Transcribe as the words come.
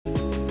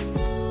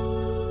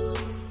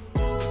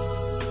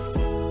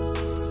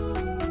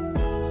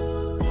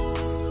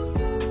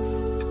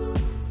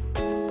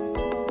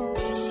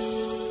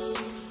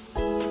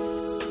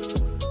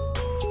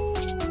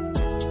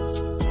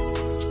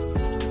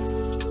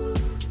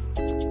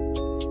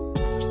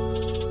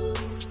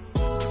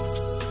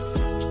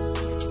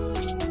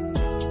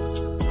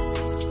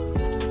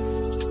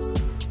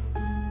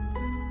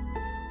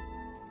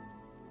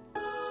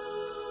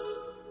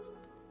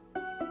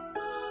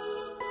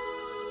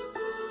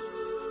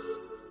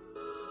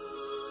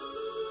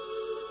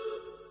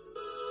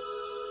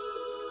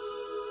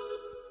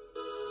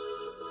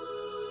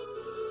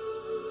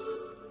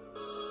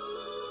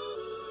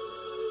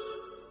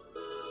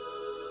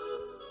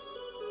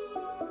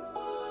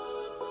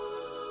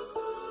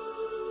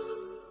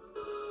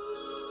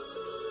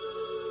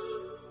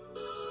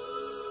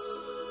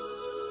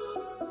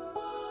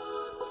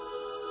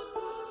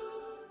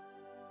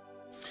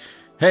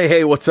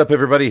Hey, what's up,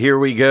 everybody? Here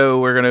we go.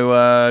 We're going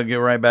to get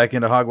right back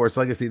into Hogwarts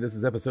Legacy. This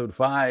is episode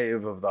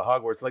 5 of the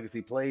Hogwarts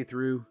Legacy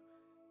playthrough.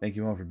 Thank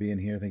you all for being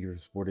here. Thank you for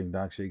supporting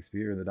Doc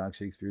Shakespeare and the Doc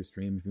Shakespeare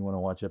stream. If you want to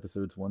watch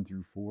episodes 1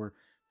 through 4,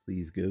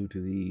 please go to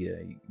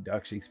the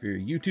Doc Shakespeare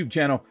YouTube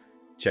channel.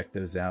 Check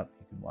those out.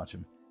 You can watch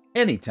them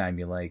anytime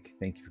you like.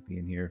 Thank you for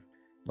being here.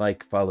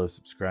 Like, follow,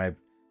 subscribe.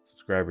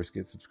 Subscribers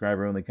get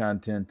subscriber-only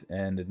content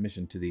and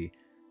admission to the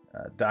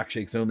Doc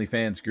Shakes Only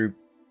fans group,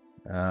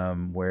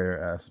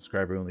 where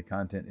subscriber-only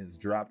content is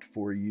dropped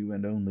for you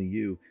and only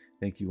you.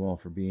 Thank you all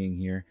for being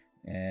here.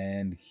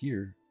 And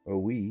here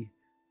we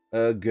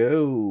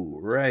go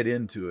right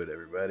into it,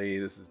 everybody.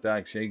 This is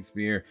Doc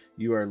Shakespeare.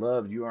 You are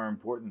loved. You are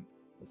important.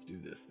 Let's do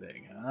this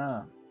thing,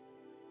 huh?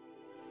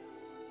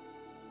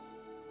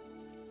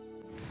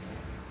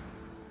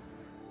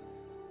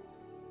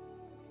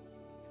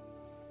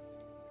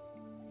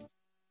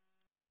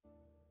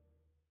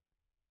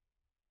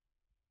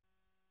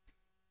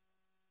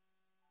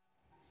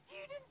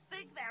 Students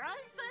think they're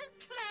oh so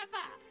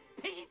clever.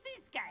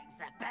 Peeves' game's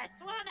the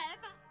best one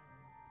ever.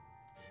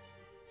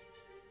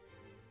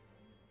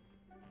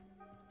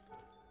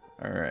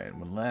 Alright,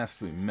 when last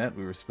we met,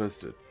 we were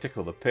supposed to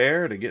tickle the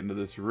pear to get into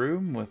this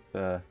room with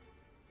that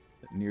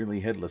nearly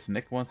headless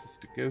Nick wants us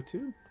to go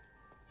to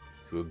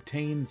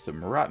obtain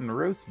some rotten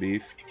roast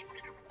beef.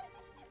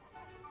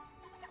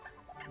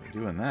 We're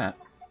doing that.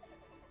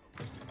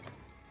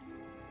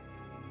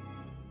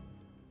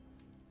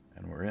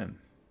 And we're in.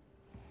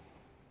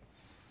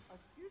 A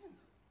student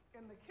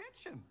in the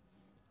kitchen.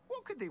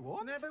 What could they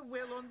want? Never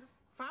will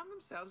found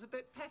themselves a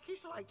bit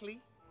peckish likely.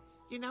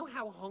 You know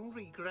how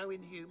hungry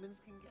growing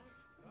humans can get.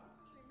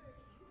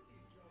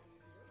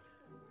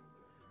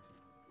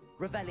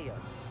 Revelio.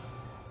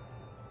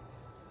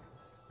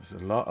 There's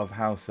a lot of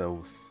house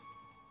elves.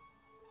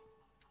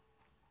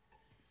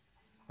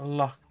 A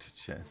locked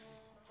chest.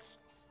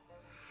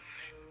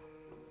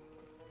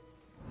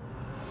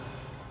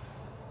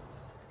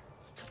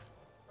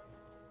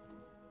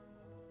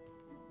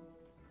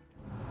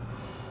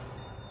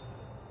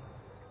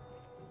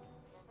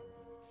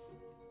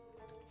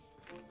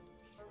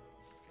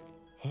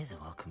 Here's a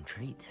welcome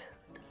treat.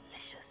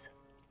 Delicious.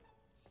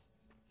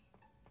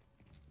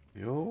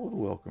 The old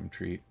welcome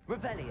treat.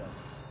 Revelio.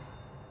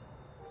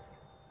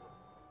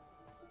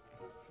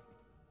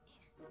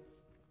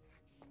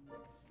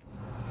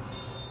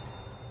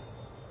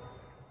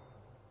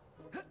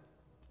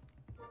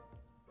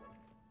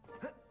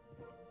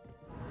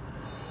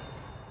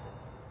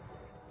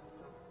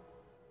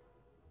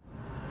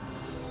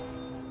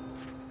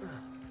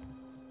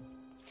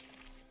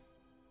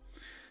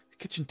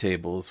 Kitchen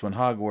tables. When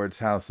Hogwarts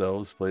house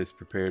elves place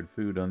prepared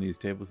food on these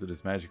tables, it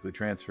is magically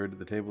transferred to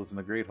the tables in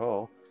the Great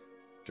Hall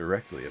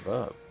directly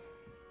above.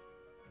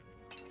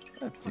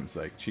 That seems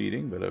like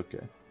cheating, but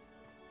okay.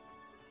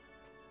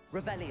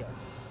 Revelio.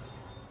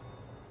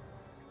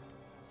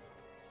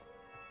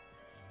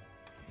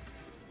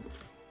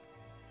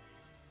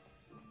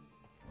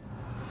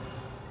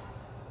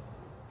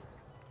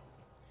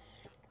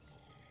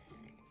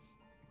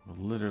 Will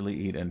literally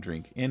eat and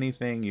drink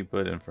anything you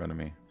put in front of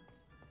me.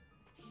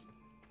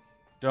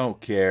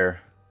 Don't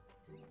care.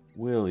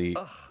 Will eat.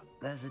 Ugh,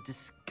 there's a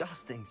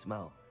disgusting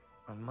smell.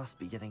 I must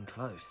be getting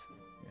close.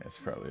 Yeah, it's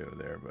probably over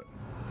there, but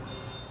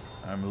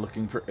I'm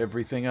looking for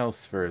everything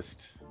else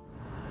first.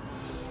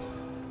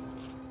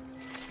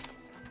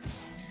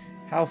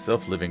 House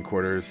elf living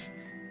quarters.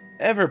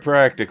 Ever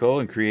practical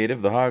and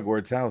creative, the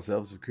Hogwarts house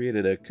elves have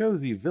created a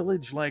cozy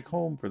village-like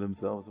home for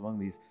themselves among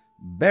these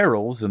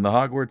barrels in the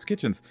Hogwarts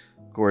kitchens.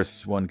 Of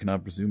course, one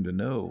cannot presume to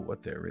know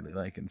what they're really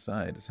like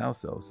inside, as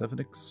house elves have an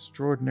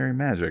extraordinary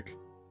magic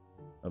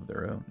of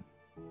their own.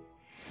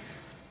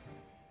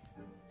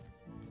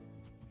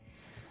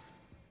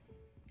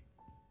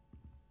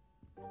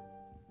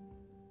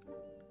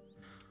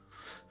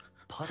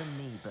 Pardon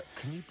me, but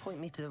can you point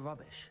me to the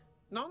rubbish?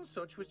 None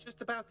such was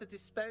just about to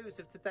dispose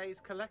of today's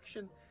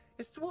collection.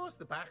 It's towards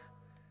the back.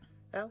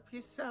 Help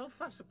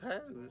yourself, I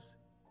suppose.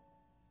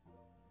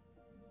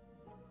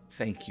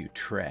 Thank you,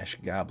 trash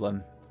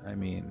goblin. I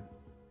mean,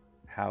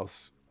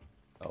 house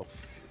elf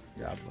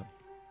goblin.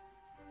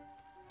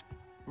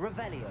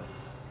 Revelio.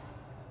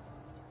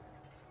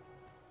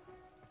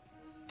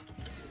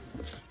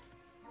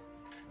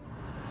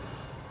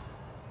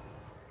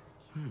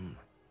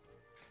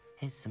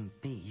 Here's some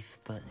beef,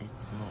 but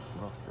it's not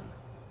rotten.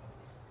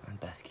 I'd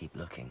best keep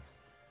looking.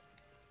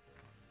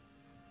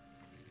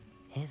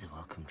 Here's a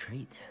welcome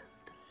treat.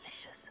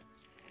 Delicious.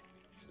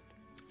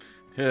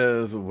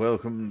 Here's a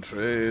welcome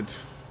treat.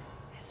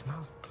 It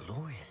smells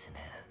glorious in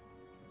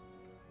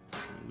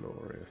here.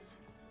 Glorious.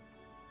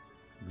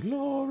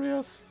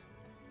 Glorious.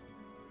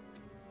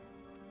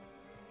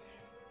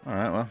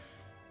 Alright, well.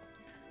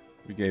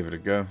 We gave it a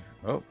go.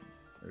 Oh,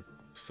 they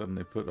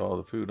suddenly put all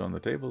the food on the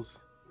tables.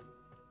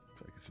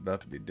 Looks like it's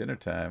about to be dinner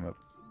time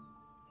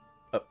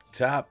up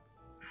top.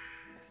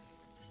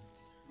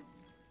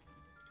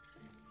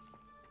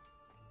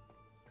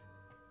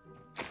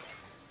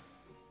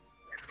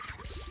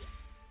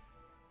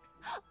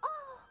 Oh,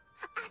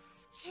 a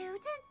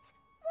student?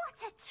 What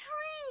What a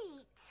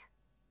treat!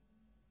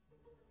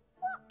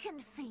 What can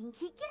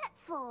Finky get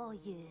for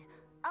you?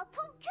 A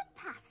pumpkin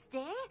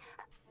pasty?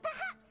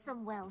 Perhaps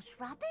some Welsh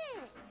rabbit?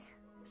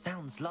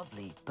 Sounds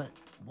lovely, but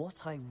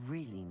what I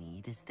really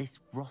need is this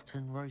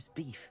rotten roast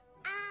beef.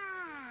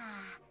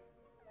 Ah,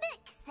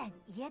 Nick sent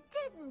you,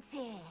 didn't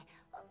he?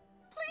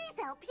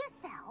 Please help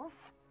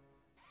yourself.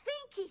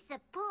 Finky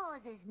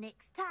supposes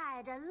Nick's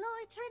tired of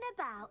loitering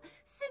about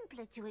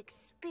simply to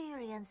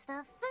experience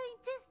the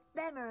faintest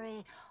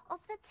memory of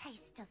the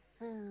taste of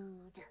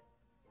food.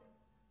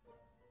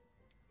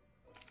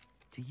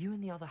 Do you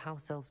and the other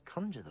house elves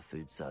conjure the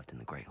food served in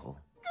the Great Hall?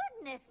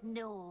 Goodness,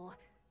 no.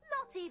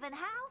 Not even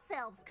house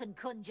elves can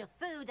conjure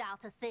food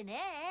out of thin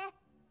air.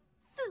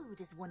 Food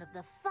is one of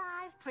the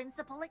 5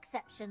 principal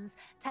exceptions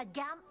to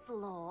Gamp's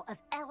law of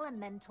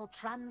elemental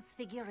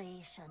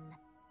transfiguration.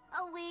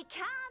 We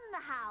can,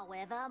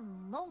 however,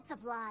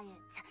 multiply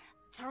it,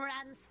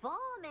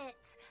 transform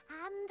it,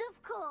 and,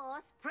 of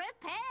course,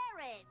 prepare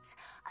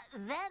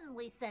it. Then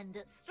we send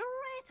it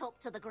straight up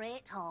to the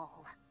Great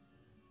Hall.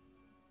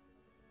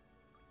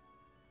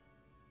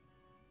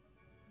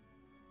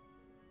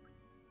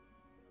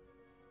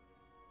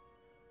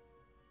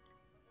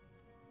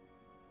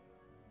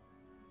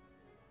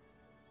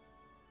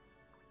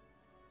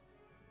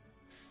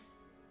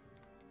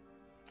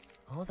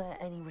 Are there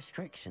any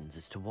restrictions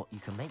as to what you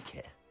can make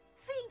here?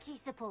 Finky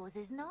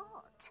supposes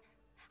not.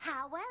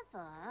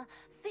 However,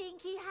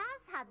 Finky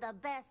has had the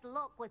best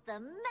luck with the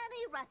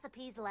many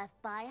recipes left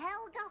by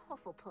Helga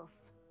Hufflepuff.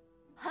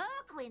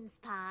 Her quince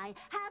pie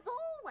has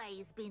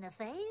always been a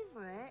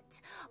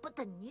favourite, but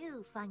the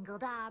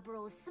newfangled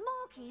Arbroath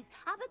Smokies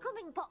are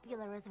becoming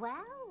popular as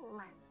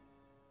well.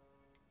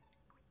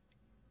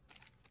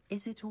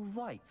 Is it all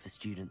right for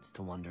students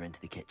to wander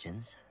into the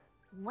kitchens?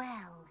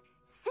 Well,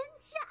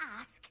 since you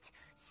asked,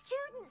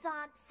 students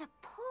aren't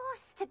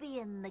supposed to be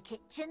in the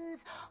kitchens,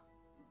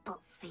 but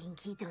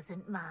Finky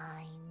doesn't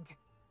mind.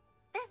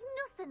 There's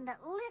nothing that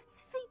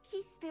lifts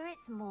Finky's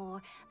spirits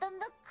more than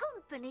the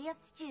company of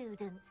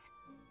students.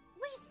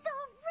 We so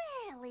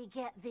rarely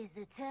get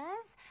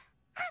visitors,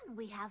 and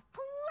we have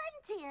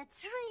plenty of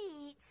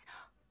treats.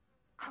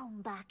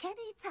 Come back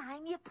any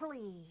time you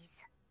please.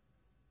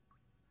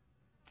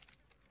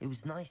 It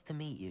was nice to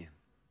meet you.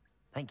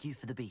 Thank you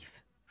for the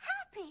beef.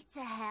 Happy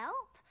to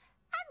help,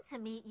 and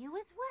to meet you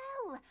as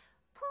well.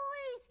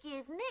 Please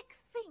give Nick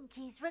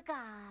Finky's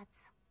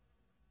regards.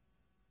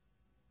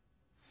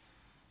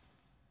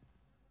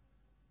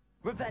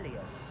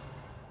 Revelio.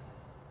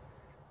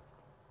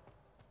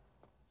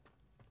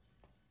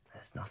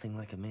 There's nothing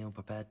like a meal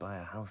prepared by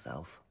a house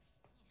elf.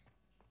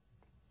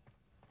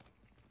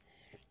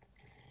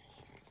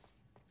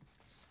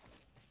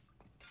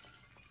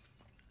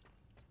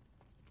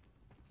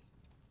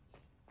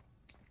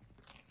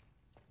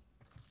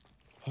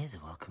 Here's a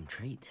welcome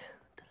treat.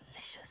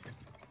 Delicious.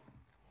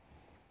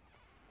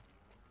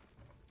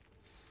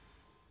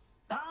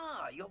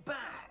 Ah, you're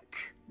back.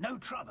 No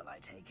trouble, I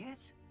take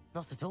it?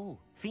 Not at all.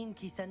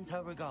 Finky sends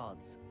her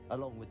regards,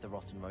 along with the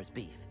rotten roast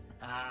beef.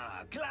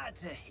 Ah, glad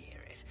to hear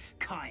it.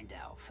 Kind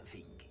elf for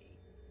Finky.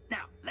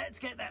 Now, let's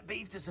get that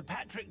beef to Sir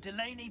Patrick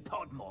Delaney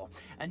Podmore,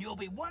 and you'll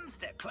be one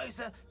step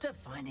closer to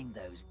finding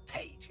those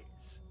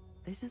pages.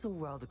 This is all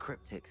rather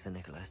cryptic, Sir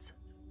Nicholas.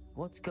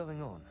 What's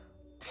going on?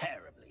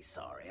 Terribly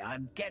sorry,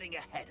 I'm getting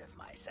ahead of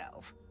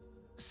myself.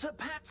 Sir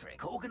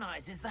Patrick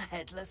organizes the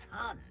Headless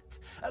Hunt,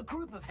 a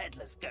group of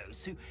headless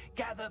ghosts who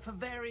gather for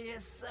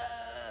various,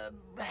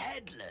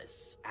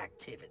 headless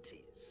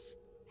activities.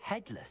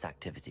 Headless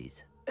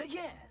activities?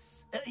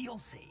 Yes, you'll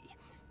see.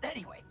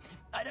 Anyway,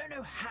 I don't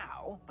know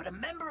how, but a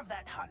member of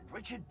that hunt,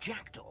 Richard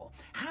Jackdaw,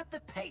 had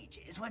the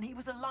pages when he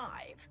was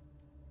alive.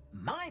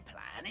 My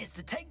plan is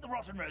to take the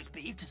rotten roast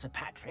beef to Sir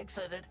Patrick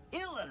so that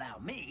he'll allow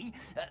me,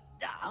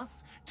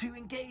 us, to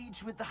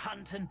engage with the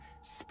hunt and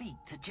speak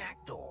to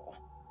Jackdaw.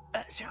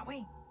 Shall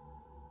we?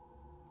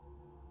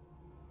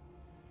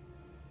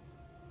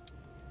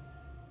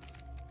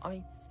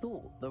 I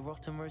thought the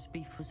rotten roast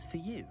beef was for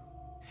you.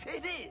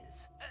 It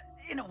is,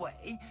 in a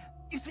way.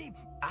 You see,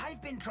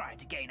 I've been trying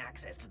to gain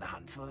access to the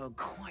hunt for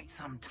quite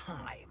some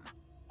time.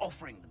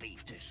 Offering the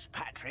beef to Sir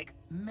Patrick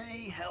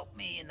may help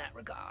me in that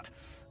regard.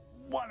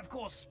 While, of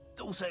course,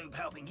 also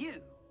helping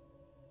you.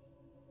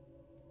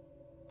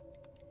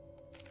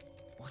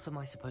 What am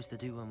I supposed to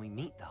do when we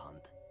meet the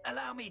hunt?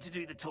 Allow me to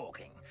do the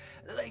talking.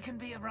 They can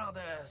be a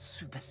rather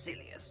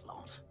supercilious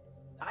lot.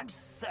 I'm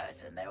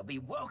certain they'll be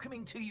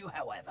welcoming to you,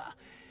 however,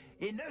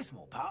 in no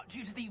small part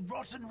due to the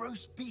rotten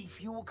roast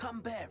beef you will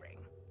come bearing.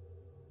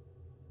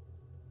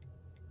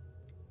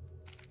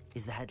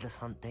 Is the headless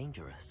hunt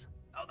dangerous?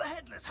 Oh, the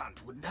headless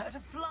hunt wouldn't hurt a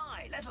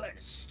fly, let alone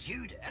a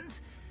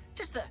student.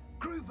 Just a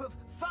group of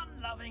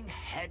fun-loving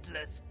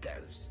headless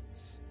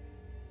ghosts.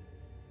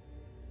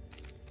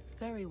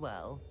 Very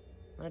well.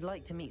 I'd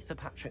like to meet Sir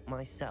Patrick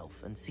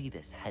myself and see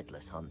this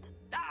headless hunt.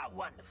 Ah,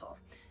 wonderful.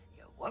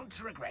 You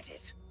won't regret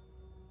it.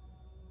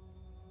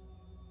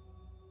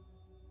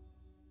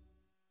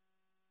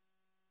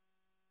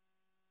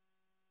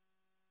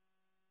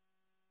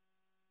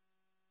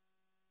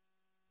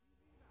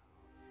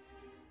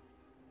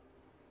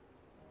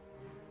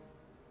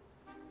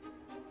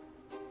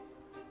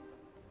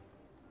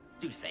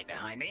 Do stay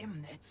behind me.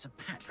 It's Sir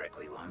Patrick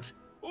we want.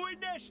 Oi,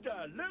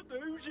 Nesta,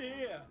 look who's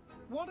here.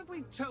 What have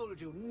we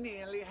told you,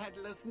 nearly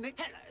headless Nick?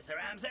 Hello, Sir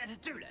Ramsay.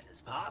 Do let us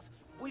pass.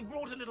 We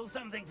brought a little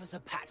something for Sir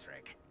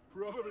Patrick.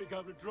 Probably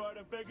come to try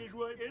to beg his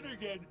way in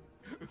again.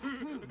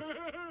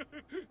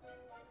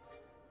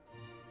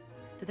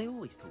 Do they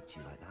always talk to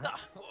you like that? Ah,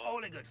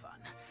 all in good fun.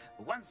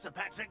 Once Sir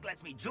Patrick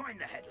lets me join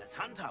the Headless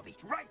Hunt, I'll be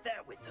right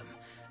there with them.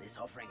 This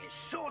offering is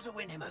sure to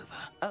win him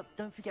over.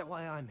 Don't forget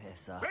why I'm here,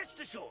 sir.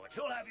 Rest assured,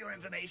 you'll have your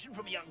information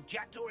from young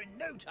Jackdaw in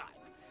no time.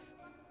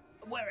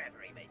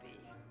 Wherever he may be.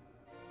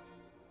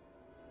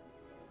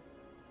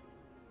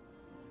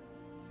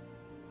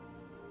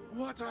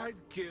 What I'd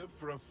give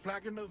for a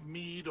flagon of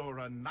mead or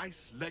a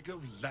nice leg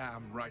of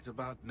lamb right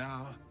about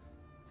now,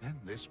 then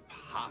this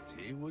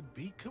party would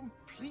be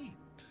complete.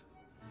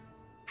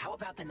 How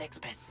about the next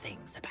best thing,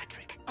 Sir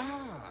Patrick?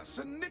 Ah,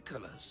 Sir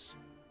Nicholas.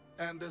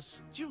 And a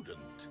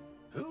student.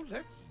 Who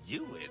let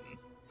you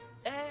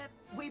in?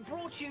 We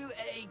brought you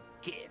a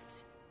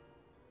gift.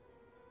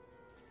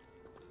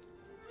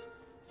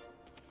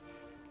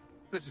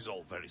 This is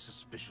all very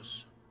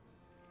suspicious.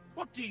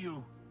 What do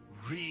you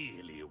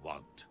really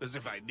want? As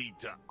if I need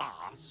to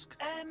ask.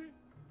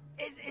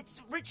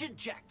 It's Richard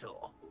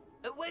Jackdaw.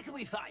 Where can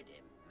we find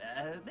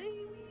him?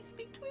 May we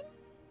speak to him?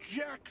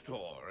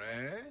 Jackdaw,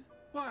 eh?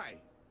 Why,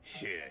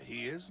 here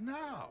he is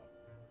now.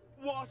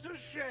 What a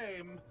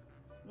shame.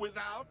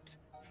 Without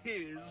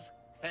his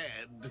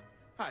head.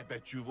 I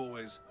bet you've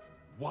always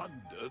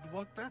wondered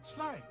what that's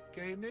like,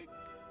 eh, Nick?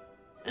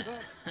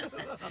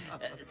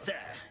 Sir,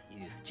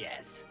 you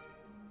jest.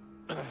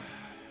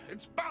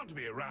 It's bound to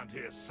be around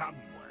here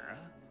somewhere.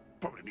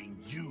 Probably being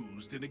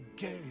used in a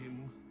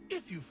game.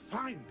 If you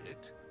find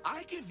it,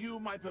 I give you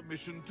my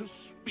permission to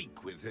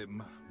speak with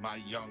him, my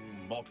young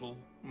mortal.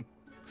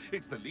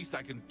 It's the least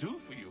I can do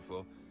for you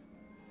for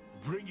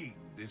bringing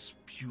this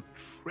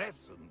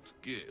putrescent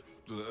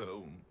gift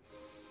home.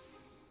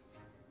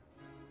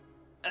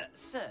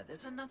 Sir,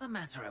 there's another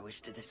matter I wish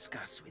to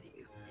discuss with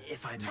you,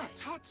 if I may. Tut,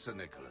 tut, Sir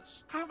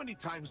Nicholas. How many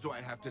times do I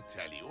have to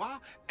tell you?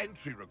 Our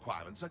entry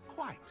requirements are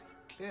quite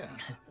clear.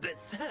 But,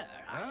 sir,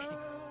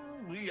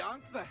 We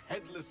aren't the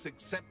headless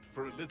except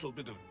for a little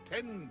bit of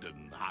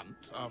tendon hunt,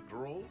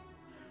 after all.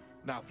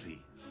 Now,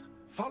 please,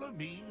 follow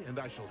me, and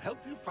I shall help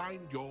you find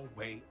your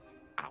way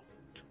out.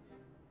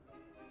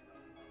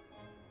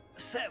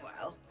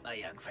 Farewell, my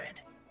young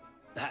friend.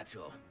 Perhaps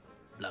your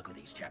luck with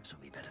these chaps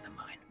will be better than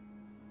mine.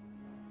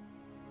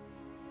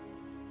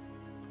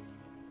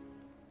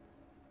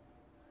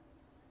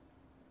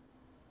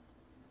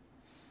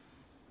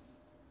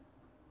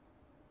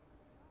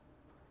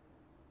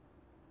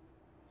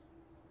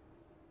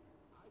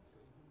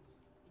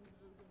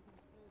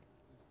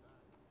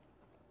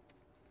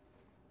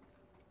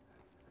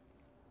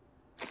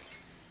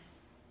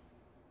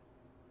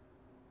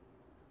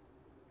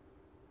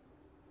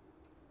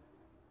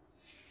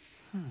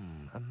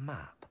 A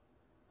map.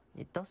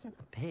 It doesn't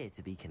appear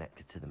to be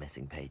connected to the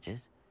missing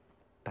pages.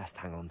 Best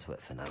hang on to it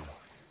for now.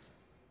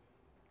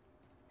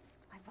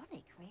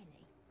 Ironic,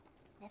 really.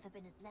 Never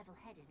been as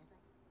level-headed as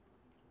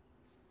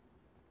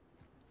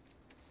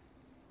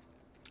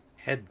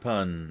I... Head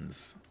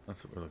puns.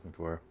 That's what we're looking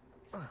for.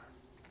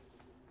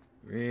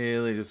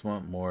 Really just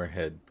want more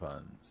head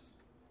puns.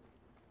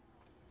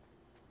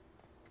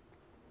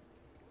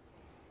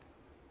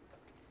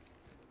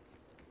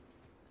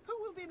 Who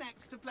will be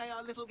next to play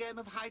our little game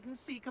of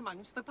hide-and-seek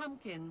amongst the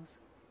pumpkins?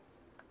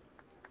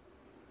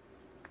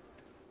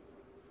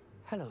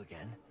 Hello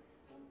again.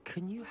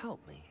 Can you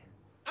help me?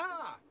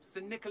 Ah,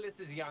 Sir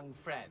Nicholas's young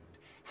friend.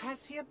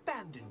 Has he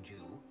abandoned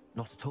you?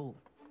 Not at all.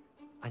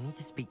 I need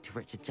to speak to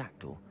Richard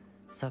Jackdaw.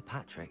 Sir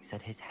Patrick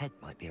said his head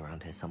might be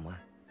around here somewhere.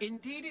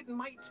 Indeed it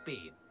might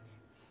be.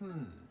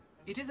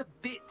 It is a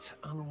bit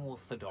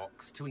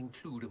unorthodox to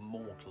include a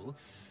mortal,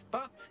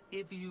 but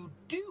if you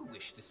do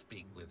wish to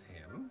speak with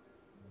him...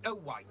 Oh,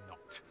 why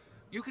not?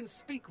 You can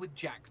speak with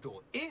Jackdaw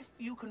if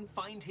you can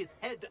find his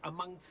head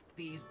amongst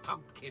these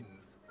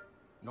pumpkins.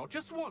 Not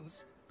just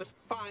once, but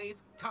 5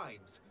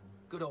 times.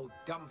 Good old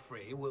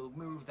Dumfrey will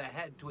move the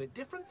head to a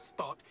different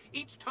spot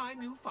each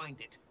time you find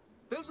it.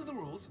 Those are the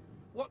rules.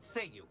 What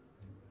say you?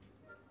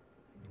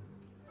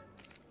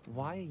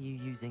 Why are you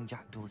using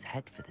Jackdaw's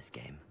head for this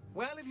game?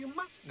 Well, if you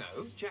must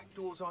know,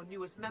 Jackdaw's our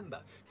newest member,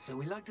 so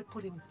we like to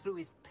put him through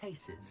his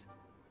paces.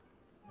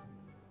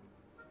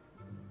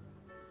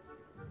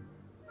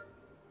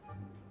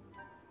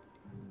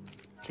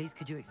 Please,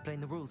 could you explain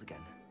the rules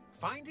again?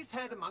 Find his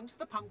head amongst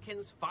the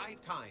pumpkins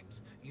 5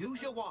 times.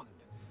 Use your wand.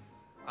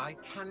 I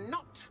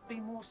cannot be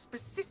more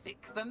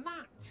specific than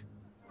that.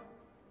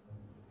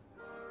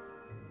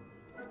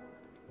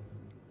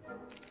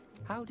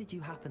 How did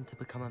you happen to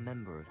become a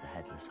member of the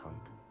Headless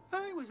Hunt?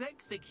 I was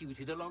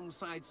executed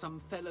alongside some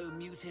fellow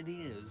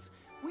mutineers.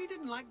 We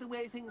didn't like the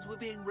way things were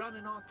being run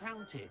in our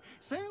county,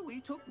 so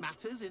we took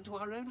matters into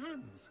our own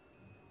hands.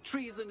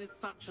 Treason is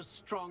such a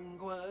strong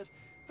word,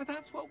 but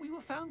that's what we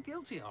were found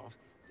guilty of.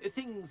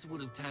 Things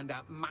would have turned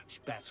out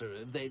much better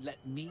if they'd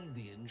let me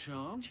be in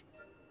charge.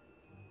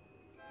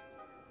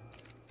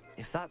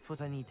 If that's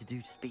what I need to do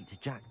to speak to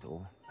Jackdaw,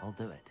 I'll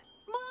do it.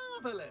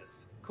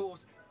 Marvellous! Of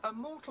course, a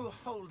mortal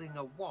holding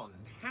a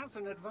wand has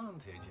an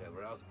advantage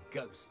over us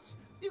ghosts.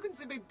 You can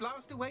simply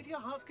blast away to your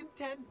heart's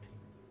content.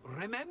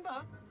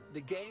 Remember,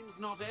 the game's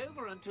not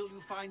over until you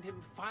find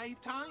him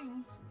 5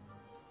 times.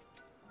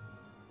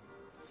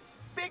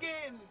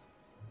 Begin!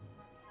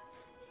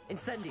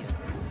 Incendio!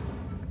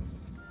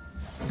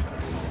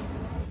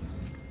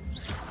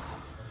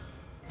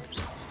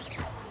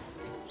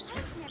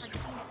 I've never seen it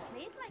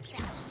played like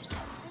that.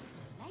 It's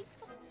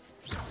delightful.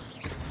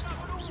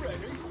 Nothing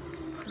already?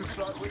 Looks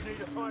like we need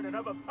to find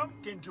another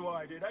pumpkin to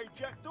hide in, eh,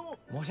 Jackdaw?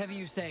 Whatever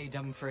you say,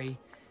 Dumfrey.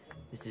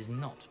 This is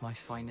not my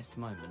finest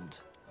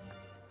moment.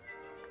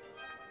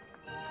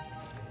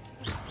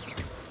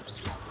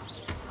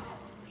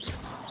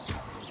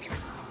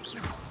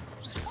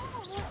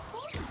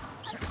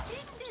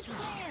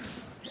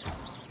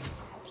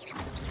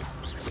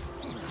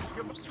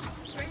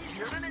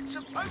 Easier than it's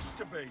supposed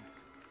to be.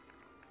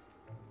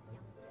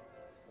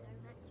 No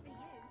match for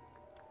you.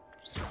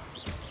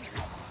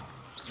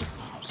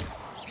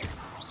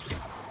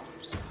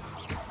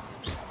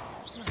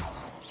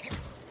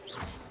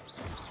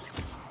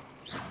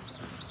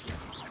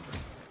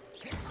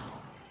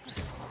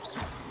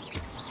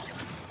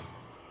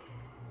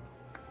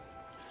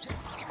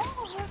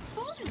 Oh, what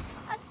fun!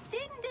 A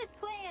student is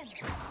playing!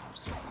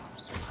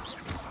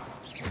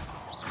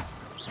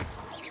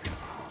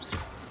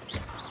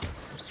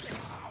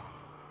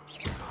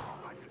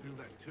 I could do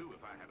that too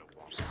if I had a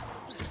wand.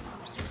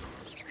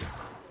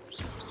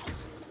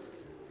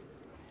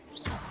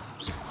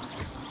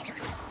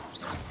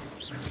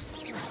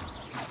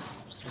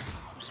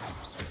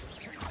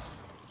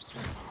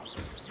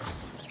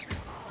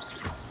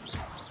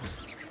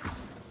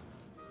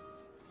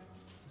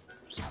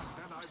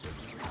 Then I would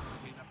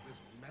clean up this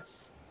mess.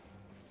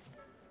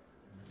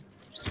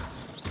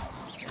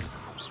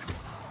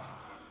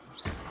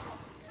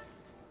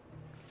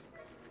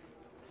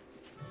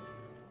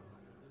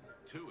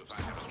 Two if I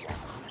had a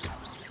wand.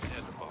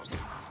 And a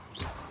bottle.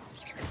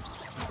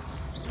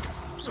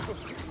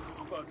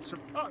 But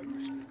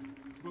suppose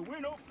we'll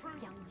win off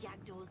through. Young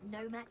Jackdaw's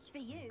no match for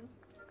you.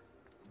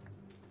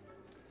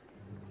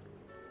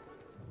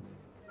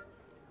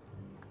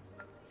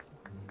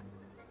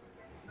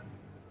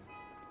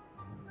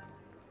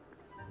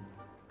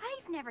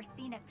 I've never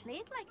seen it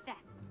played like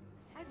this.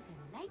 How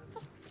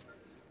delightful.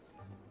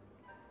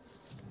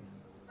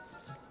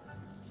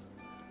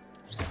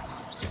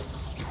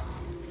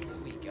 Here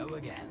we go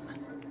again.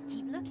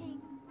 Keep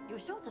looking. You're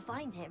sure to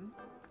find him.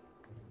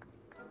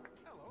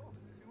 Hello,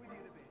 be with you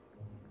in a bit.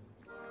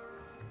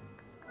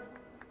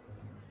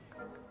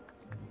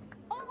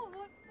 Oh,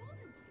 what fun!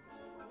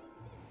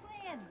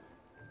 Playing.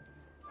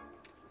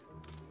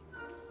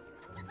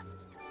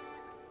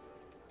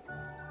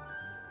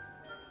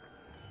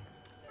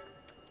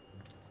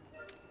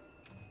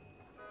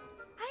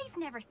 I've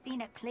never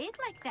seen it played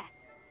like this.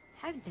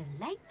 How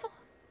delightful.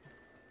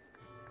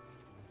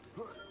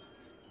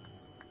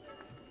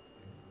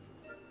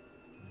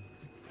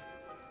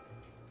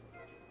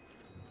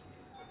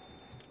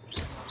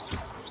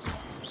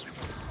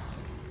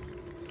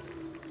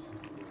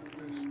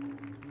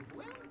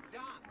 Well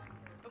done!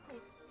 Of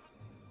course...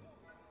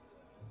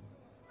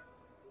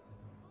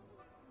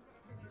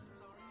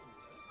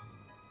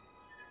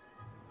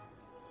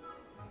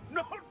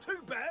 Not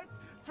too bad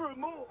for a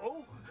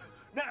mortal.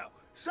 Now,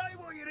 say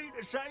what you need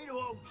to say to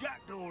old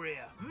Jackdaw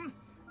here, hmm?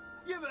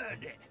 You've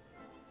earned it.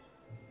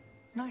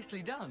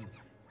 Nicely done.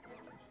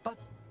 But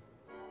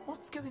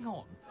what's going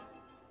on?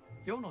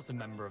 You're not a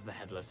member of the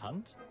Headless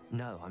Hunt.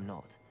 No, I'm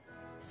not.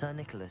 Sir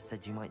Nicholas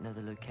said you might know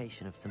the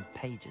location of some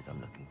pages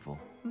I'm looking for.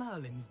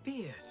 Merlin's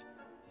beard.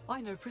 I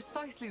know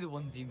precisely the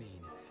ones you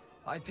mean.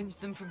 I pinched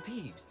them from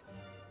Peeves.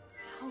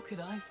 How could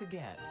I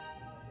forget?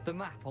 The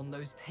map on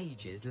those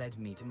pages led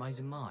me to my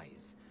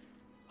demise.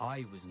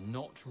 I was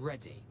not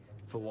ready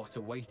for what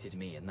awaited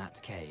me in that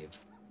cave.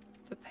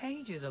 The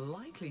pages are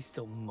likely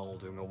still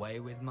mouldering away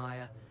with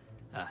my,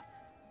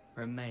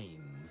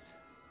 remains.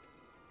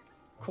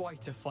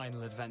 Quite a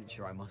final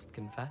adventure, I must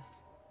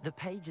confess. The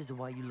pages are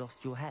why you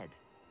lost your head,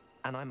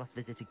 and I must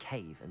visit a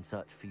cave and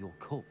search for your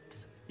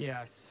corpse.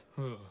 Yes.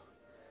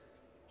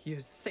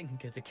 You'd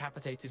think a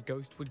decapitated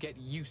ghost would get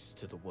used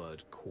to the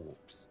word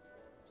corpse.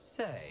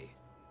 Say,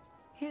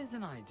 here's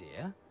an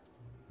idea.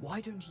 Why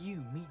don't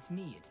you meet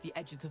me at the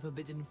edge of the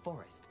Forbidden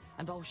Forest,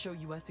 and I'll show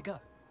you where to go?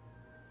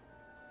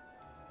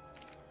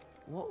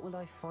 What will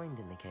I find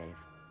in the cave?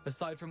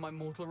 Aside from my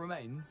mortal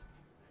remains?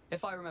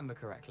 If I remember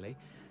correctly,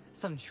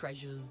 some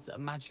treasures, a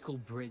magical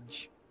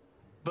bridge.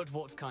 But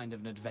what kind of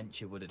an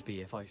adventure would it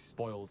be if I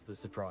spoiled the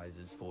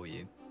surprises for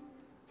you?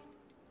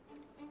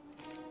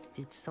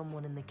 Did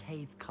someone in the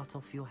cave cut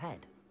off your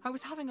head? I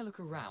was having a look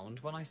around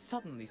when I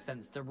suddenly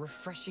sensed a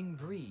refreshing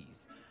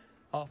breeze,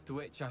 after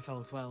which I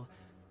felt, well,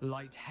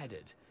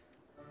 light-headed.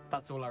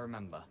 That's all I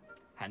remember.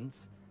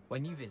 Hence,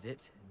 when you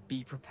visit,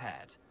 be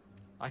prepared.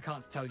 I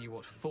can't tell you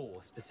what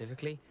for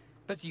specifically,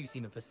 but you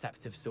seem a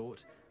perceptive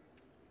sort.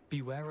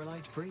 Beware a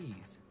light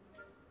breeze.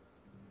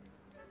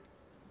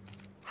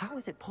 How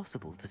is it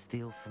possible to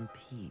steal from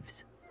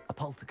Peeves? A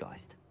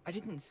poltergeist? I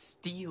didn't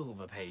steal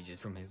the pages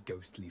from his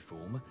ghostly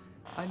form.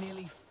 I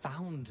merely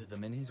found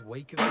them in his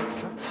wake of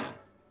destruction.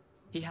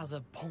 He has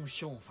a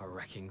penchant for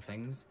wrecking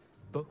things.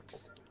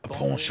 Books, A bombs,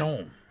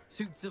 penchant.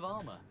 suits of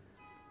armor.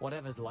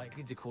 Whatever's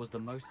likely to cause the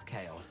most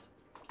chaos.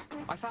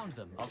 I found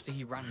them after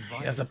he ran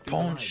He has a riot through the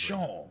library.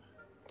 penchant.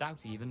 Doubt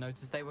he even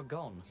noticed they were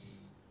gone.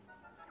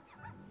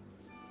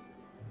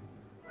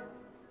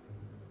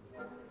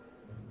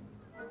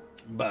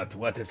 But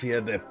what if he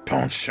had a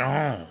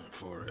penchant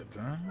for it,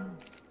 huh?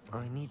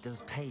 I need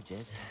those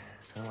pages,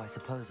 so I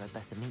suppose I'd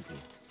better meet you.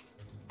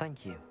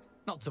 Thank you.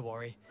 Not to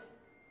worry.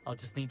 I'll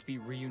just need to be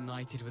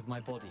reunited with my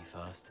body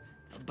first.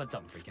 But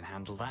Dumfries can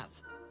handle that.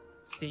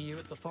 See you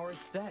at the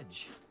forest's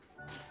edge.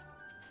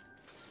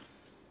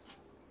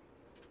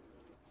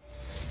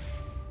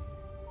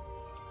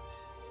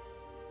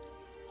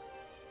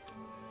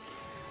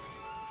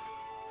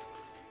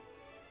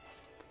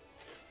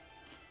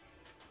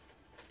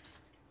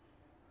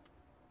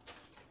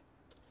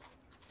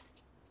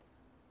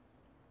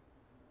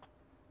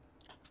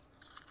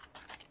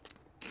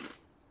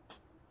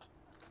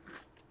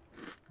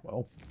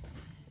 Well.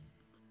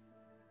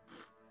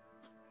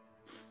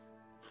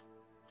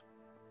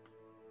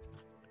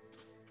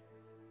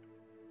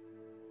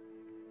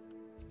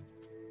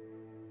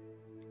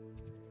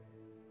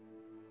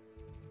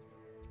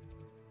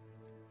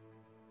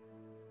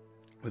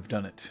 We've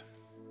done it.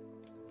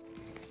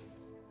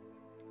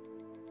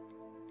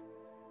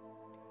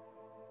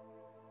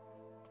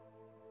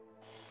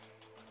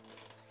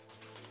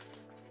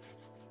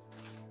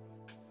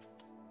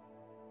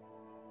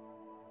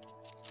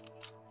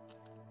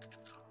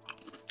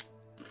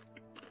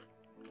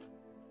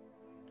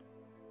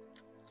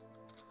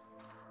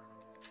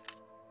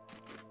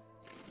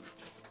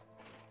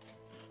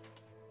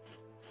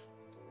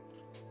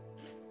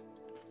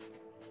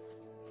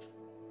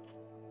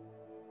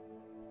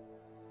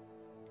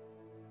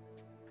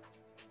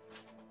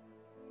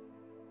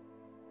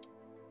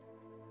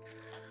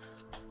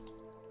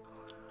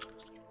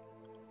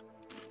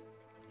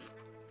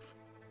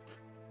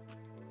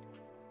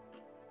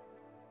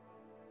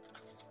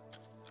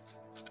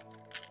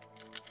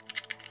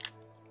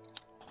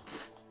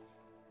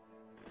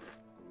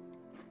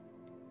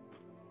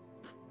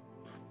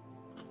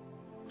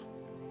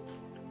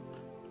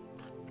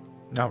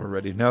 Now we're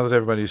ready. Now that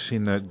everybody's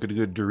seen that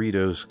good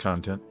Doritos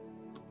content.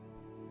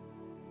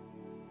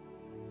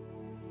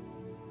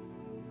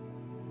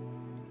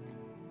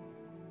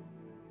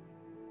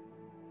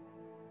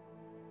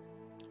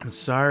 I'm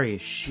sorry,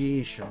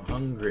 sheesh, I'm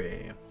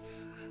hungry.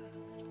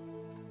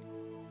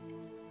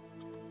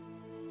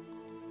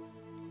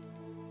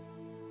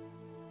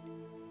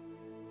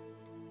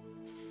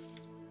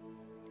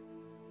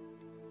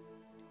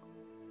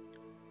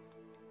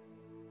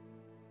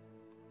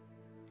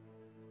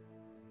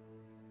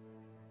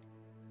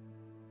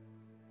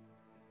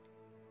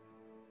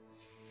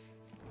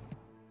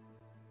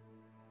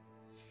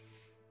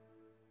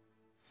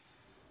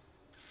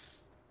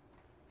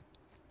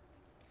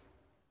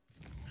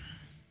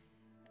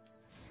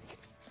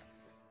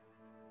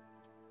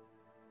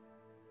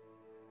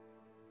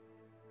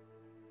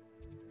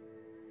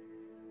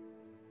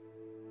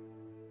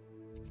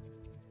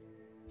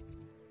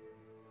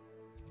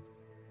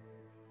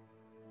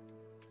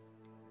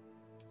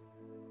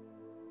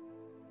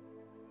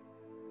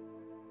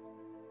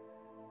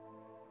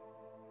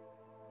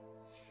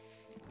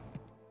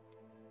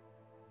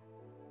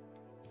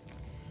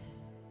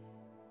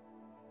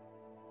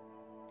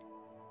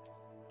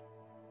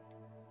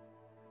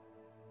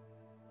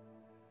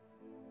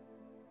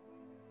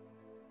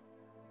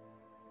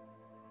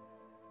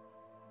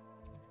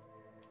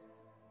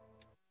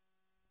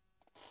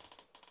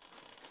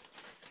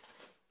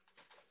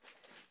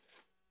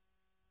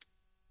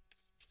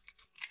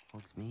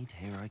 Hogsmeade,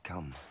 here I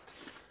come.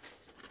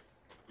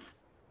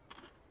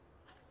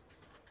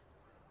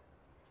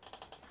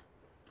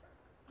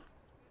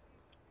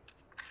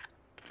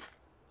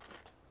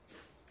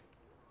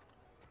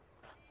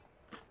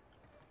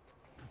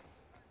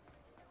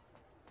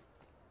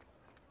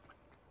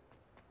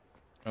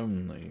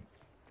 Only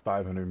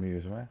 500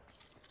 meters away.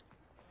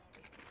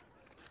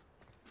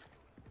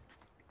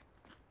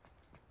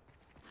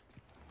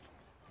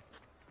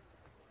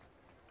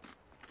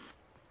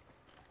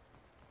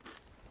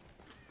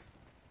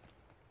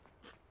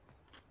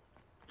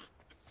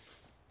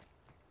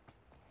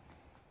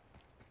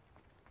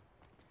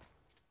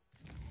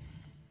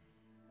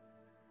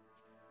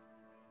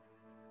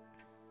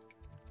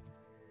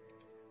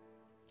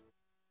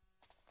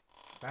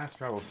 Fast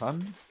travel,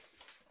 son.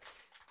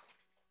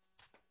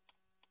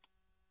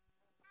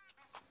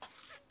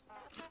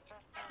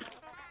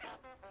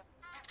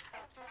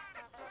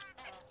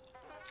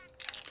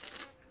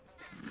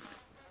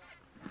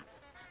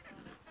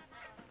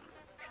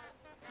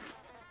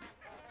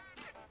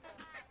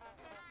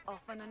 Off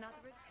on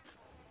another.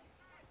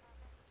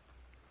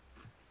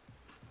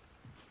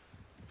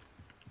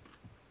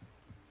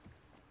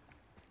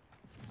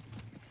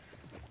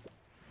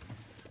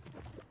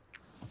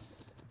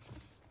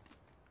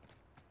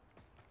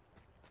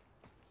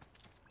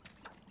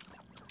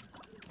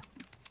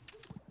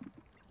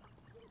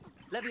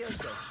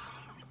 Levioso.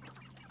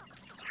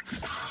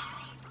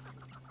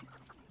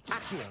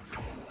 Accio.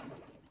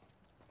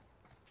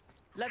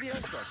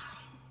 Levioso.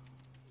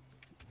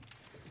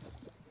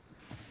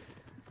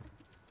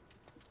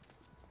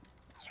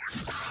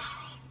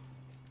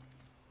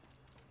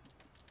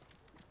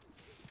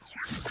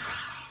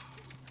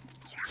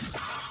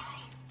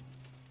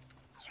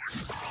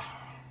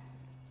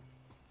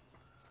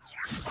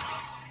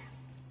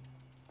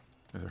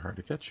 They're hard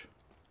to catch.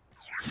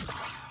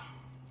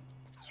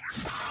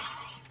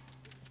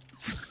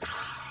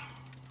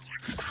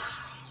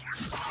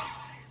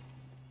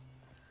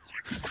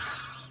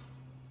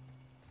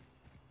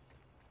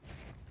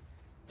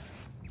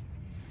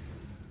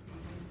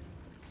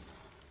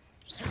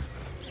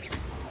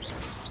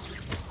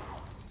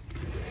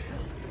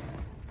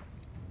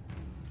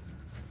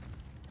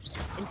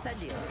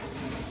 Incendio.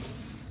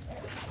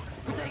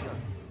 Protego.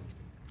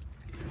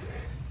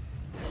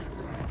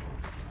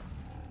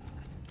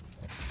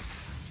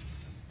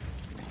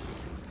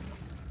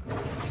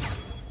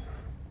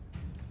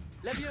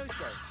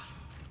 Levioso.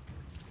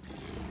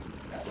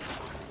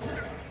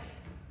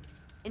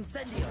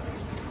 Incendio.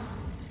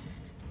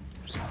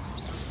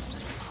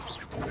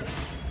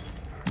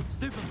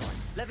 Stupefy.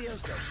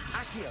 Levioso.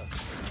 Accio.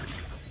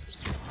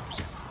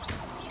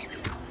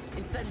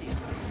 Incendio.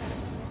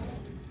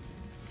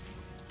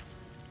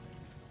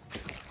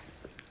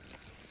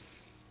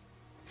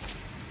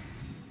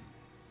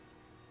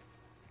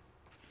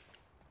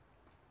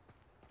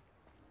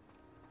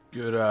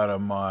 Get out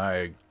of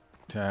my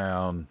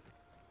town.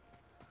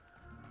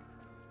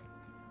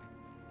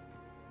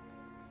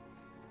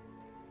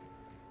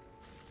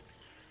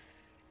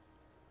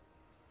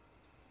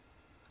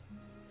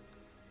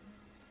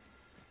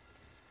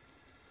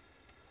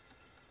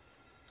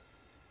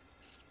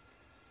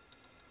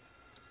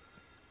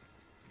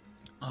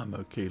 I'm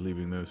okay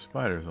leaving those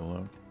spiders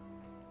alone.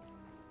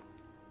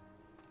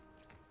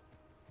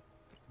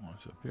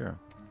 What's up here?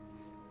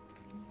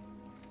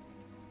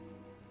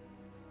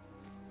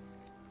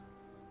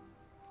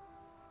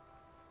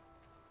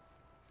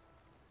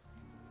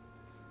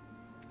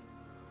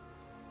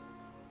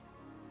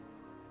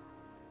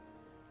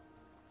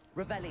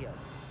 Revelio.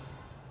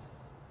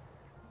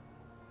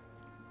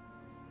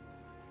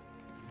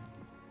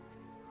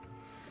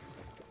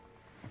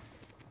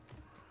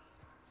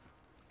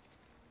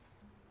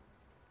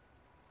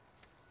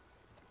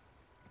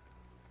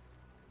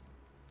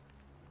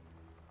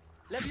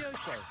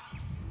 Levioso.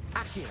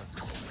 Accio.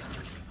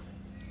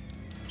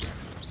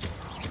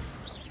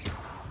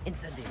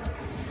 Incendio.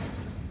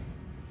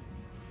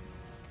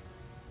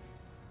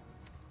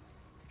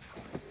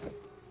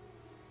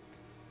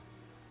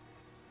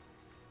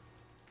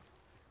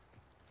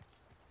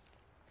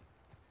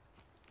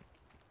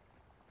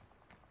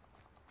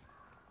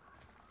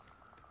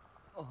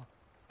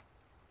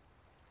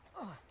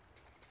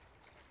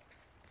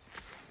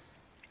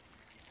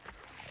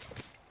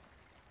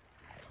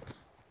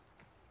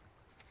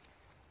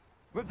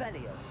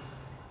 Revelio.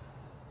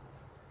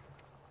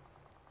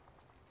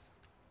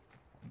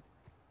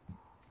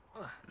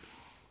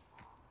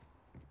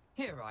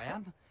 Here I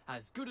am,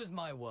 as good as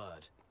my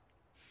word.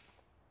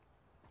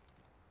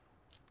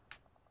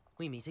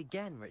 We meet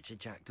again, Richard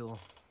Jackdaw.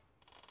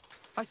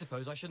 I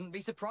suppose I shouldn't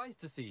be surprised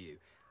to see you.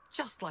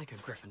 Just like a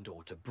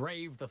Gryffindor to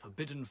brave the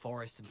Forbidden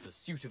Forest in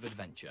pursuit of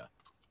adventure.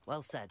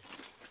 Well said.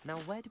 Now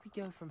where do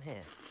we go from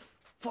here?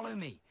 Follow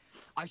me.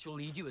 I shall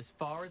lead you as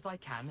far as I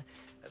can,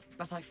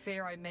 but I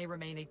fear I may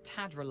remain a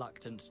tad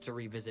reluctant to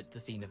revisit the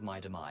scene of my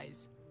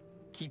demise.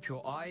 Keep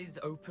your eyes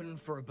open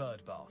for a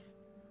bird bath.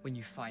 When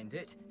you find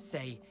it,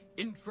 say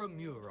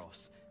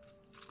intramuros.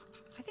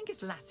 I think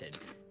it's Latin.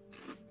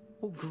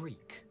 Or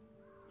Greek.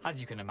 As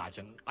you can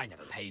imagine, I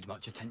never paid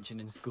much attention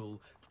in school.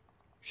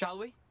 Shall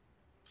we?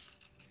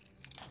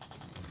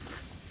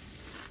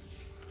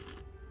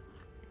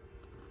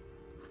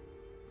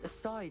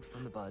 Aside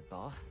from the bird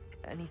bath,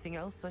 anything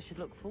else I should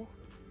look for?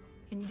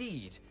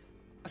 Indeed.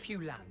 A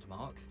few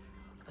landmarks,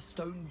 a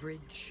stone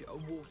bridge, a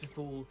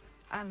waterfall,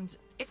 and,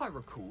 if I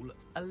recall,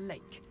 a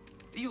lake.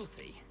 You'll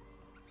see.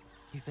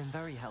 You've been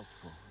very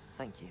helpful.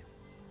 Thank you.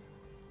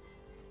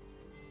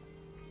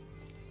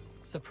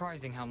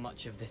 Surprising how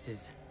much of this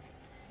is,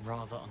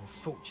 rather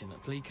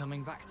unfortunately,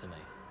 coming back to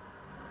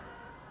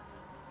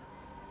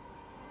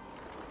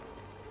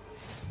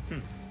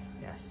me.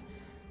 Yes.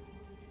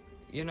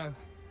 You know,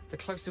 the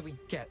closer we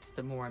get,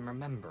 the more I'm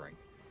remembering.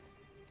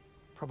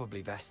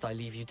 Probably best I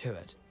leave you to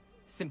it.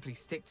 Simply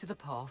stick to the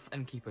path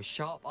and keep a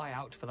sharp eye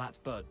out for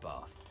that bird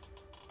bath.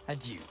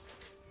 Adieu.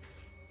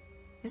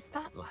 Is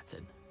that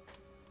Latin?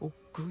 Or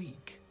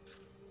Greek?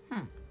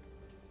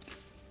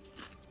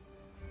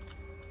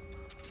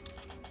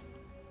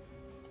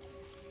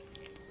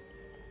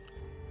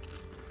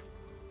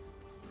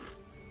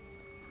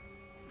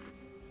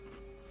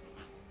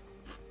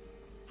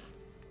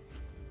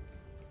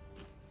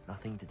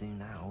 Nothing to do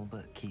now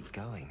but keep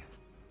going.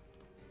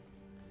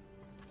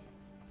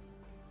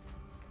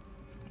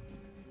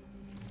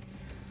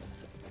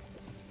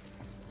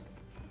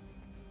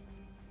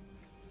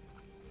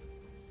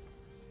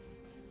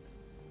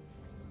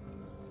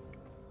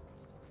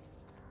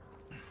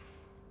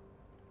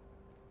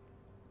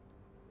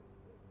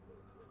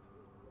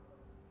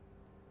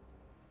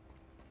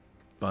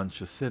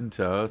 Bunch of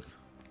centaurs.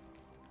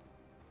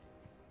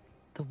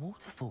 The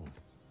waterfall.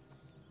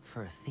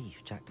 For a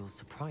thief, Jackdaw's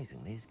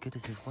surprisingly as good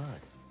as his word.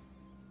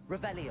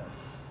 Revelio.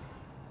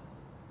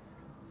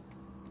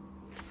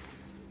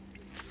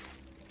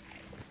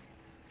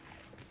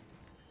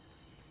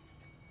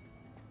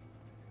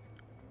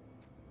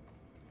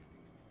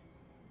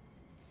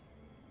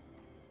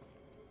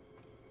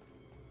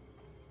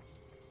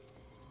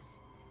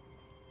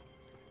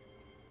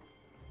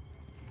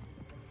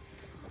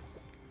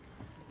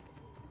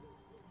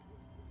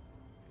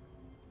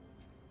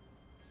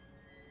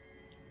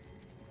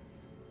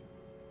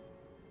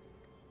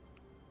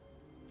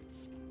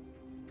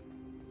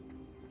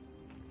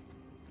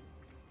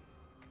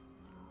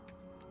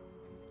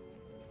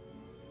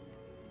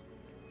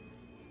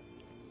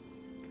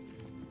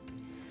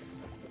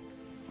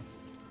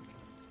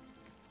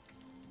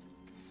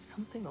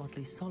 Something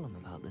oddly solemn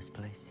about this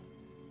place.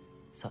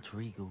 Such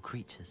regal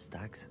creatures,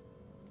 stags.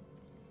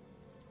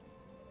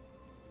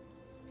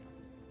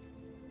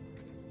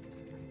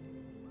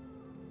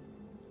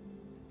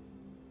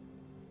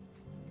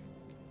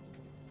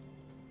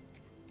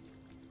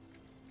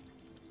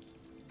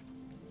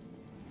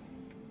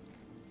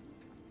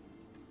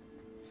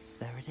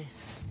 There it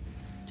is,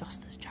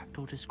 just as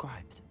Jackdaw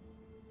described.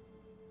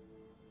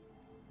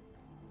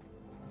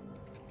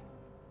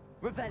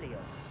 Revelio.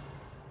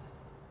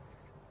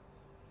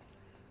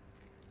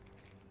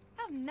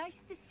 How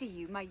nice to see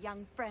you, my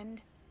young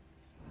friend.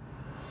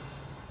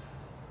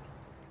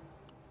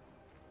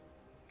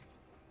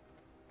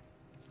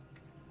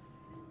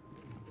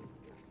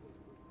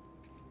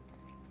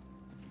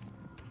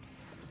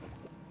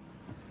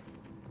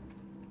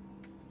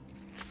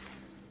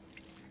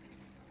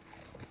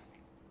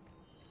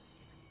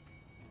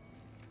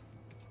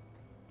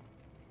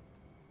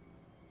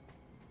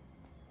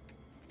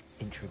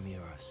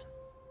 Intramuros.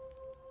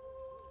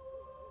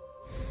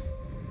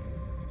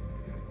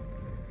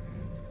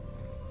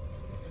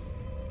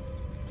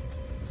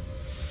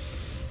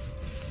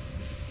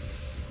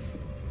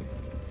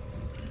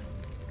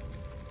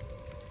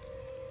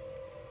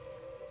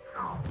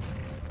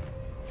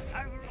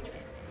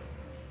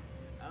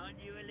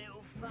 Aren't you a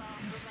little far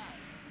from home?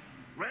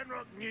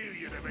 Ranrock knew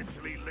you'd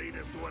eventually lead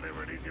us to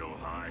whatever it is you're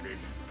hiding.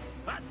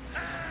 But,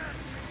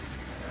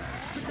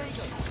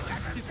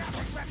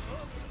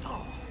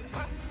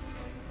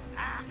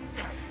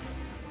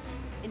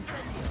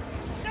 Incendio.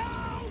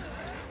 No!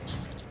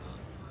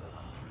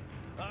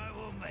 I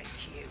will make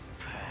you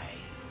pay.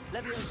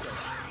 Levioso.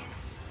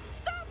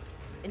 Stop!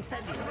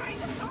 Incendio.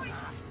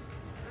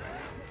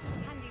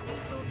 Handy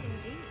resource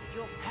indeed,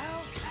 your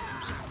Help!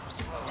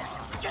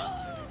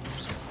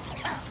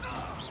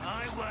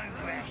 I won't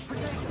rest.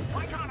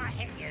 Why can't I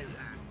hit you?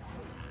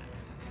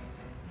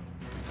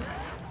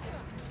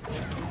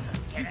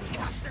 Stupid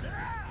bastard!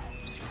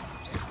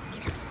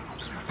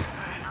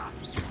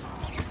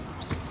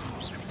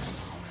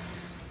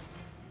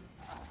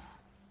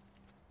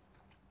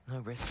 No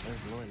risk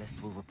those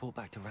loyalists will report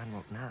back to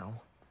Ranrock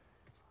now.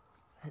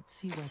 Let's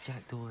see where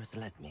Jackdaw has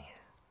led me.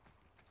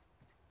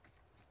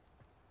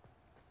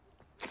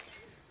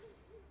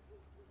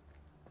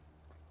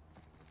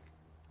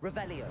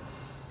 Revelio.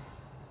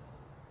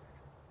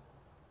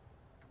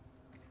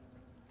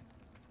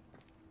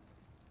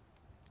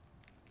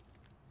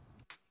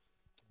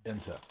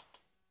 Enter.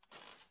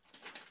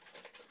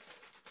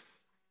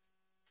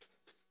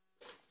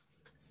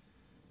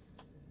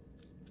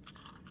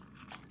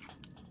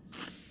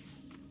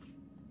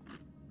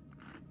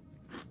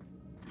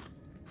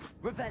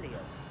 Revelio.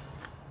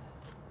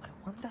 I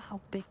wonder how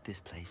big this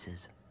place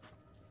is.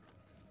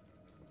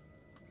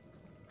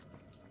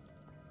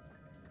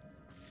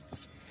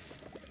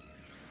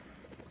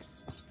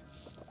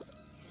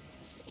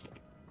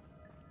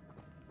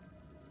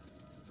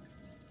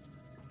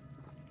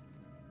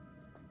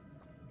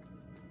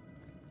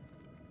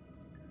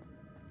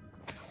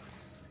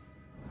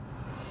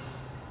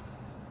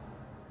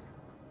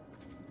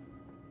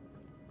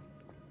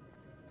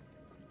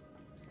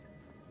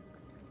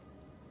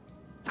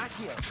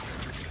 Accio.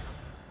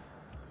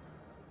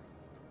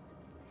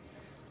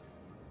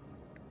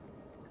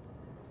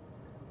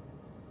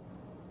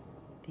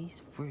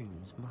 These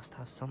rooms must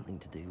have something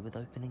to do with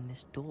opening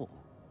this door.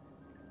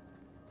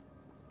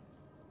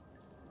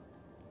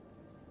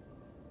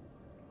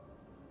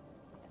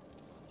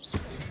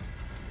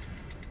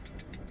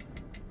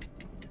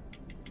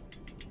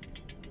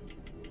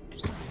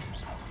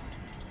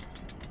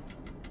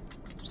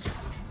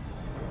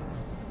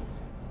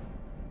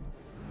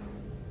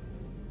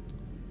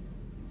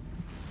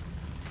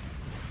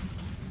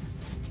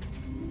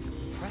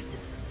 Impressive.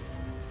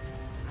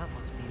 That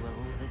must be where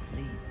all this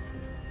leads.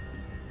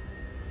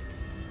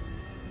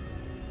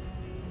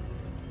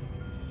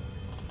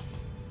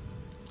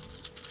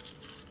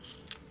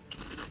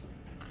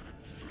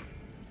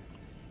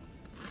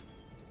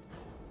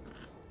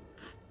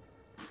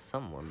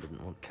 Someone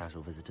didn't want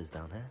casual visitors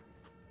down here.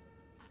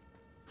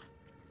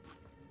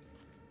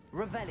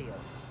 Revelio.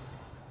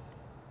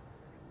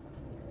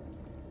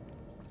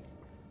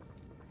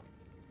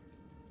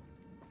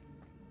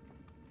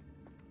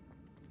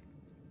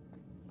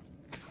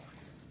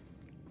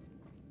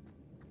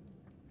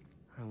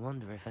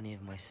 wonder if any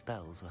of my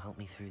spells will help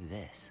me through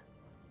this.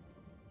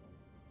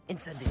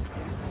 Incendio.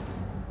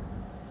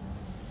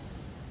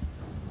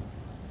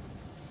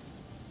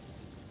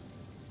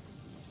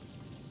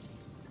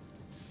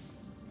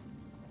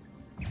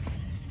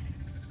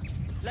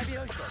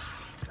 Levioso.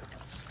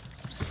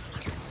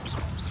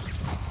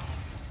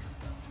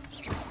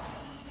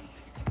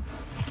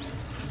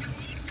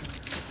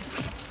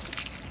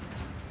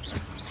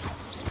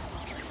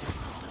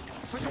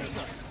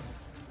 Protego.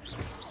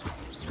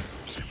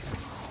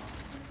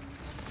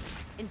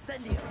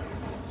 Incendio.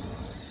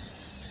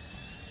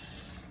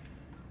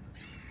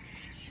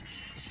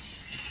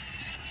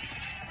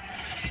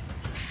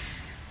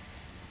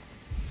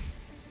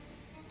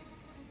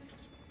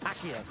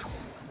 Accio.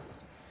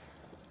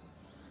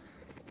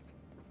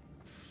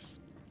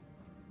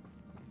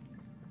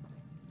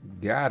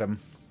 Got him.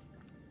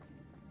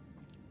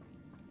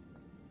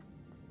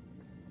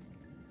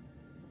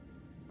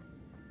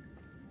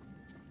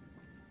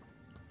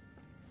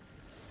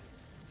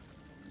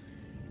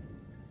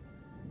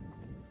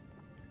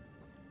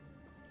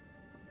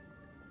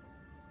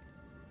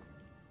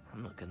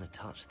 I'm not gonna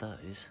touch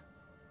those.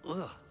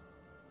 Ugh.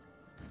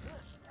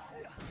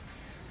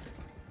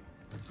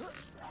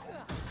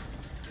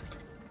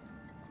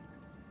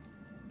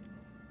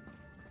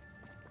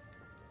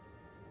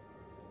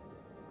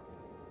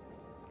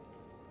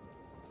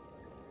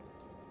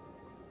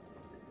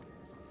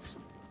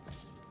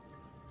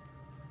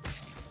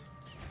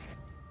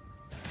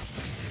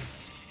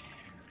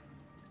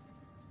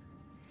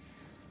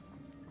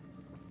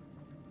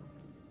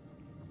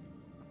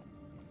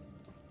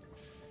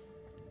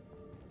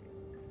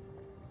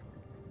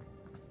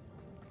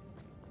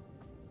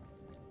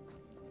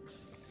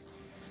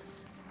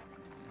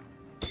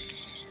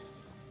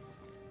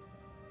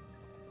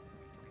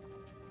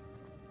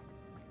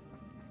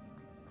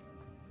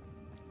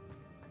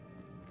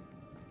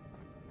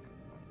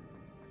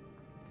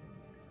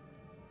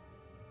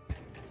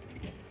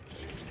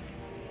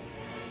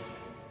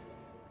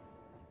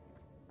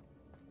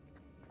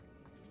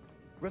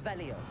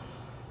 Revelio.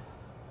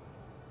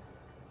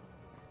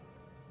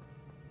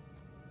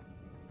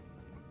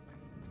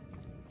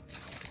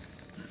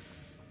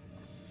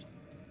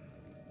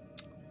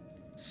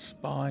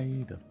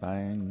 Spider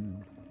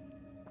Fang.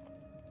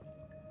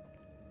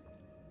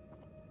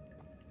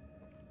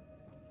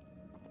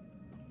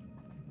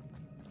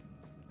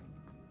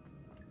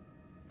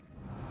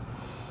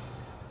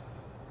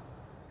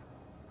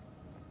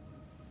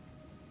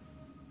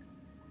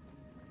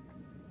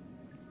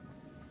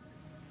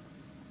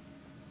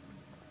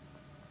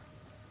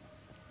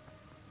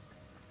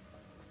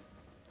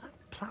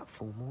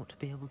 Platform ought to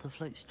be able to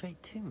float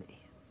straight to me.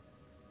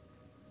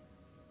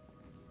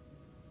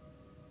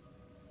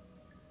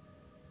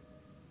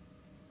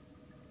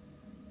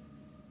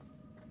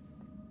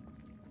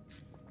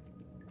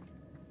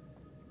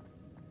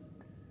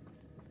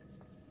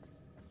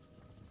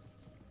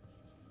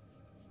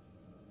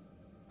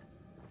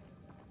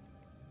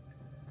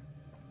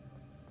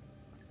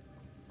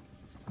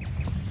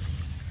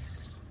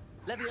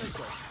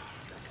 Levioso.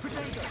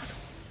 Protego.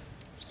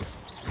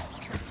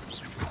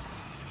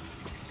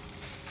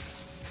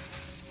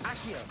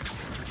 Accio.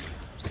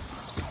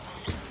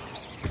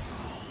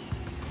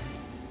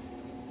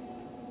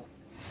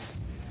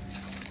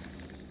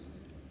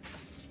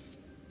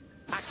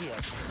 Accio.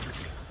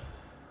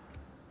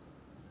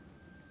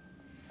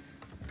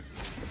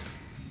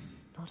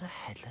 Not a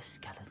headless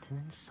skeleton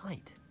in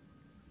sight.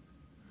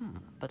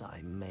 But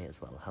I may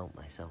as well help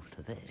myself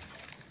to this.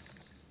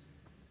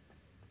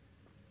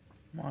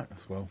 Might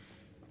as well.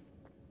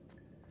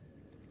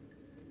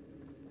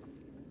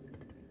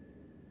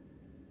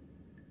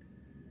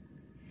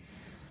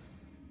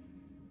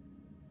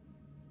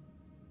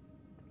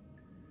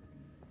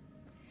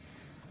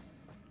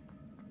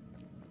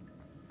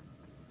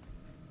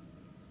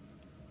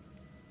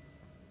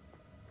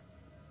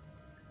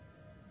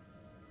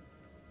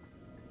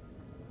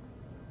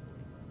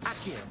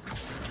 Accio.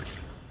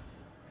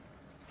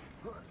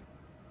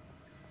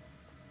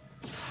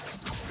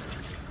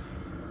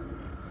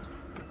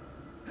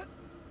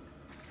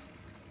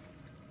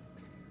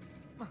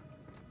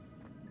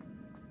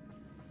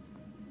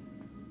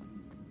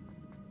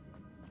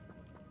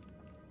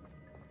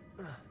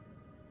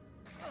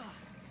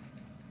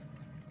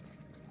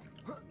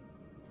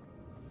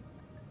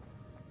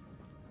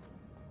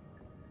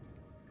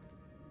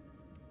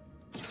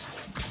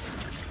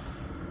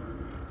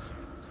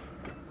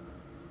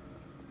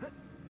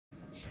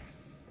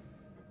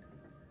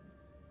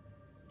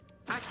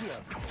 Accio.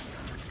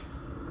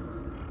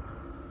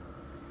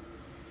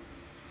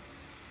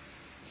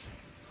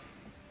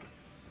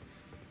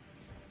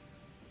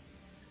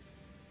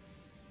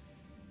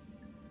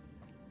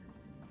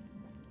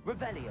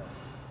 Revelio.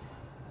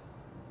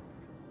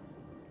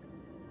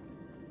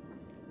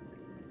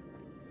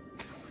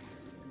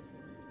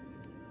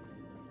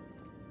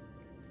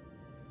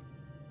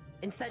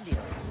 Incendio.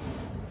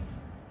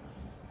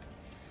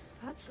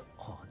 That's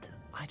odd.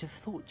 I'd have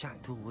thought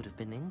Jackdaw would have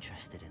been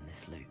interested in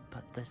this loot,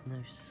 but there's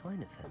no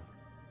sign of him.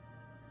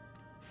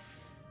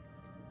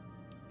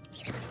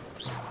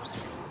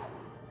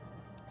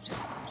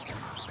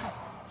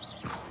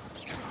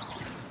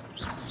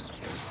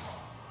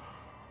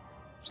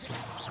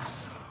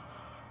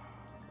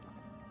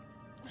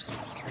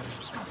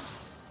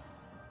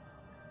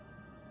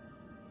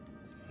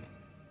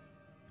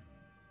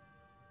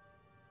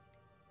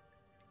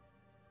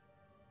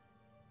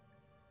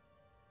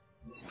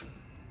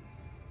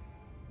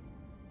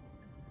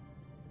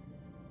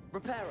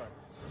 Reparo.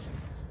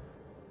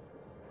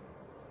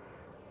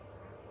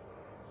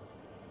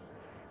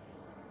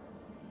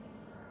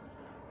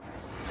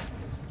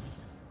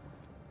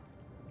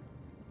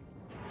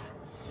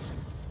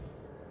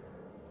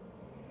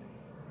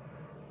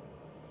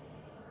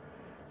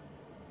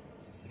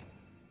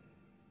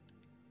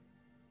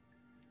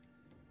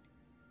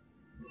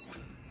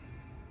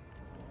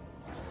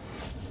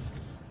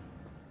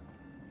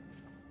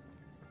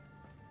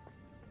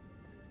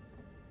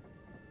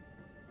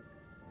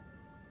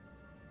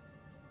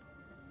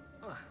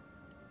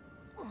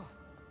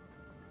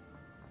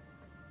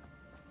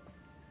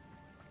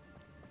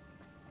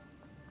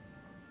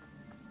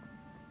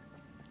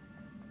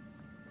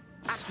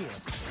 Accio.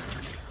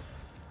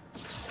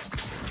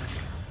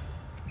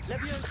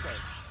 Levioso.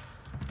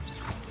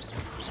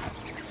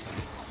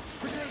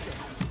 Potato.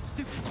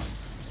 Stupefy.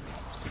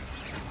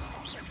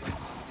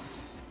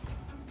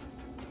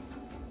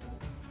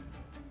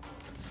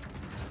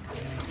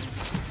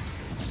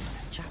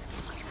 Jack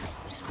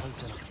is so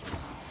good.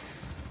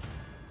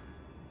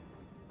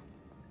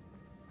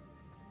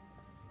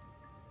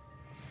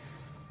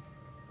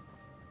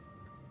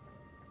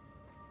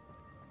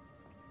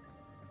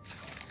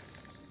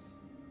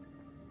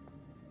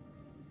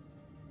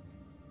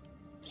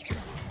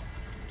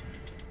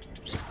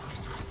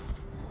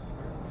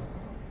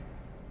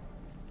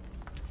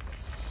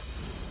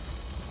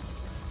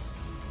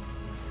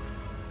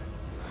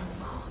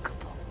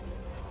 Remarkable.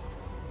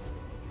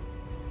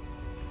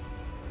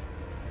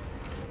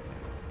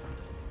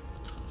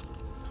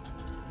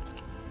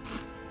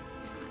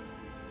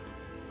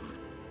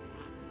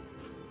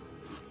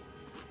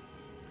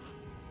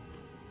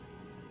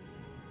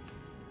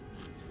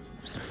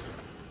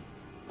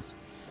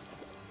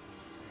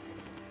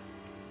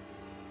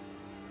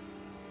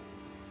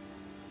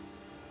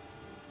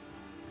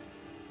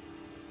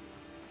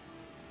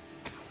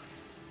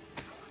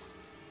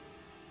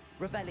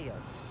 Revelio.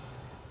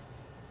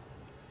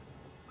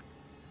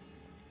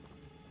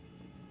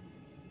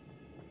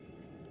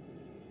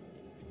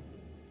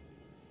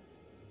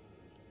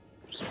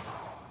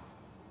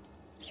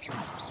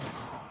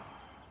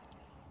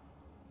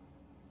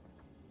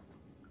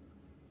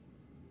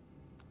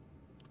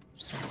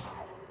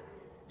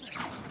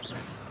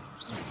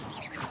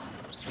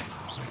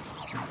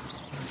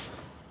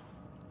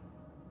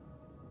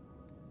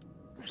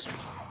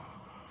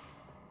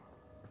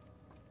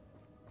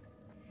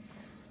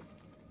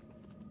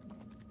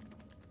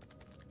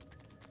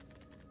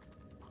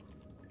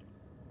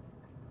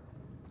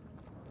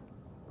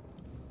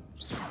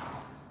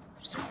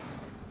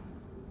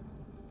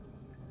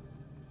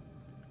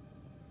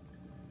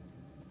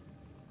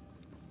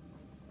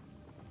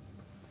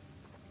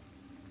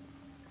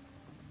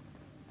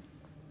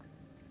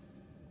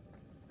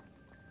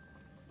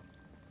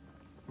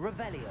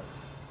 Revelio.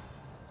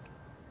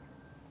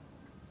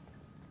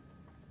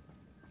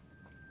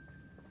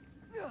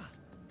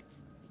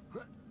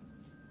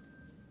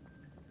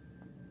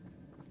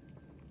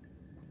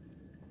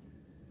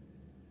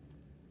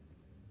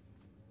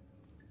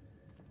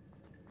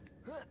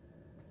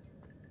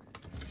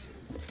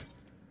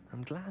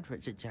 I'm glad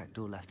Richard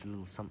Jackdaw left a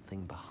little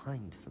something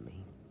behind for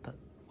me, but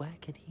where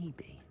could he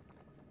be?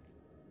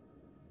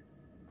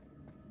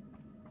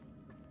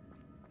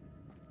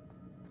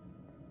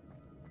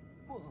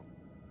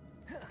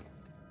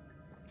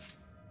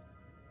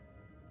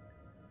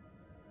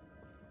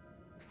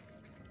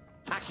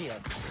 Accio.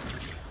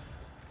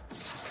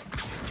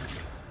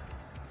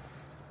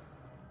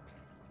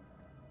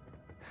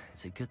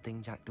 It's a good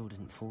thing Jackdaw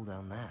didn't fall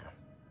down there.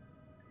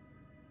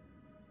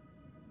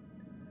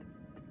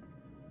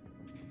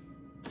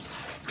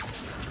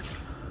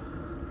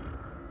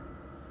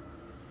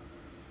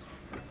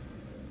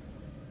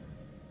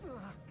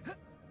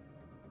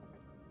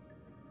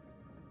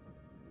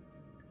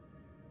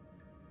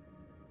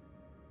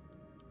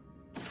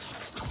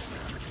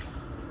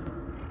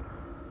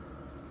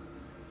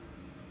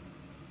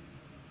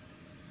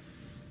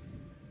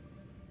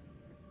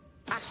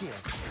 Accio.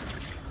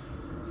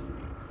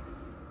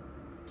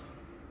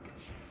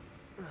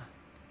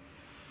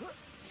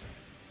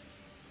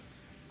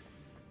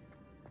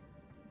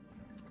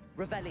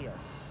 Revelio.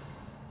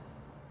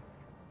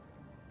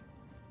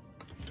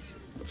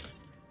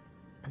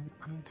 An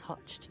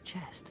untouched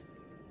chest.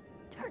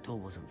 Jackdaw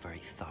wasn't very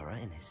thorough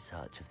in his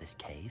search of this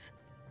cave.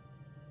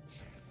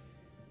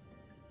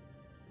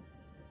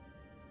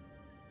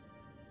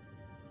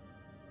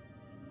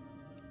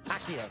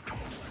 Accio.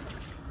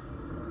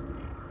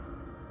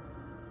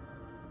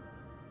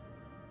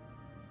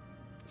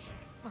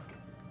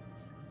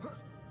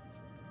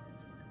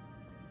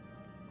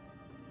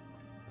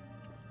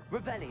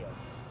 Revelio.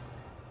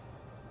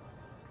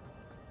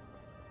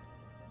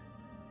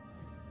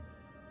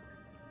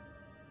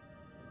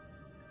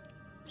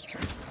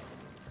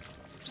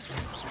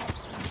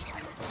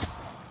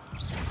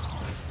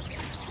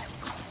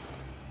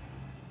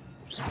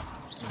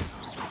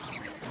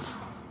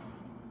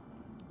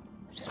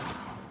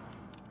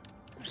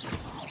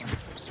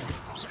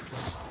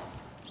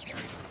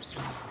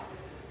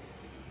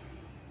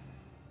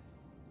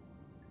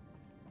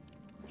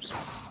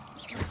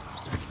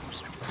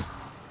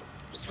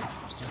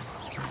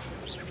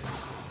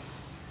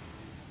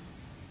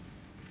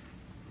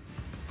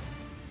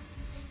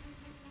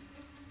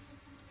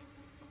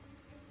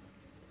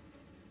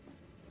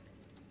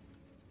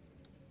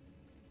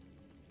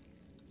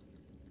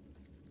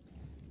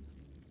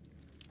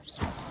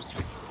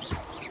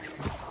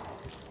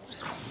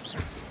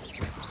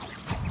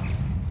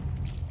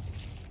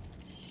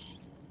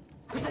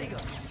 Protego!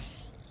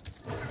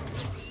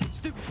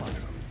 Stupefy!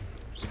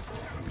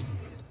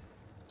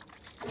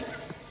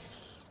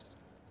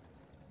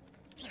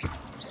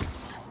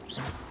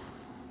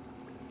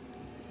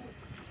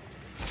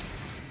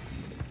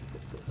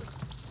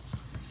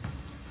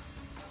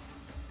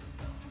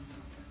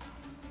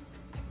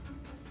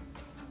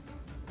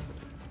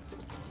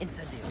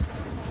 Incendio!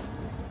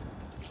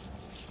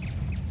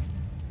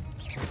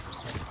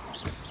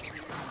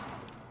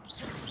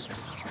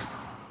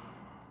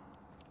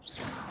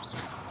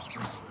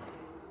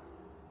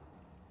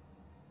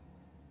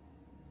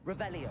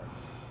 Revelio.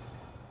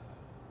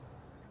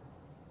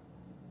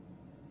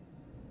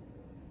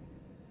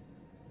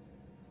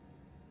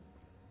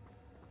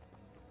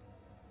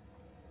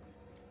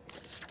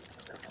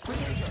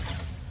 Protego.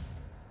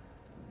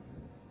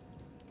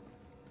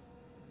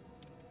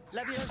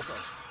 Levioso.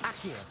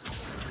 Accio.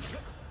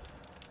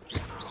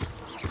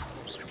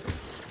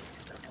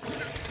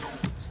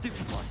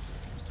 Stupefy.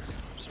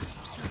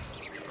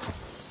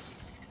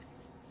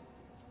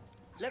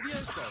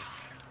 Levioso.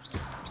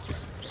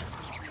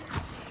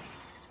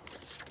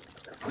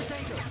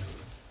 Protego.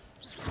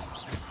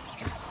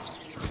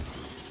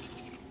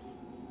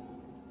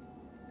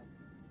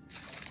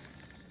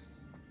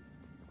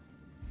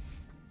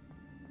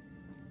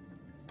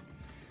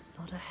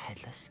 Not a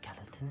headless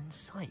skeleton in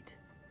sight.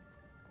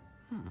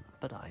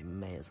 But I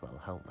may as well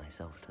help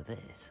myself to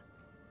this.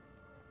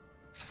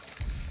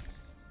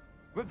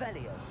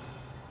 Revelio.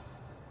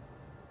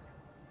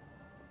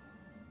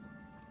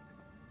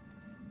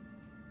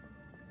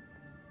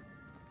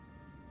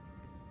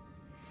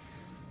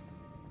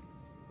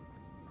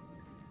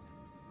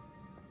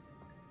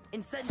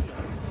 Incendio.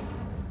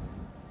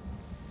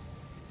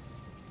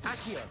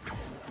 Accio.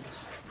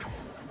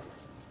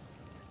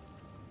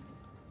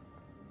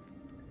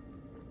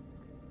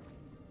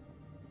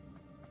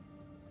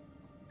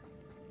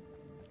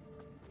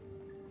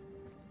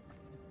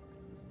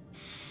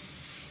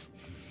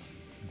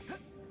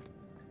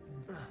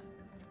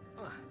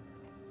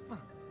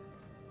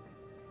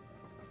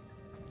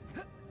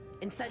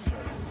 Incendio.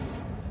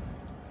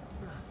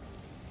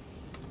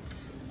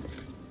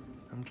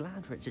 I'm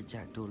glad Richard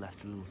Jackdaw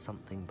left a little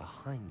something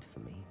behind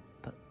for me,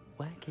 but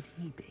where could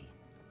he be?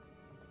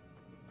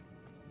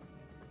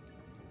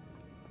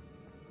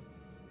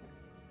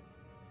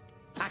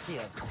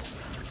 Accio.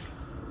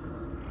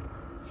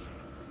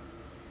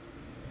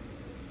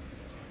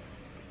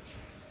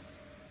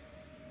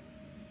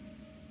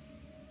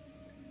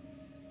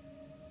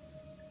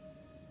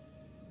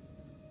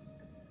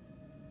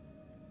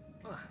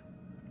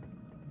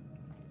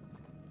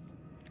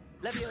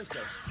 Levioso.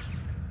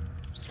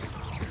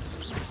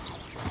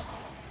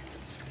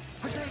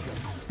 Protego.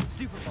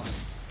 Stupefy.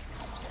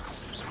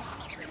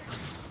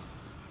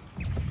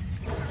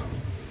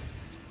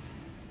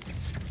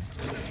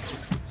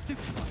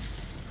 Stupefy.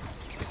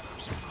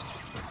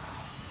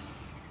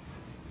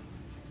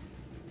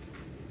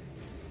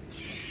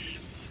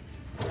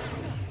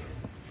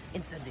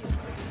 Incendio.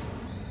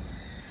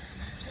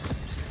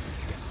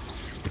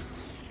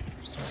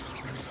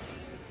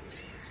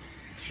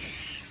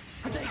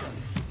 Protego.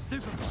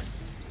 Stupefy.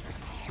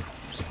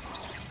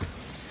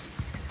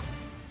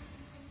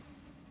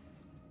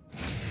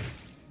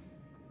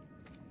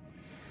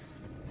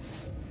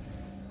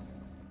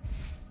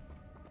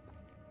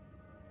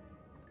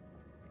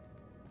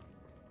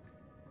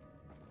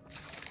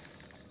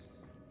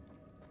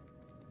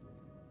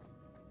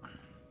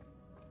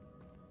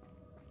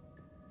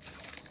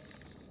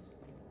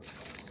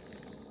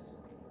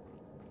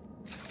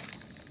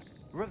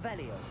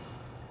 Revelio.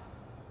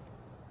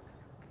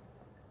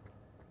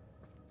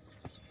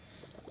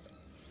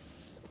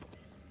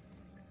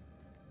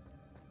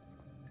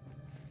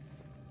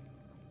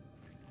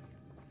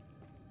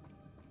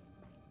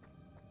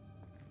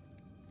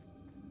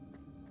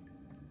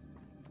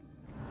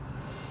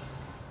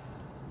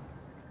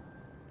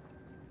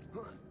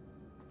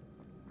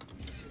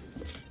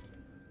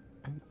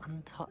 An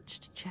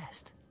untouched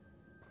chest.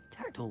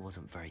 Jackdaw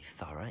wasn't very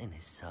thorough in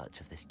his search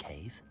of this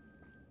cave.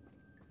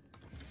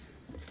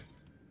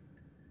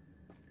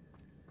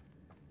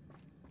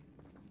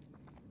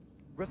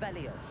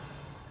 Revelio.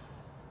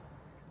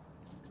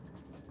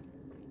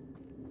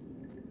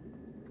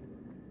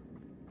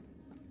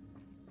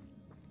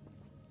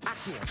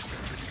 Accio.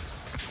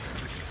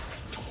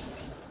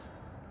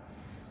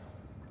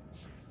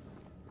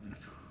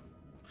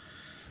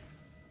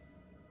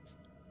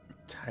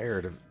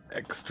 Tired of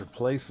extra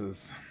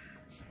places.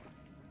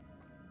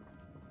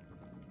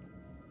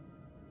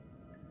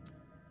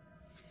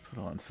 Let's put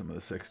on some of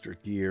this extra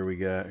gear we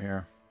got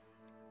here.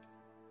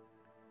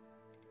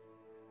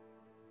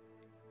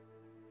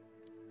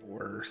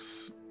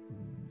 Worse.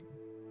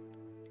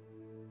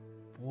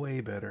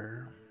 Way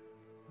better.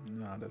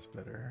 Not as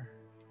better.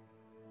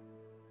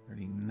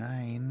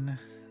 39.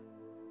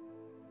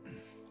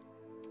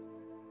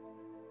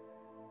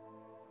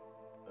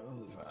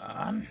 Those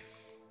on.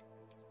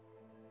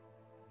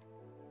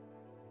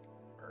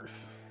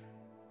 Worse.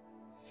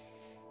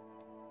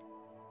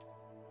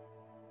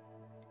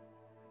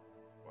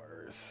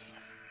 Worse.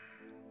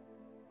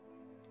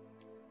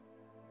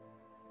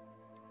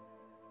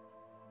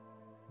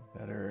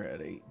 Better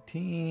at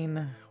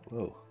 18.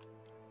 Whoa.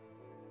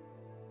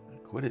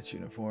 Quidditch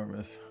uniform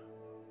is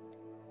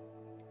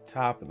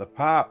top of the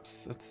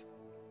pops. That's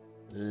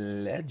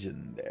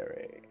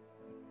legendary.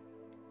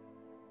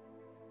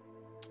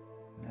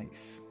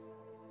 Nice.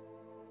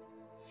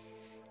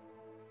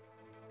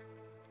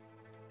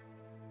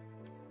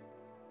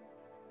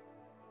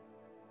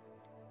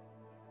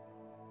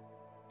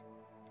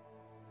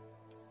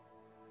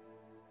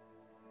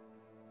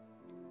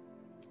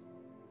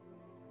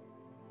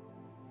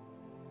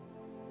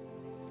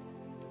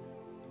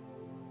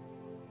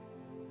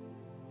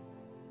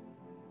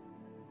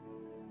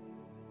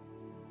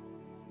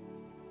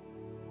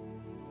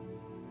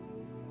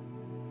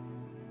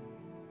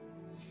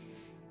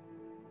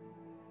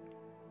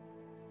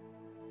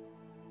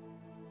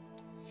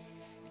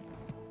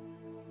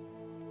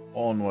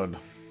 Onward.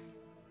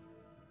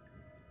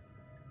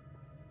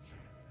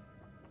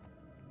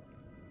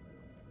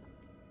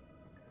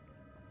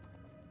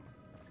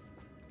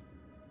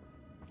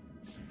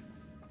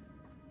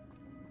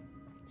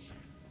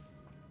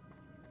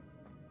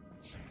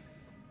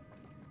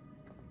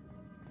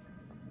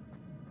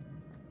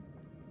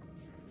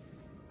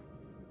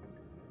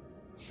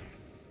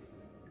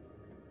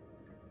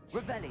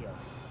 Revelio.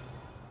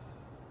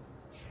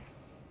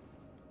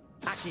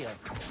 Accio.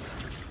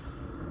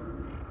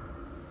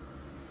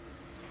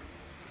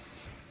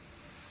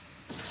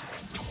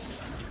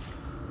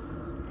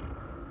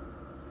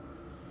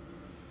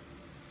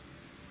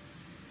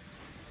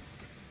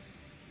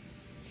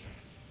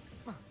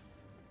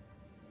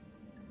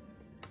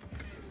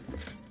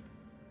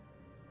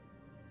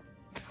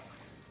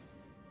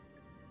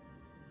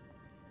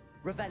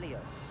 Revelio.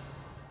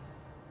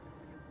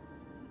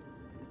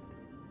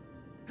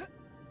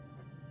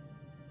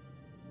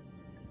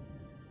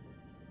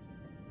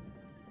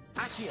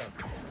 Accio.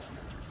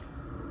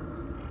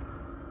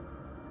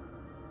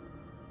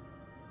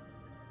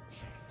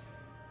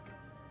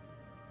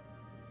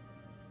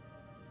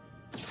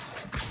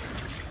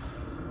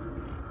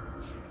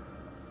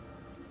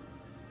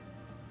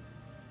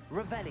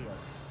 Revelio.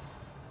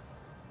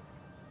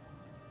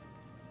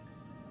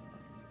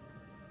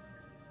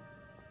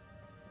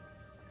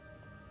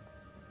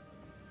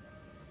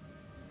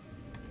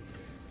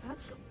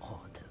 That's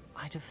odd.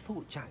 I'd have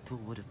thought Jackdaw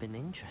would have been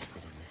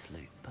interested in this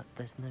loot, but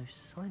there's no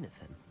sign of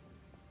him.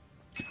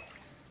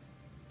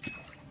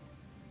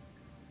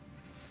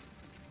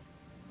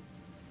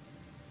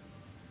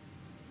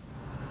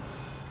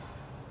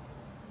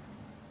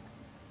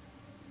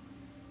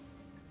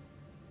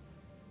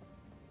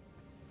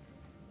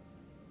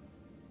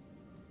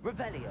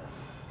 Revelio.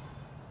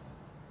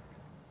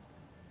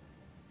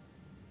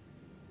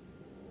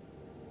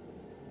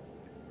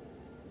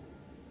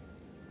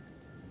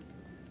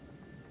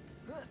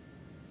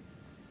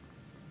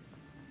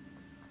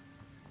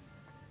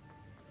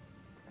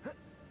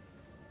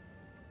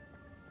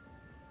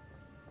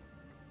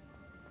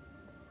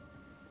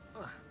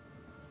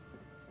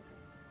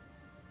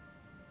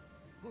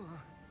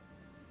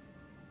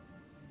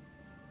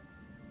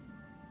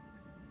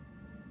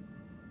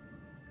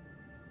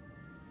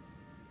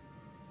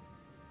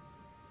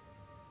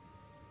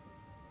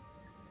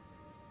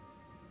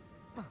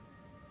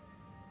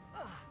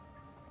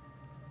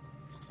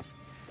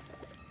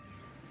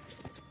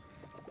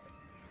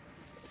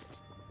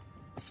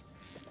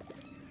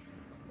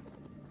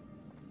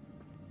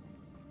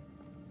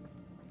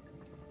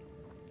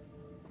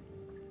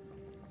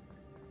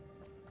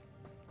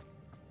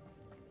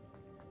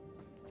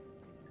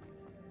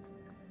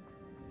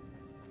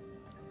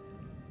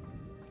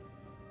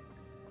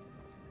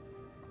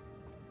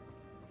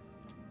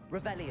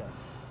 Revelio.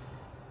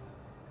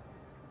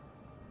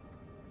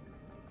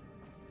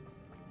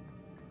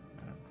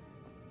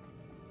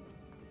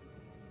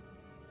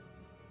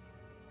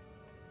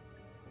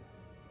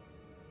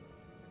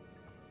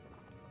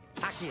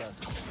 Accio.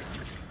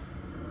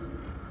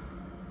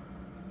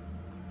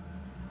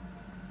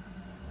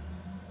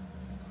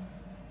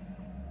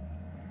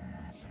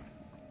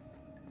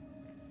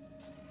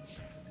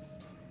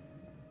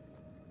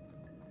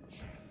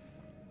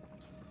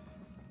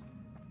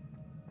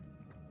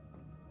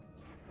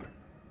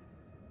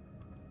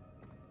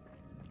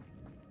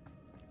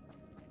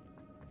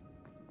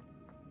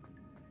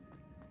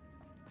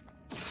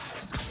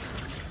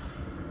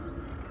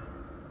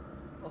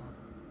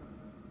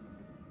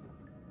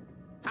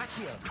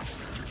 Accio.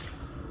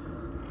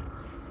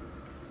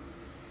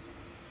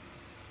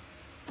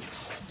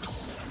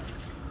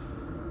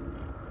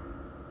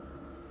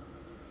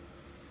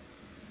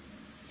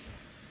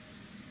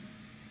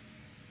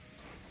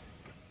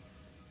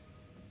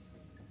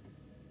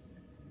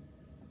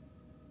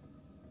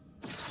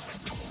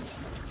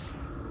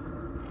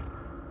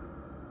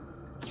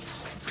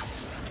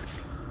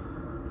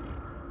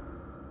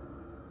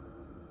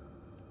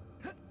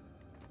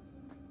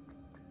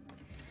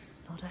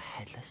 Not a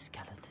headless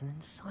skeleton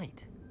in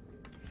sight.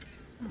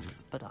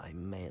 But I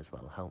may as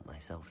well help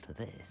myself to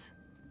this.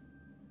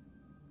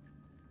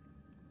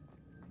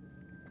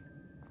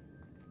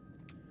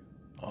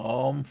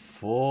 I'm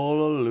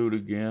full of loot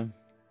again.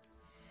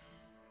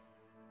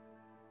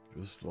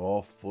 Just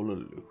all full of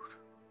loot.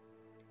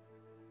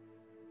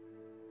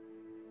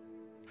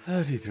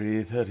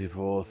 33,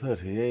 34,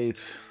 38.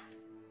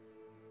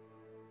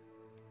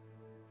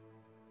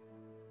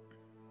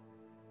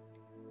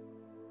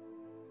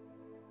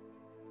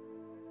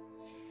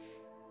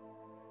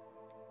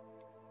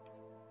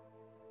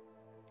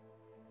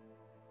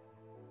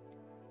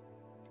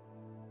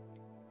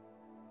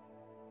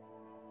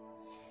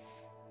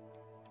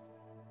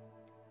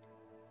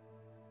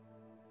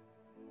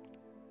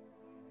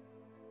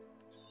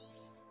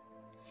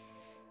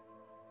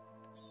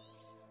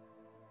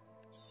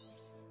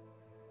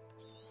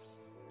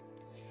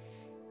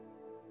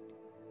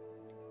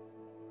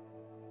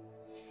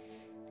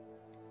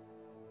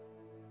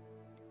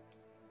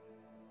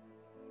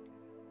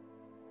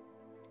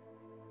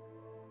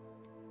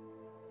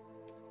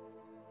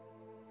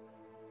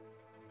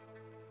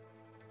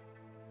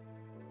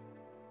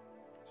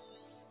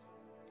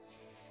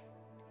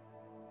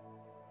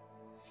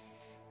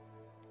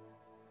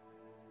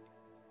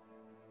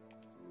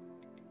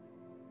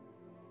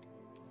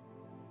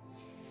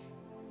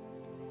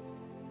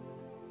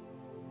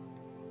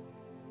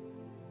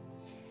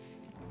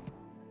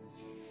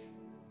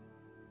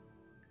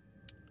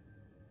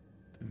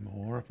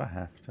 More if I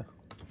have to.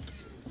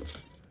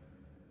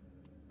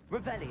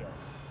 Revelio.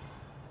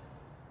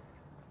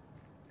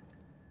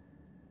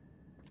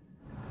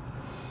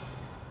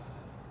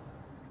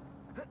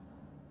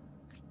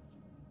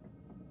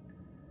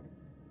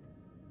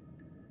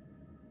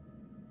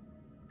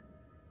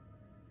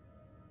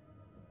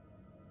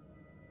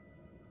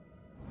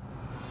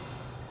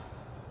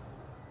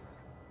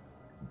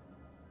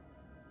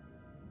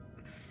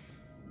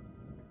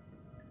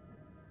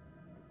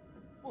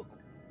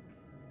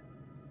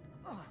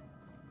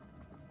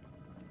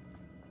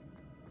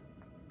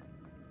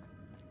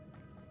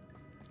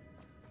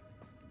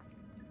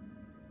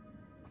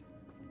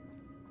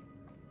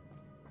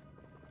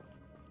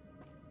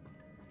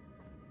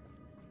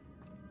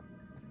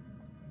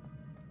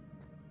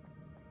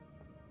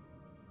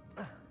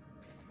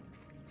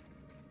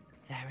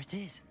 There it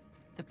is.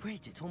 The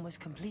bridge, it's almost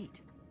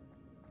complete.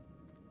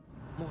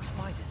 More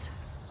spiders.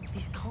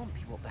 These can't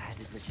be what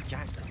beheaded Richard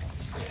Jackdaw.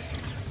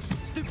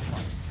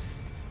 Stupefy!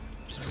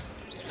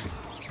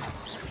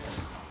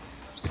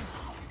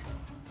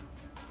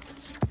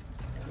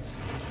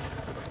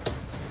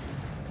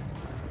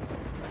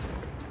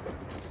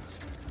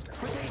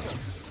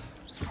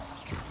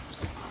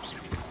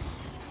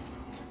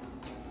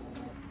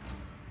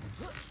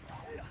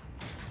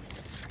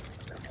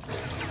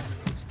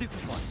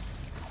 Stupefy!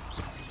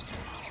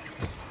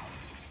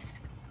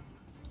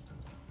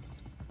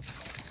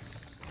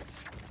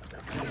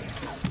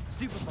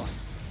 Stupefy!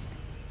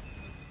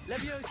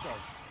 Levioso!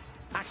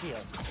 Accio!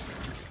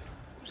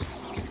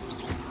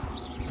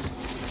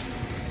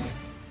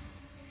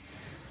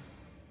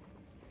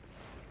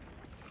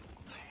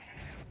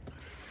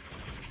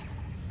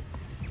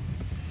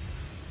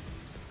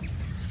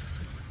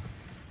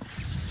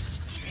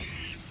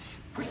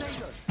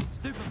 Protego!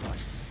 Stupefy!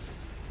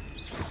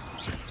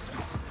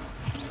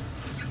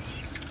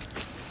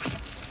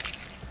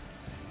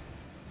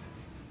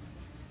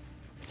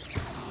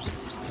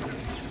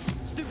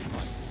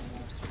 Stupefy!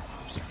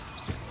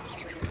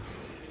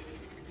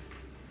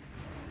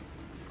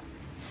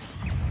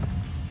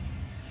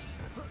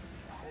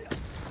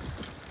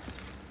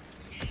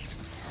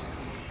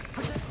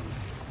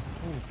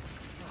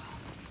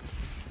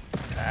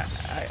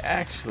 I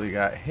actually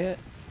got hit.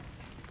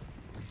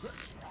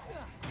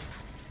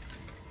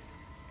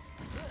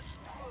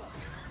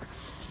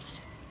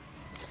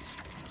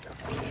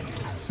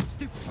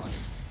 Stupefy!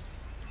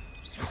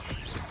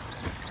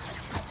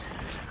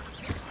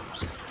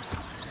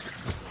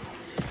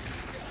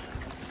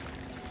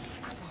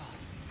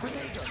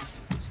 Protego!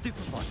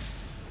 Stupefy!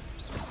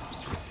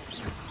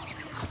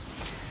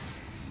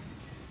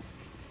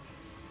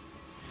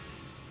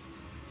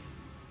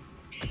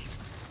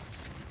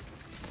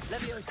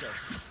 Levioso!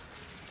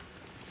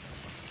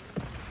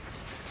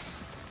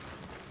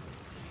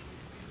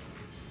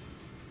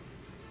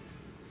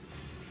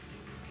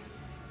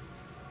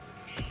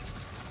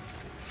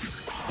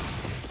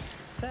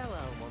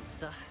 Farewell,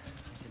 monster.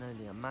 I can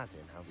only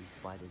imagine how these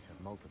spiders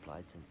have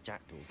multiplied since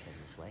Jackdaw came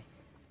this way.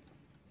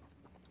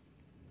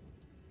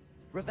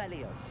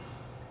 Revelio.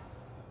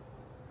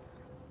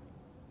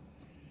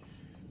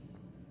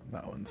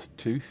 That one's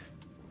tooth.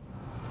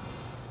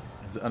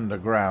 It's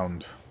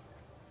underground.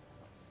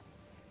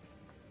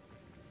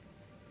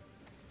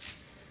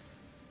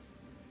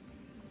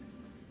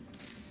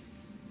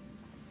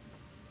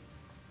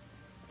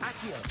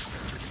 Accio.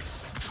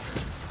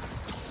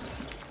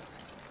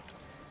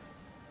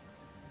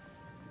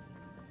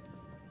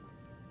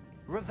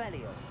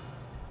 Revelio.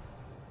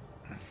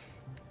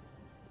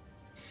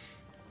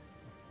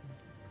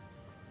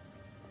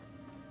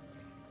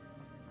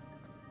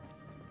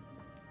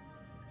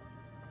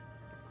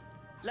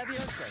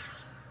 Levioso.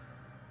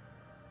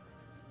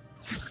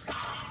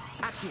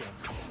 Accio.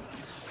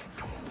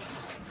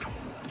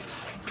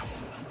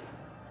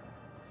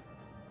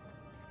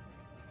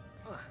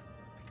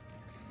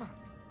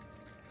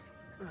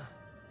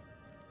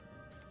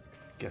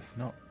 Guess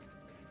not.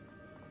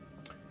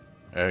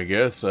 I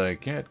guess I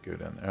can't go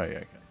down there. Oh, yeah,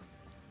 I can.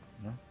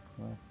 No?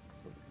 Well.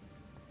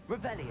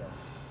 Revelio.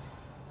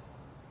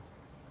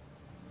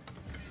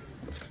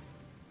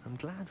 I'm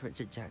glad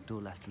Richard Jackdaw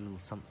left a little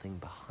something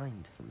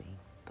behind for me,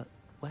 but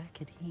where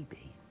could he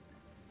be?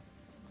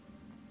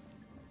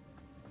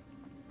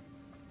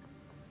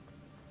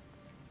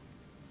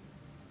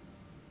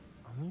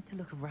 I'll need to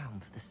look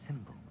around for the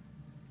symbol.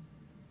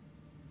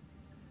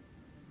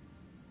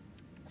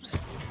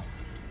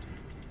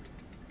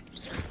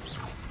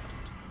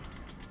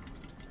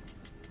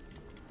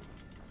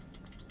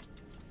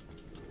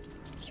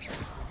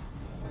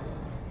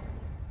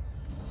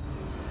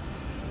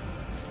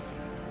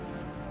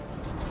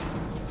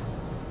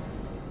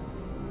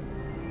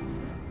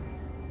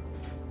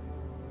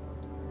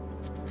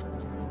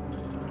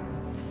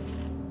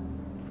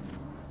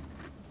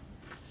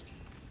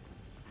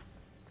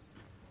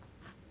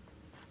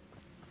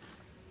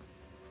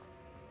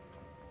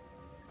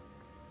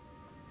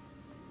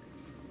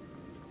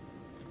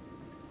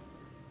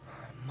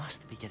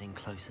 Must be getting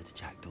closer to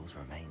Jackdaw's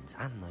remains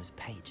and those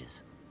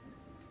pages.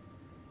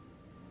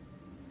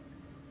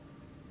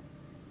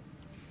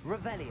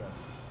 Revelio.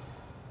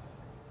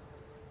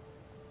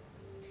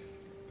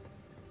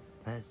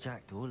 There's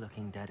Jackdaw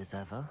looking dead as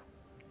ever.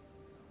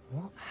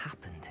 What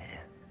happened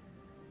here?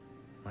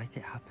 Might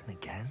it happen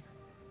again?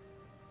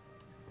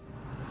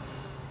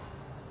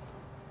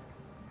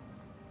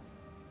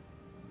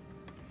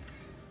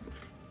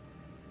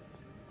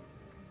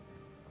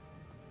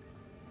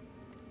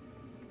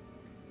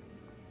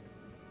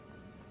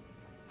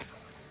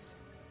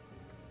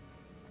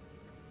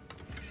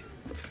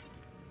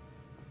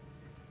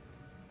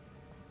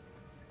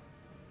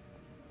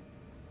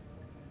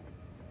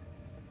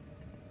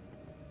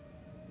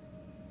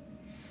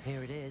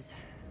 Here it is,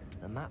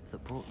 the map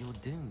that brought your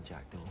doom,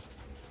 Jackdaw.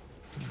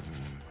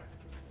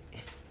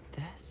 Is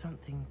there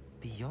something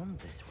beyond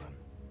this room?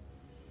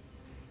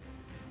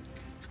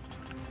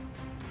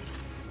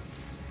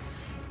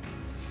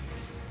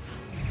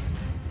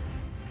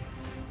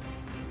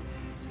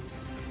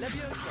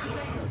 Leviosa,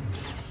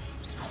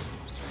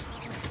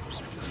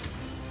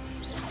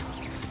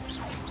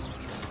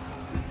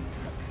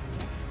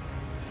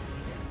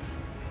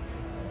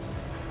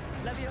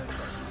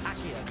 Leviosa,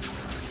 Accio.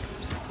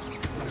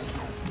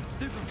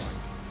 Stupefy.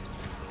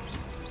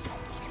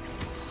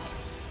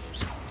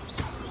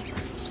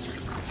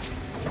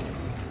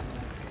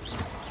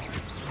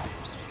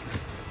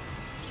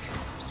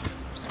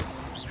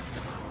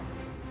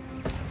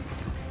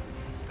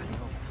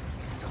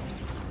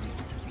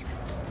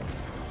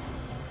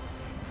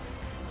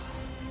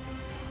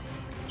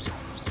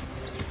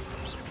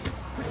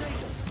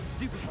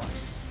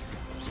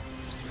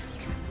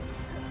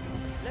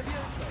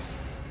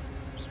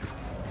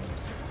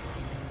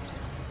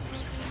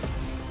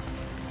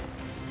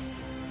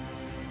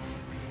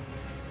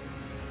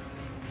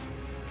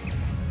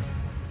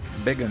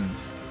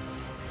 Biggins.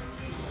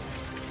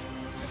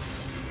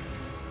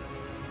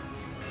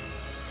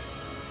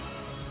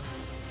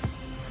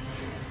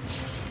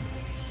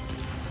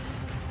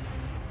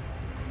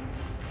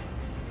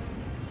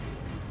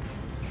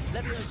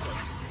 Leviosa.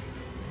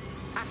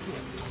 Accio.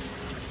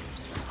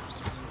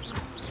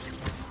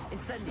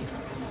 Incendio.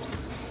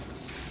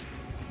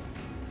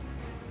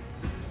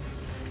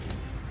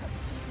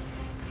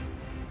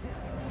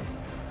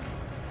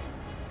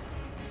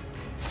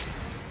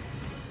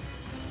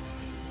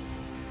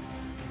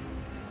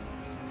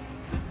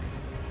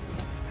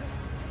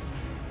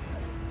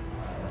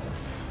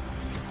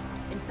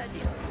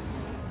 Incendio.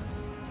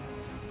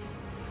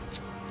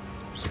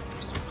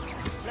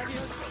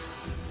 Leviosa.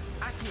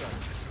 Accio.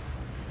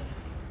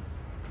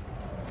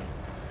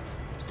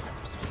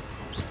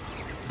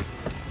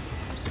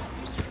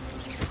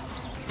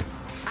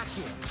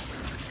 Accio.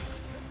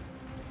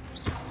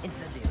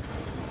 Incendio.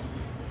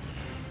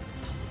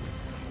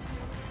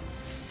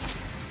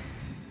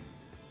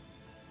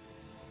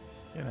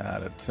 Get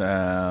out of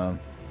town.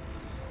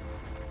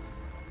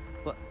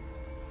 What?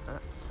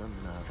 That's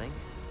unnerving.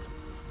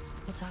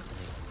 What's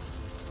happening?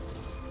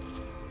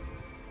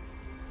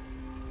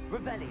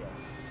 Revelio.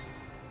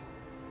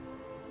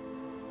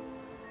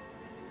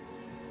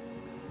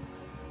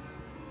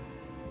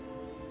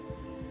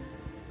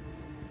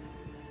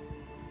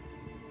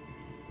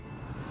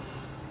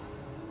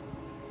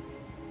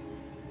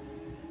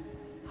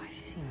 I've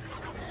seen this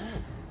before.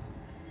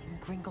 In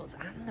Gringotts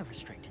and the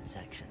restricted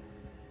section.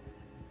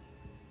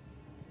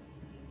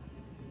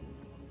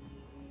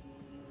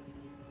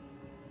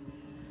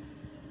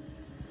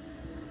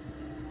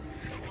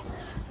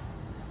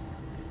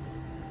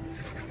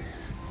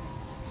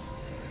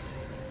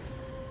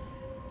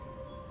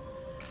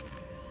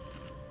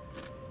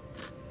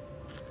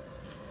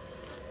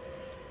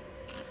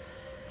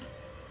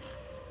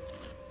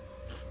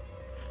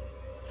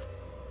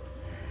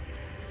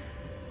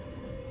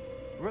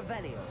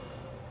 Revelio.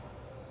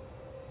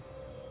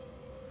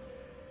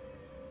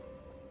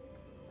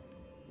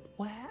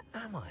 Where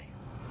am I?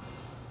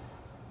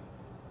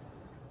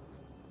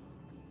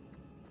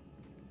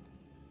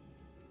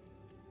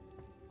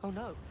 Oh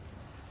no,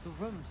 the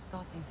room's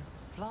starting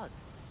to flood.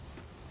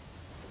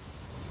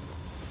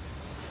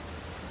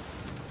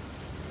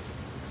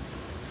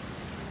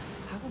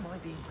 How am I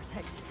being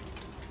protected?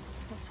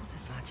 What sort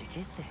of magic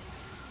is this?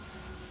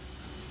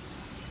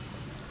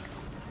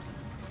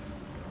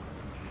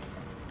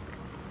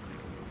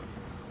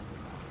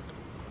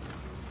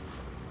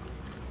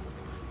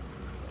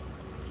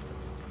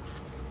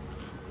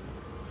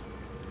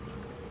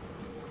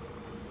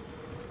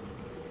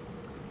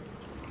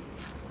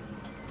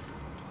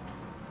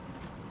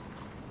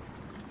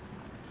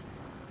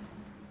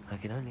 I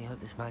can only hope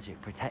this magic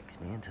protects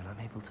me until I'm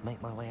able to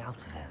make my way out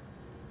of here.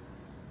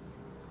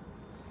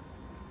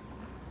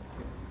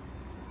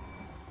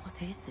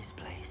 What is this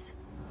place?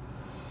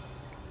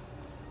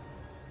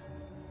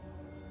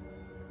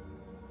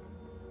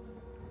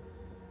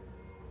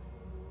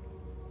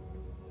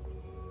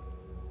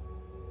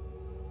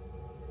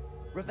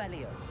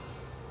 Revelio.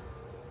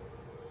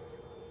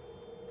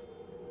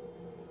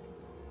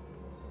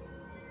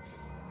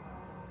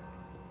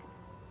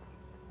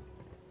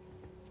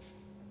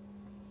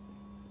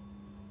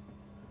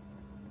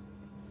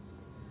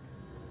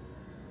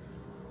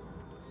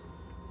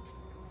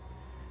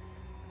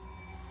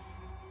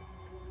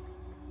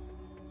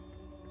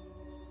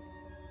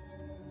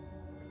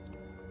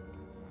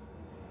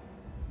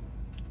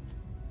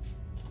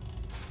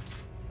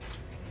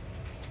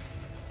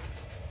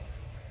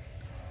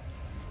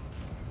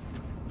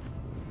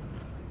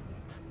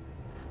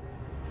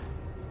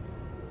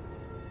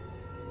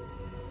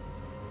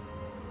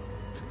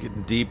 It's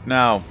getting deep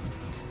now.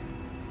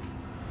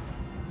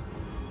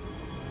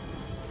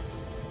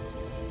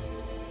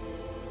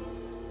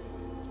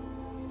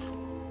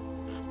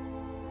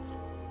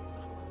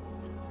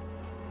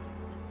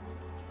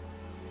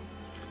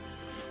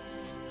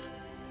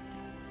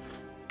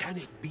 Can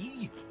it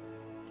be?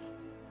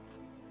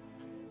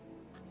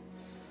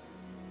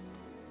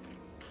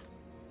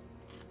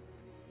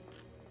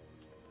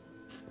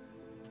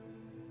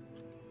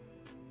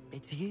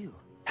 It's you.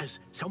 Has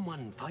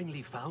someone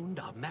finally found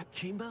our map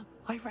chamber?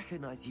 I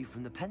recognize you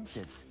from the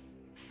Pensives.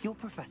 You're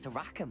Professor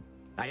Rackham.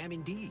 I am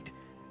indeed.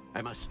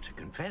 I must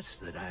confess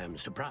that I am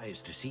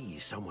surprised to see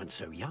someone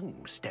so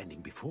young standing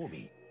before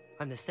me.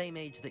 I'm the same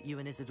age that you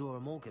and Isadora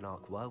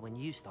Morganach were when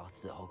you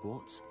started at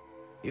Hogwarts.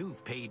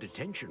 You've paid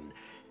attention,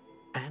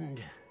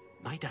 and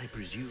might I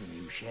presume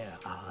you share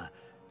our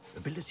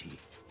ability?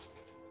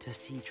 To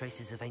see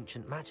traces of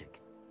ancient magic?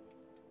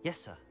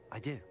 Yes, sir, I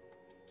do.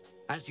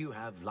 As you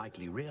have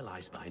likely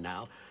realized by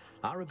now,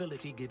 our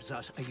ability gives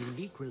us a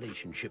unique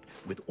relationship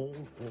with all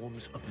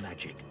forms of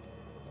magic.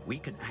 We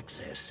can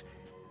access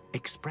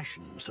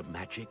expressions of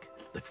magic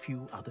that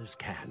few others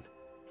can.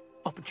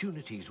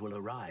 Opportunities will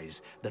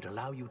arise that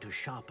allow you to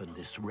sharpen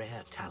this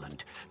rare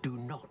talent. Do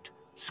not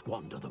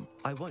squander them.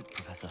 I won't,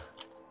 Professor.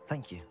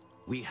 Thank you.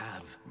 We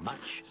have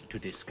much to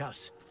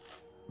discuss.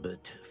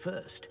 But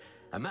first,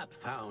 a map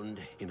found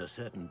in a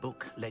certain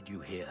book led you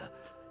here.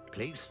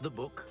 Place the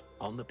book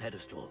on the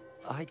pedestal.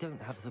 I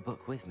don't have the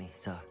book with me,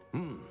 sir.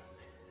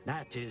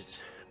 That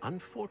is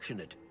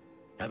unfortunate.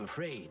 I'm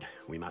afraid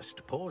we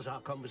must pause our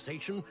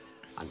conversation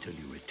until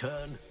you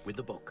return with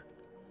the book.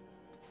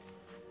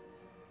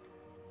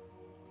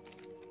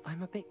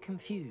 I'm a bit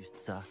confused,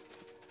 sir.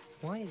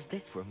 Why is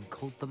this room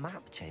called the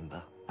map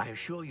chamber? I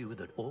assure you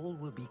that all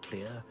will be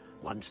clear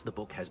once the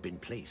book has been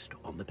placed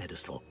on the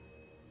pedestal.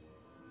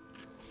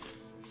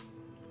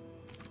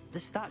 The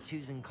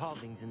statues and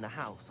carvings in the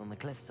house on the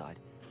cliffside,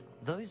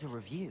 those are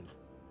of you.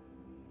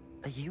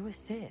 Are you a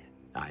seer?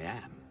 I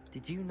am.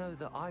 Did you know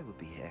that I would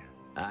be here?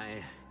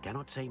 I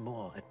cannot say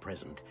more at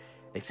present,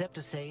 except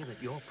to say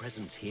that your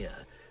presence here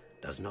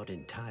does not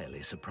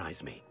entirely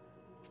surprise me.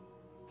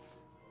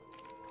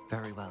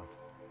 Very well.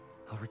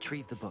 I'll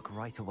retrieve the book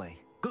right away.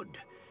 Good.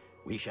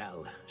 We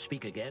shall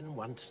speak again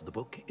once the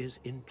book is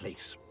in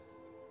place.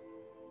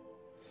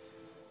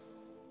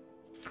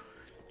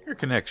 Your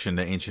connection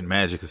to ancient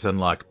magic is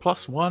unlocked.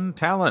 +1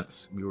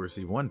 talents. You will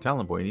receive 1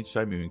 talent point each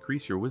time you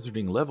increase your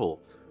wizarding level.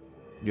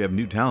 You have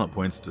new talent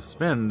points to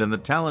spend in the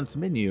talents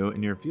menu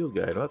in your field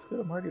guide. Well, that's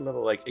good. I'm already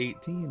level like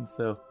 18,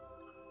 so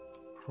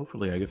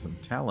hopefully I get some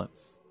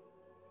talents.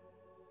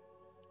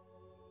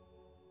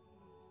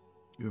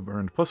 You have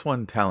earned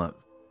 +1 talent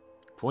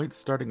points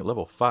starting at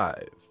level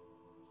 5.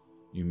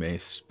 You may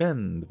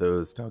spend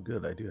those. Oh,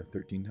 good. I do have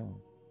 13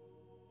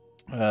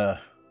 talent.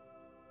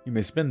 You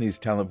may spend these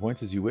talent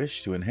points as you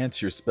wish to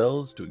enhance your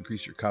spells, to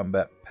increase your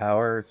combat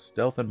power,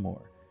 stealth, and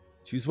more.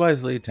 Choose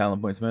wisely.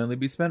 Talent points may only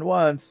be spent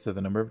once, so the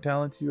number of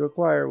talents you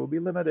acquire will be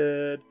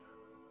limited.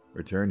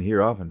 Return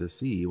here often to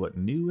see what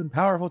new and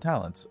powerful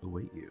talents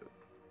await you.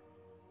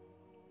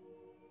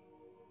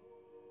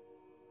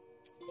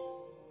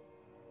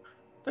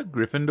 The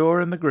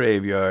Gryffindor in the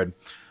graveyard.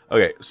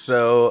 Okay,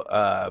 so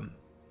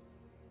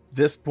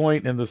this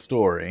point in the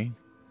story,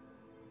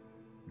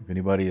 if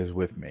anybody is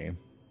with me,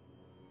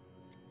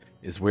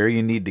 is where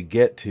you need to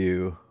get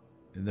to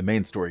in the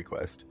main story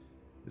quest.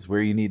 Is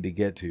where you need to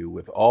get to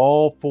with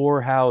all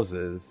 4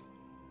 houses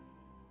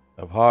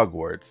of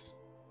Hogwarts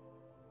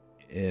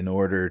in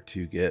order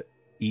to get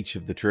each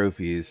of the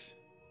trophies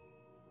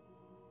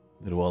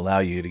that will allow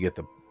you to get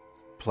the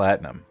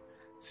platinum.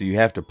 So you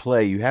have to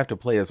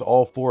play as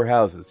all 4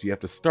 houses. You have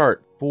to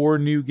start 4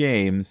 new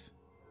games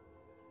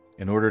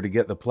in order to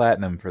get the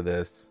platinum for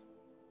this.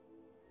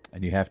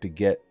 And you have to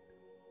get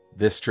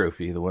this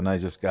trophy, the one I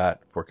just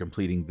got, for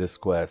completing this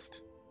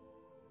quest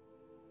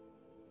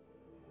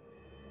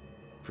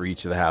for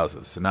each of the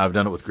houses. So now I've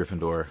done it with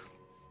Gryffindor.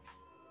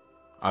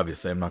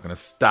 Obviously, I'm not going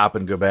to stop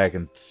and go back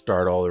and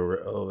start all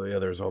the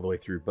others all the way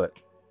through, but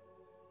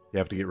you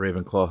have to get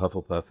Ravenclaw,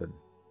 Hufflepuff, and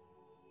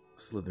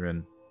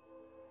Slytherin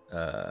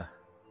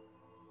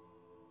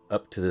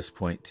up to this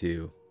point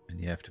too,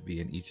 and you have to be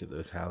in each of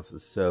those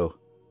houses. So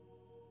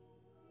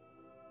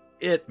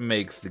it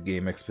makes the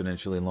game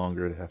exponentially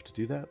longer to have to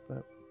do that,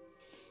 but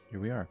here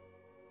we are.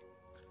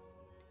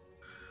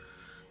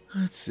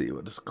 Let's see,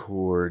 what does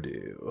core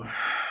do?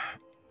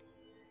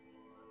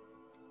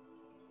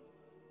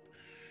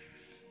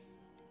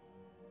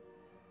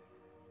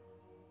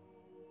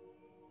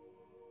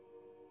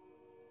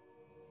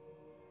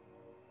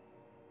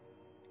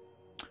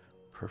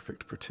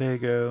 Perfect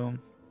Protego.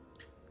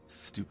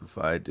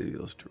 Stupefied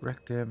deals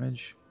direct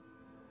damage.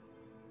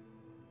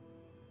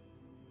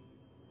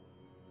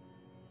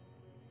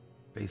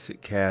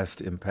 Basic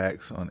cast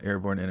impacts on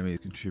airborne enemies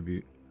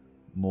contribute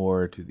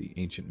more to the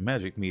ancient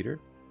magic meter.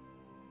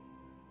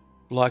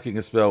 Blocking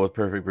a spell with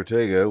Perfect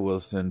Protego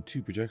will send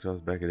 2 projectiles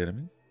back at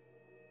enemies.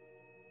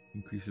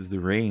 Increases the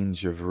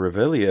range of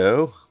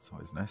Revelio. It's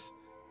always nice.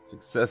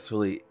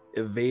 Successfully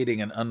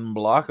evading an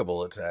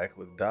unblockable attack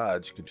with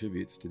dodge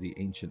contributes to the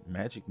ancient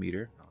magic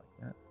meter. I like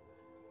that.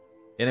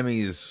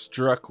 Enemies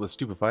struck with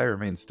Stupefy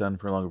remain stunned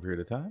for a longer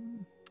period of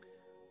time.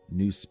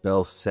 New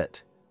spell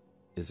set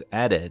is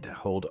added.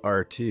 Hold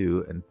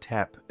R2 and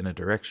tap in a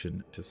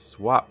direction to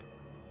swap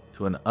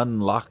to an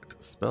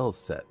unlocked spell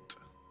set.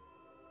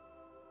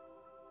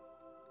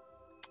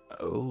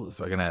 Oh,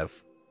 so I can have...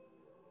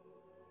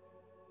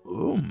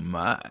 Oh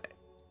my.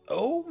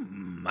 Oh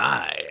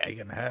my. I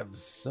can have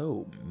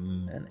so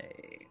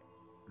many.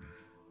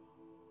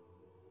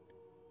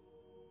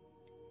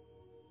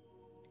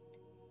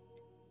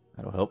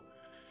 That'll help.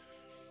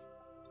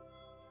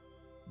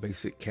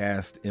 Basic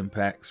cast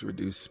impacts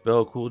reduce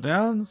spell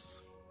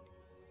cooldowns.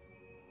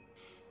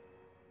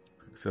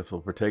 Successful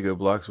Protego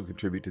blocks will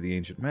contribute to the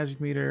ancient magic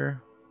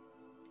meter.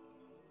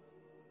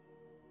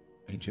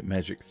 Ancient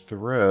magic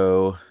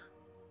throw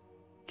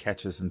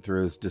catches and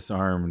throws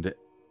disarmed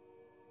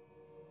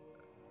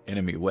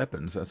enemy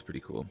weapons. That's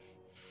pretty cool.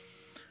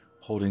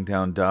 Holding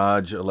down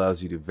dodge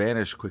allows you to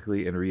vanish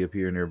quickly and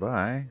reappear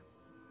nearby.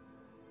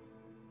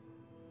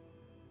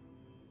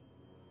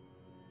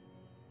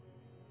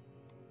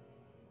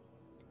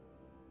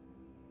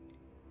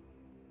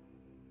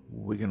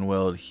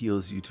 Wiggenweld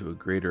heals you to a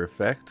greater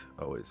effect.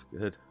 Always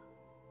good.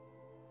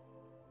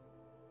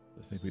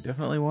 I think we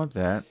definitely want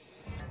that.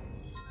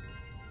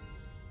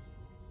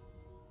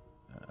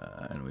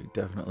 And we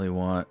definitely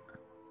want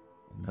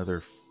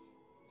another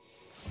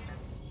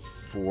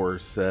 4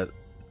 set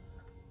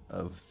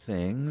of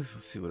things.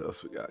 Let's see what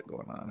else we got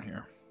going on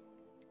here.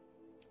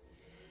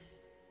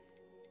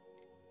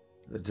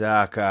 The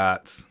Dark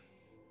Arts.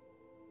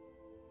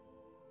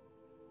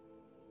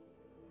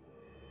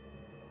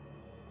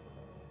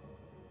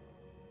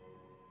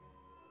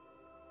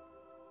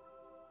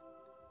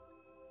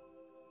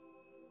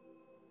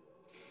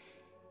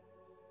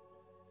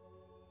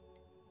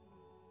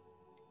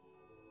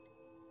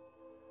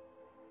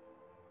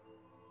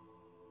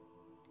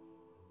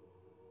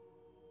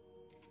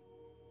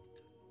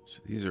 So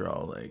these are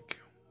all like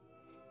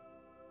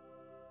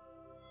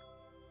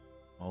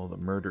all the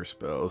murder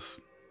spells.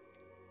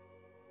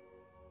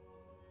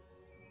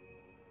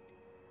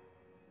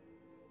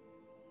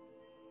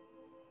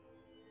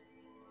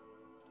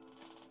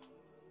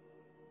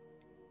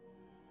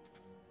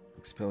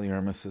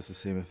 Expelliarmus has the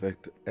same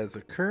effect as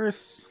a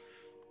curse.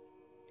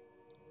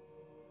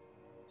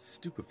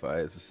 Stupefy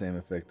has the same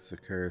effect as a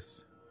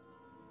curse.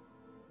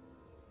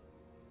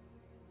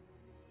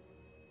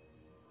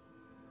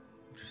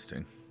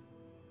 Interesting.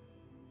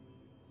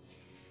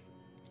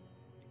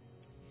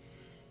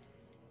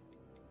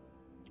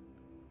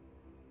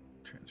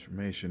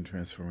 Transformation,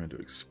 transform into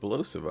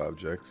explosive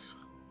objects.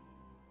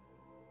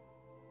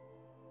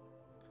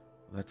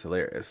 That's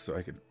hilarious. So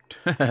I could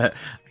I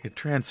could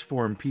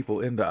transform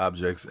people into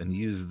objects and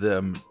use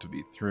them to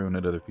be thrown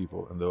at other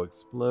people and they'll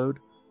explode.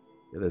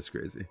 Yeah, that's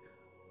crazy.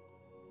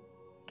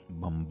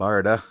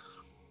 Bombarda.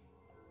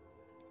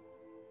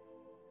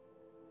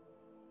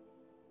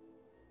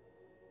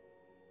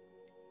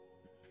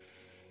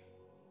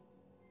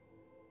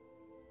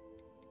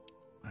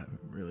 I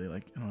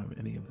don't have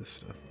any of this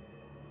stuff.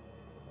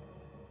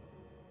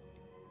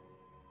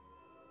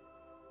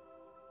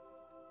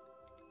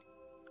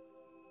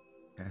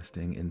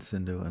 Casting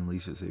Incendio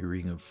unleashes a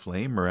ring of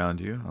flame around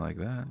you. I like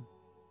that.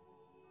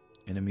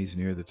 Enemies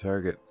near the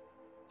target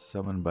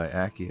summoned by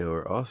Accio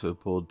are also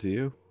pulled to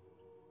you.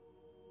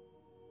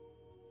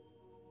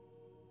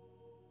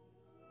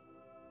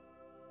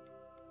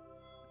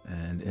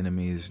 And And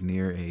enemies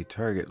near a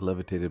target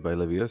levitated by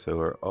Levioso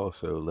are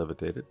also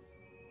levitated.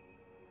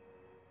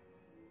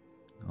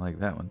 I like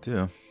that one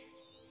too.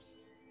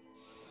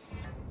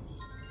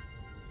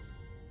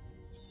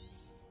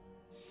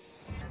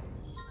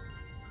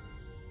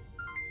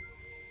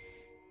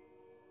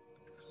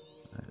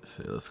 I'd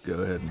say let's go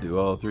ahead and do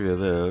all three of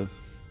those.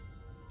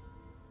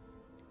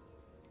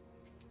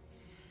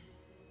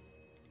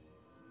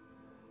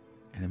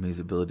 Enemy's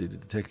ability to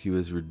detect you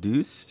is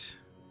reduced.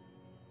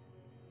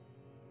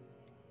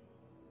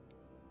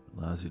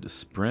 Allows you to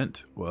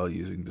sprint while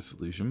using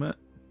disillusionment.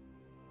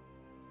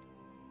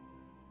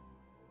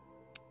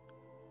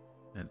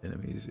 And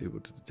enemies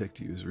able to detect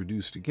you is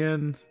reduced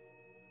again.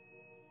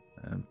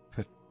 And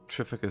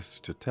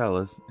Petrificus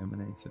Totalis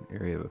emanates an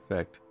area of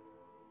effect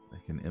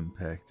that can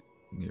impact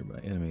nearby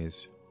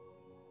enemies.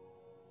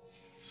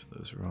 So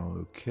those are all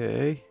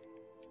okay.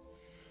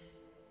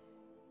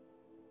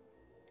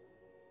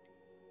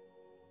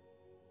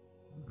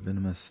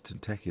 Venomous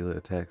tentacular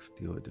attacks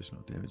deal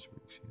additional damage.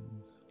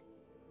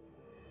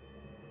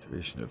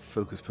 Duration of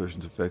focus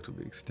potion's effect will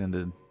be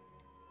extended.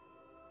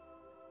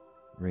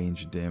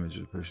 Range and damage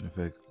of the potion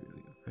effect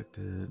greatly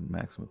affected.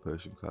 Maximum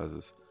potion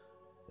causes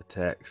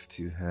attacks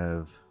to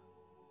have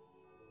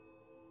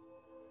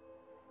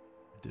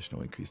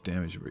additional increased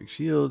damage and break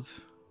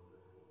shields.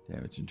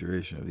 Damage and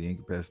duration of the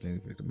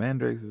incapacitating effect of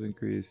mandrakes is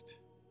increased.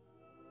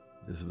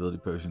 Disability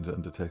potion's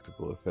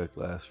undetectable effect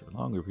lasts for a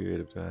longer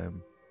period of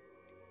time.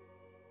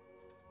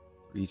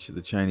 For each of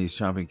the Chinese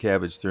chomping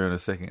cabbage thrown, a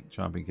second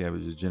chomping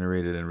cabbage is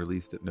generated and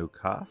released at no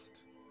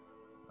cost.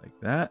 Like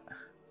that.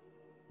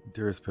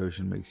 Durus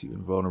potion makes you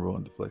invulnerable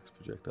and deflects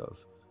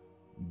projectiles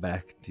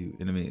back to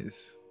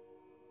enemies.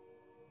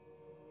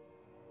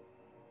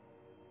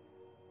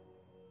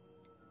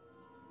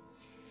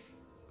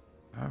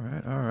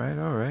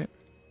 Alright.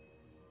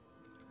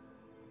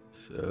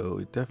 So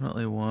we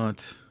definitely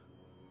want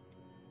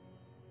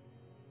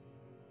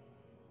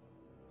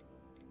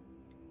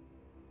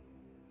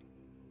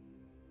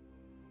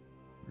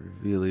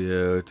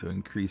Revelio to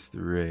increase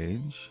the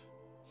range.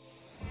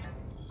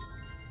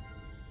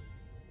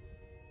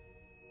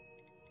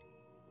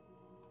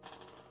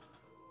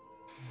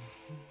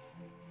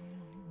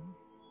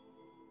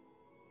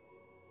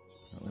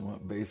 I only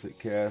want basic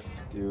cast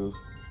to do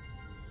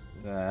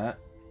that.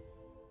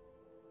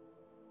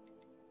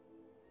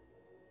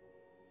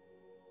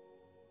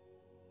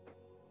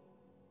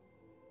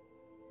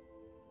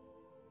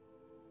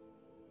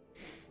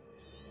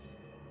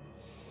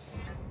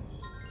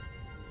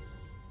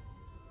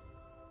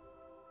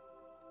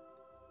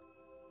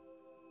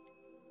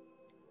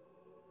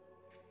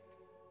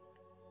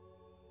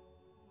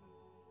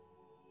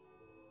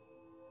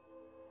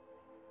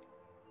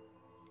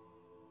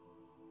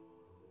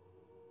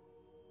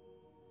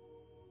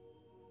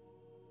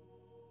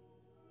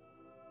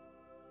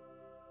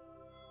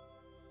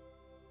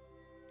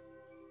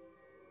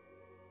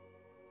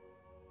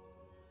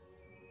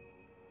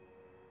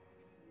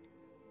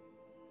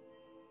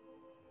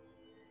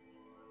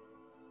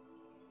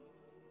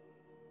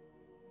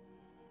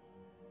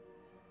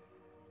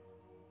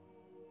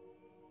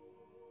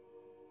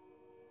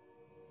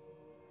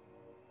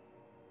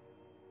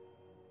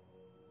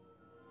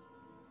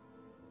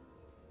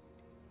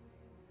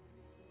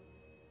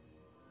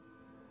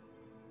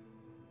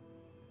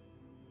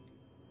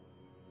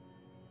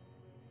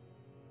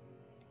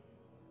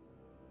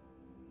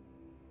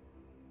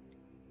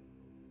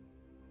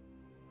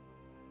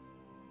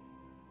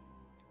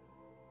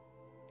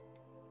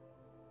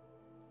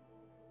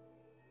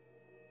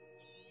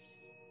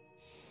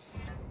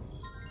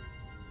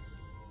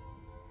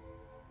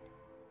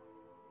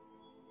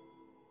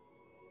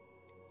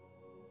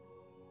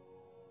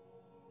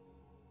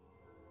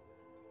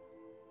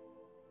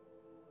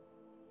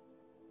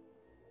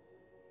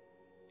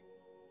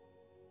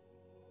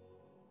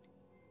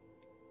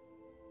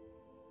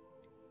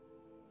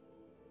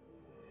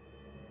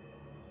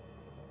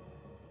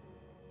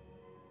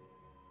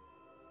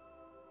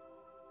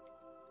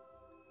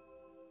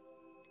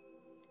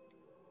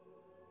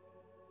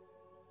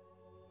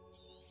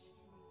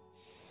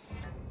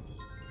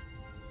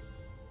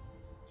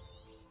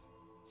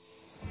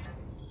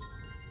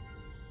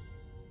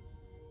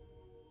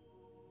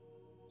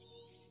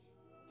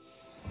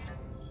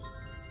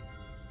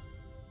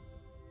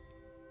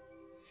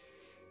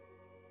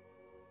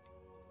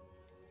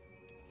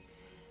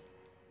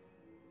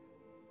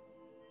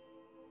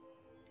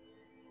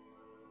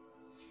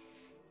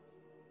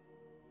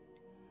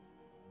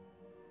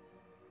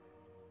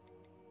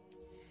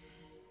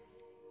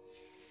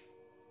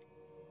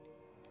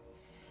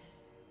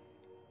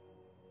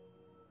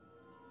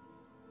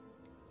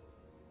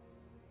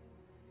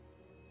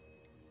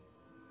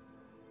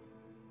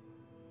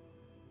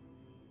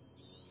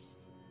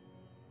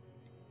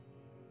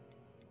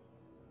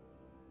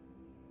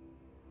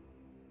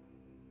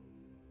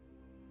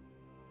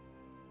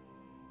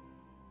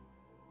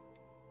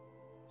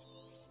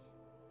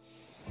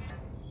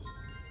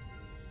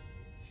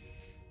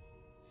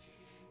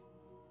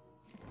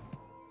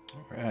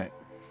 All right.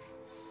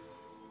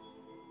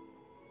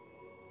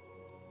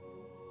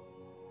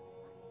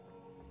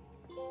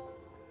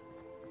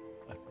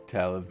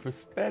 Talent for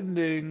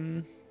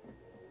spending.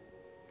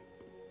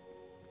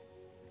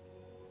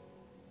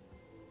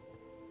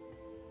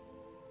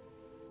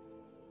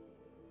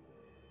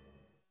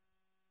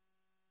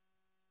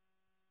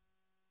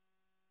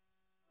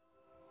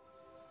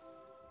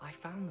 I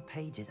found the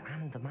pages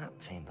and the map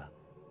chamber.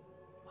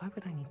 Why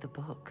would I need the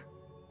book?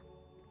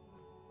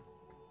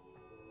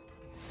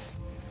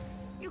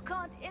 You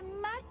can't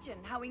imagine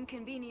how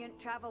inconvenient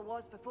travel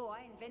was before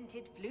I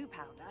invented flu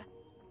powder.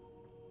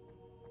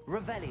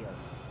 Revelio.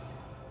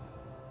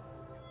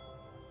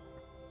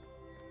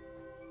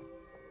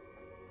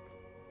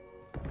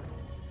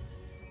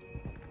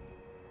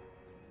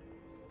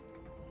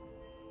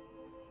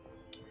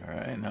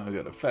 Alright, now we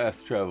got a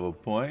fast travel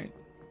point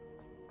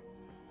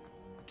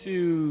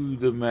to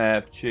the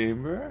map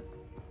chamber.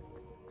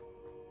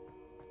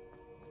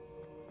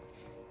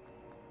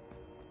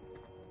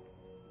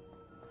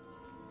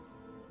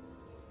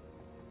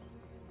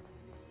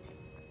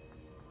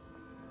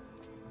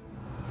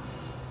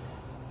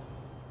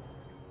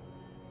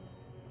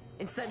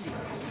 Incendio.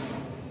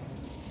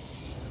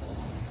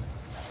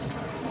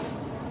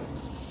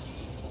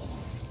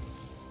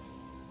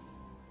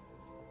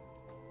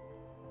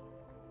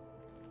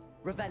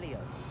 Revelio.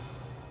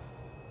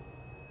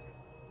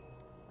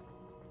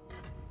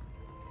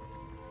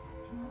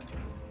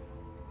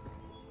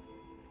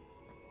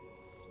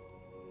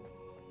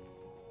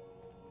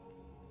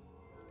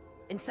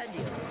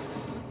 Incendio.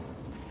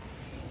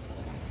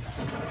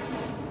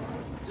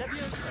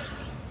 Levioso.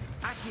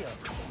 Accio.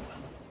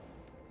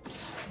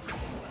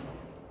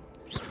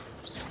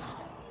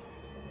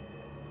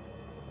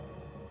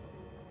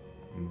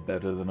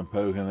 Better than a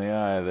poke in the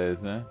eye,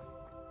 there's no.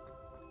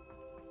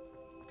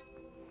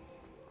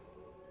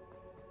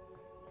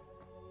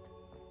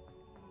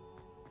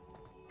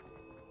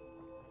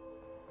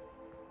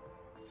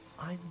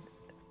 I'm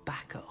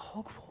back at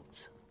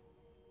Hogwarts.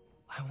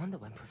 I wonder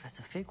when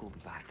Professor Fig will be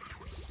back.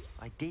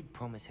 I did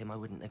promise him I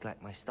wouldn't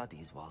neglect my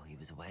studies while he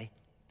was away.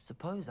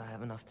 Suppose I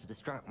have enough to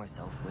distract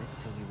myself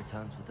with till he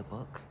returns with the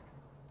book.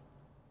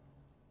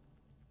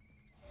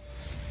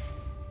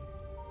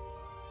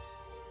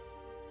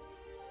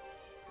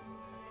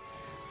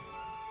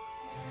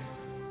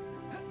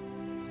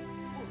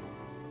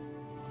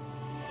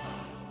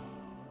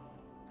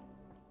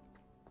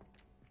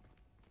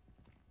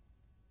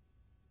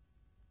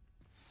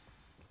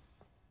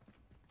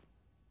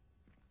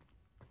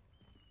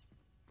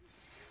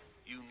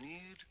 You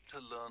need to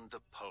learn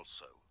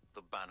Depulso,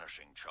 the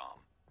banishing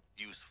charm.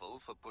 Useful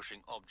for pushing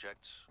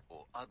objects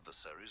or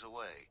adversaries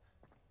away.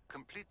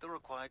 Complete the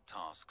required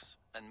tasks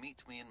and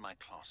meet me in my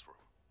classroom.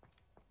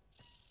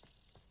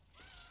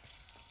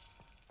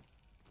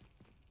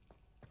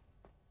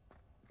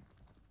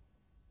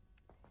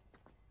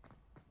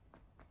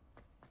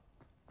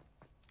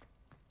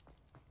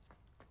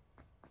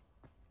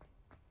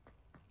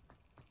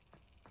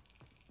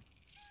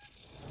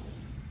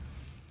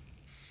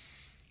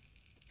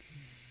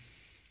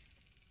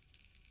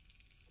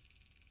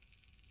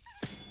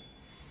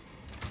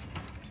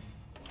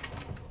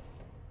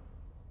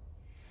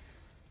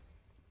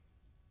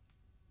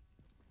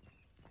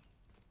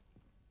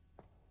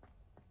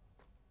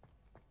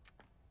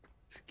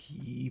 Just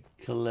keep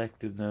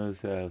collecting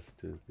those house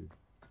tokens.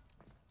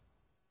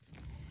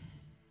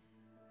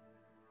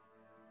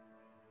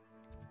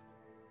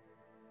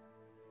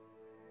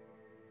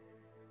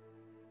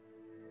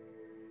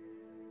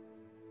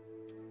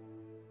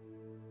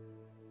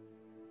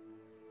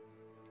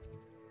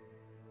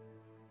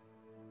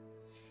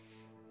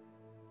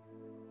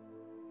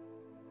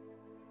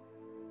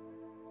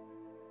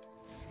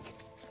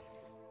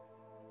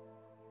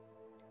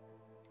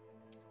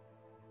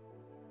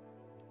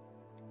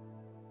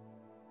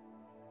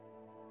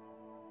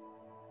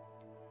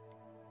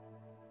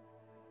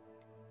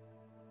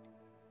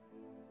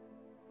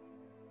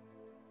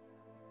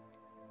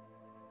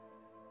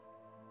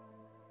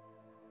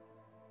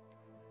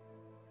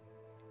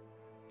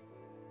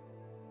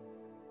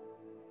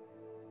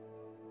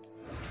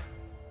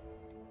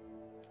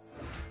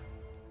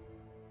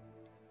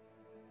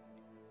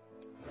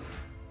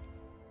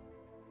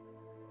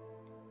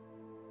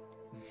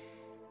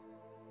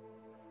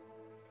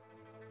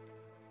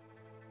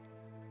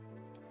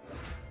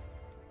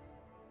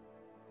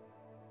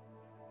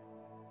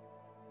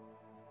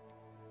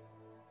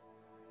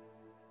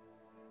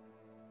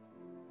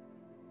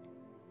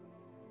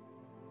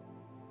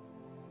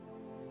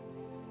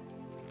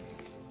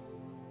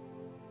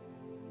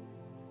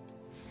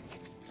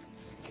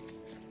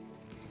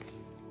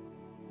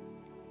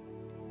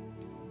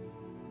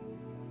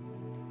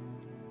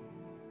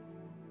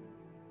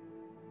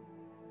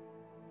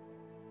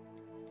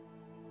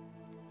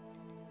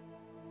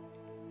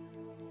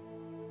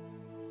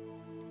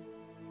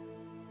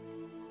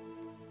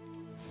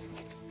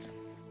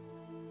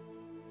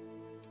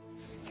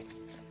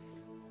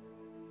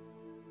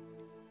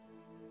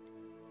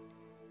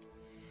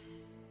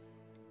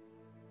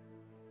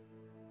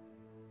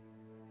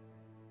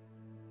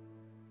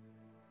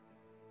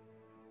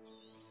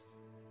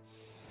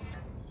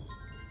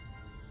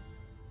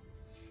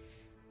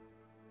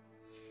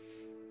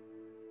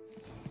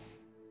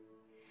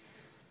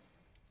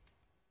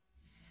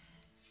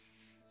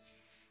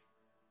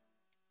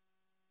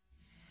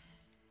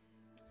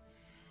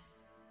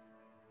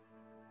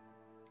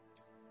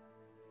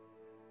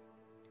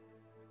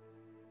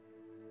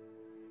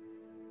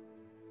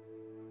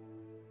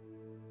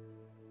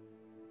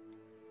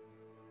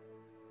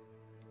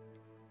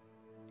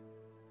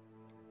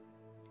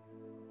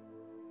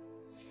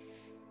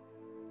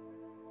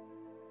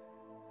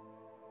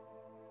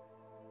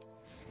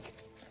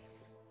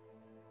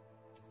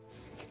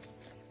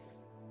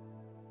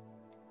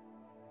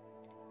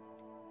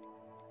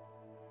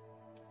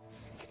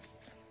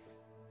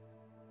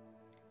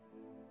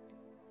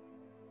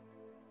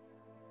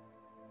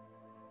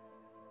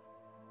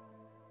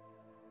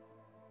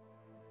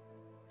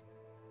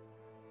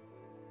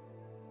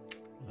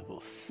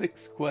 level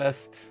 6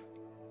 quest.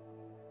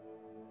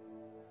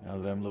 Now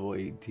that I'm level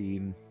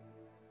 18.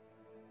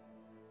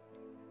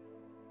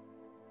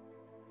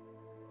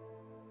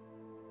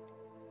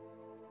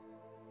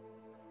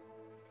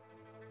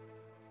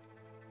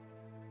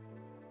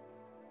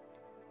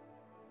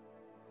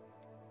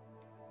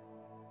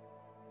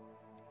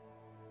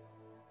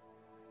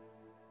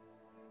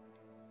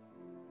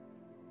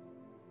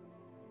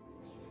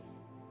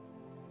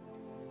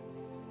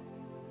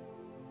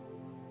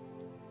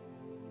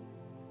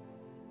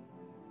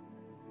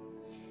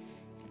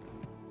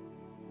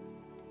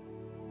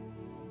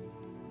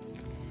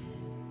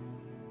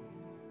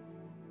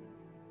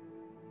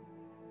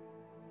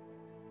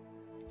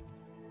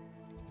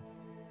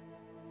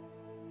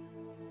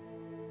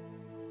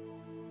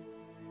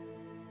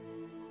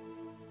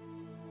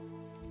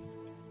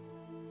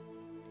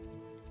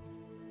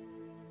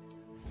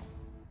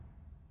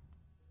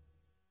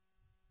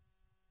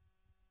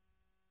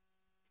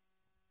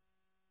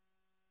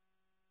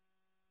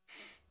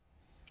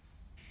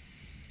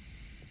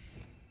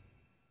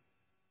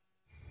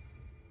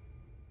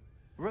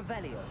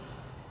 Revelio.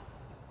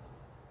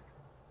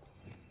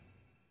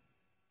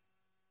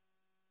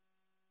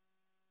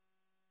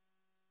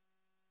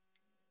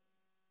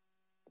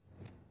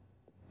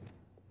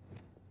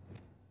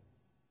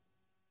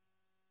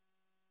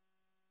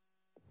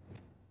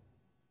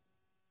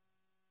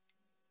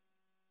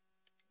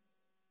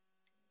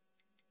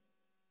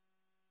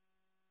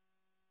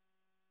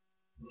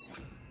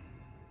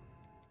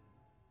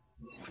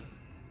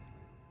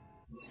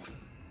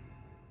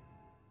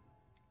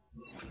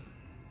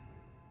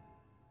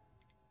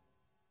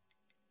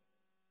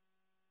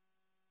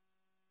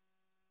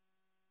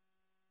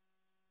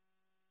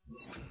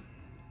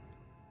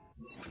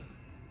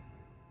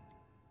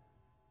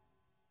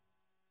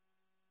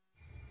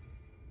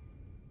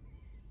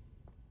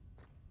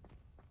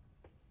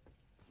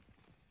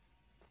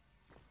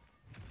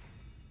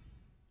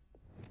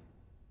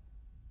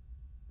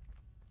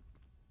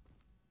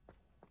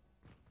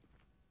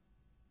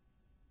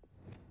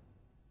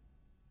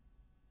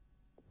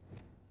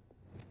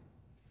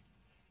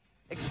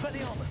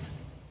 Expelliarmus!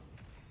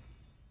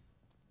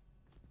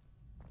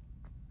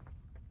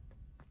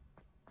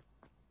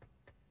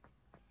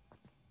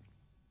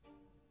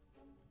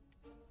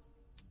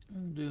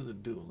 Do the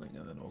dueling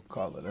and then we'll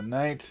call it a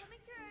night.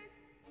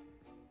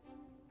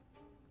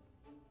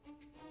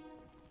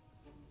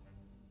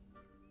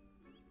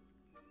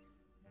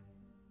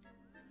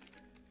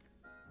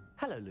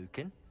 Hello,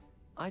 Lucan.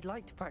 I'd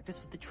like to practice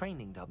with the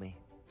training dummy.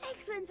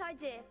 Excellent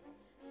idea.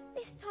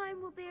 This time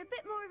will be a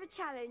bit more of a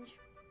challenge.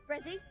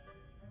 Ready?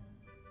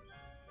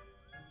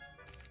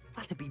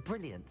 That'd be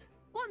brilliant.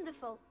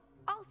 Wonderful.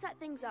 I'll set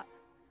things up.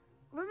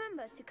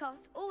 Remember to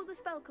cast all the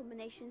spell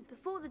combinations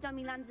before the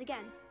dummy lands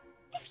again.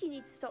 If you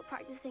need to stop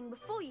practicing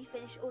before you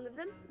finish all of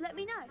them, let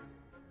me know.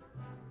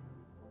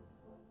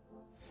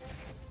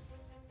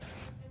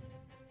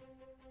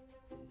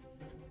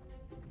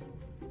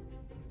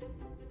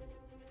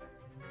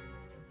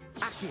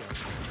 Accio.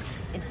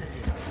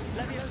 Incendio.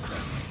 Leviosa.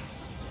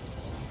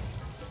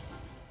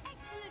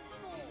 Excellent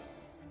ball.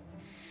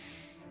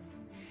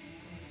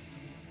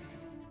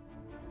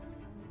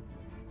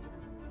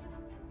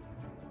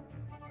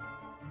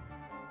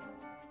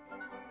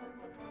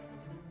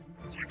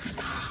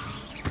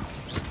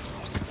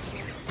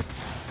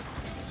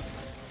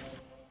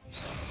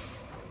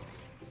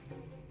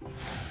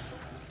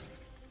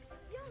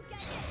 You'll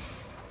get it.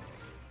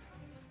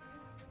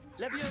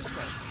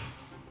 Leviosa.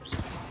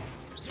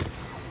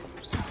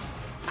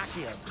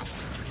 Accio.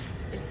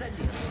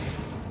 Incendio.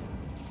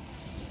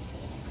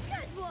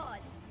 Good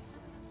one.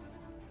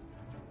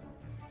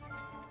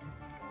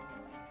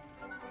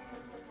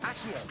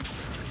 Accio.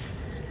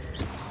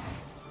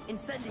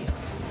 Incendio.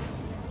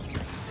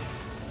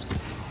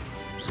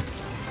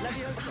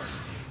 Leviosa.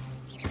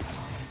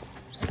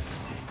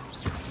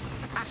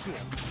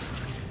 Accio.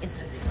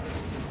 Incendio.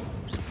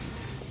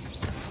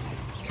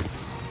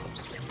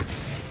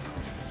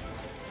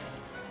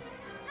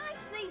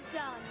 Nicely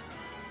done.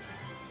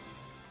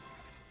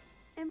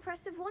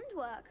 Impressive wand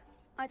work.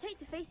 I'd hate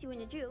to face you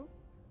in a duel.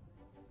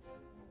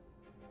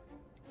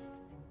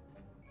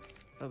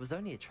 It was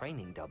only a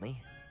training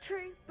dummy.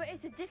 True, but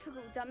it's a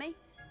difficult dummy.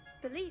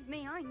 Believe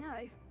me, I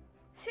know.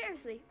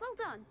 Seriously, well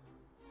done.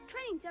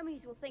 Training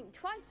dummies will think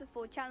twice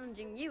before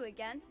challenging you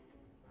again.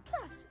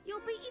 Plus, you'll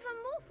be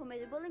even more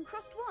formidable in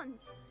crossed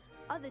wands.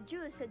 Other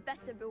duelists had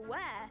better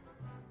beware.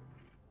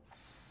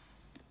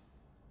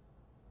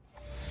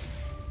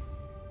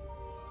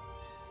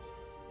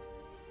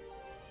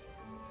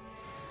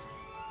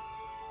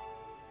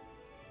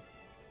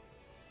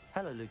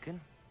 Hello, Lucan.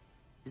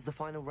 Is the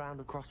final round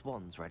of cross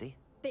wands ready?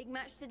 Big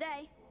match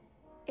today.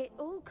 It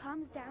all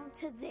comes down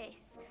to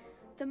this.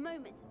 The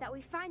moment that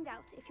we find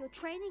out if your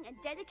training and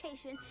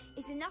dedication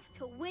is enough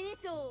to win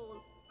it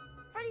all.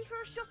 Ready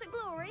for a shot at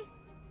glory?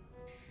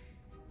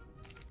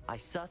 I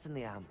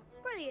certainly am.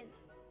 Brilliant.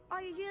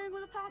 Are you dealing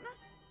with a partner?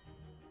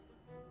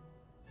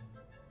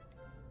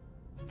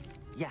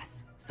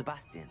 Yes,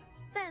 Sebastian.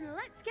 Then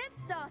let's get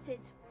started.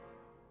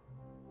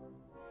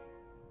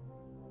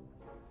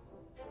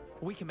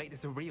 We can make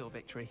this a real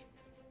victory.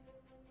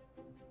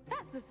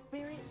 That's the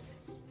spirit.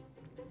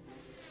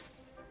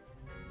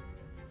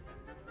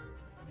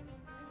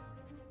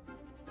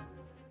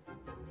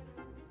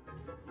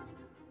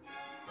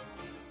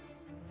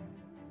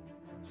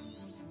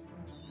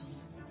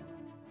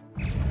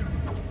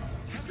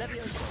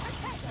 Levioso.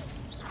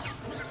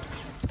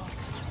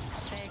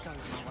 There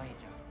goes my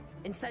wager.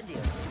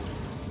 Incendio.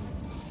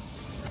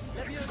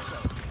 Levioso.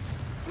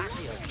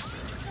 Accio.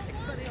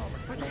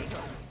 Expelliarmus.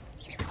 Protego.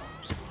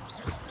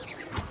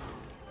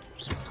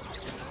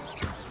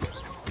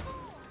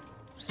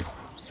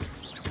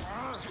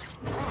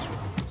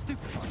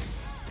 Stupefy.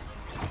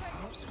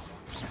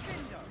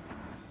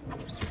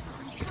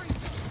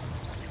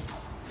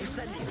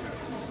 Incendio.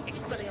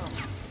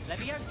 Expelliarmus.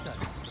 Levioso.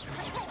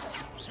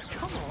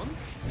 Come on.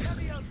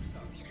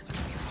 Levioso.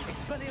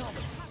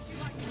 Expelliarmus.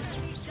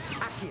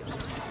 Accio.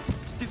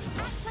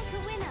 Stupefy. Like a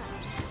winner.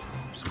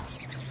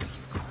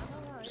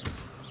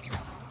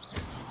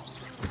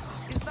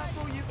 Is that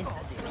all you've got?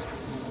 Incendio.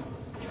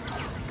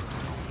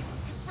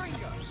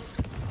 Springer.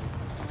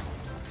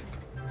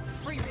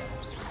 Freemium.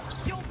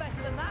 You're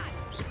better than that.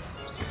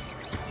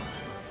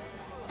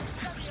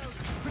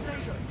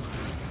 Potato.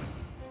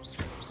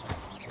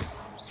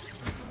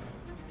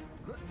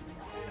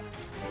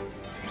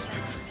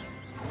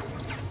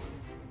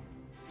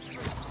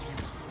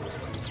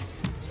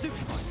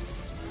 Stupefy.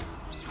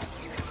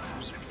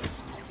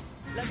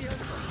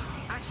 Levioso.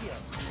 Accio.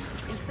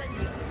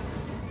 Incendio.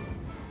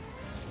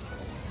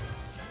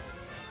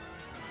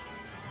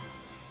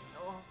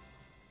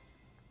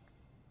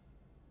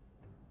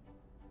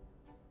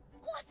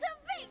 What a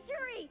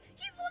victory!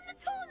 You've won the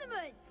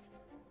tournament!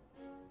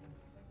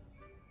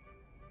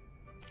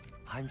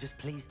 I'm just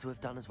pleased to have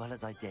done as well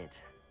as I did.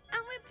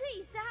 And we're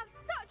pleased to have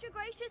such a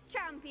gracious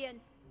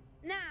champion.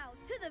 Now,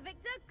 to the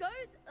victor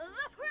goes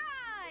the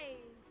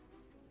prize!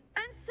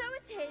 And so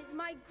it is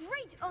my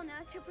great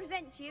honor to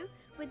present you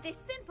with this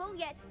simple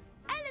yet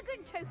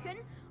elegant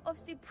token of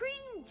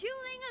supreme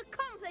dueling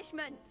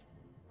accomplishment.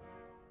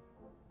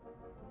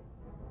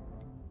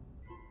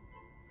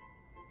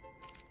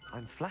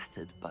 I'm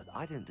flattered, but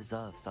I don't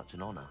deserve such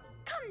an honor.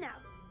 Come now,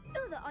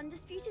 you're the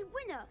undisputed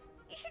winner.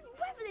 You should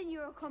revel in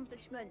your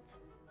accomplishment.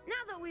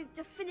 Now that we've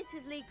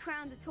definitively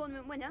crowned a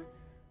tournament winner,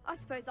 I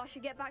suppose I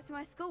should get back to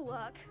my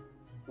schoolwork.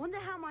 Wonder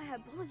how my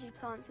herbology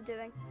plants are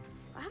doing.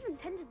 I haven't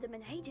tended them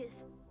in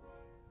ages.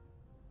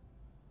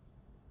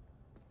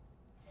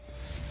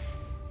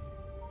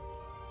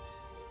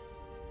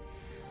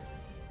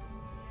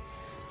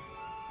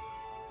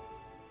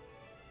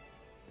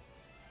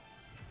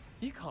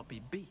 You can't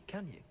be beat,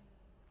 can you?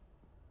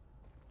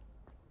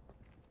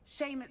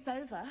 Shame it's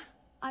over.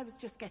 I was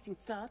just getting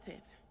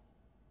started.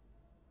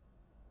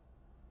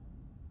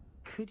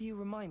 Could you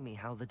remind me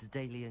how the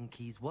Daedalian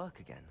keys work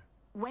again?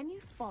 When you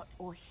spot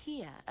or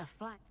hear a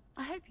flag,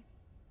 I hope you...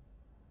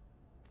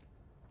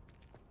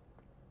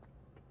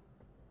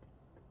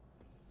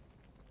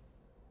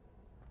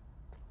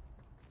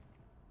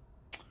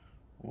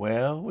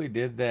 Well, we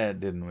did that,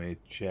 didn't we,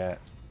 chat?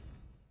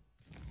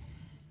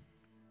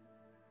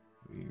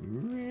 We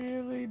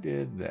really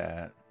did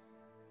that.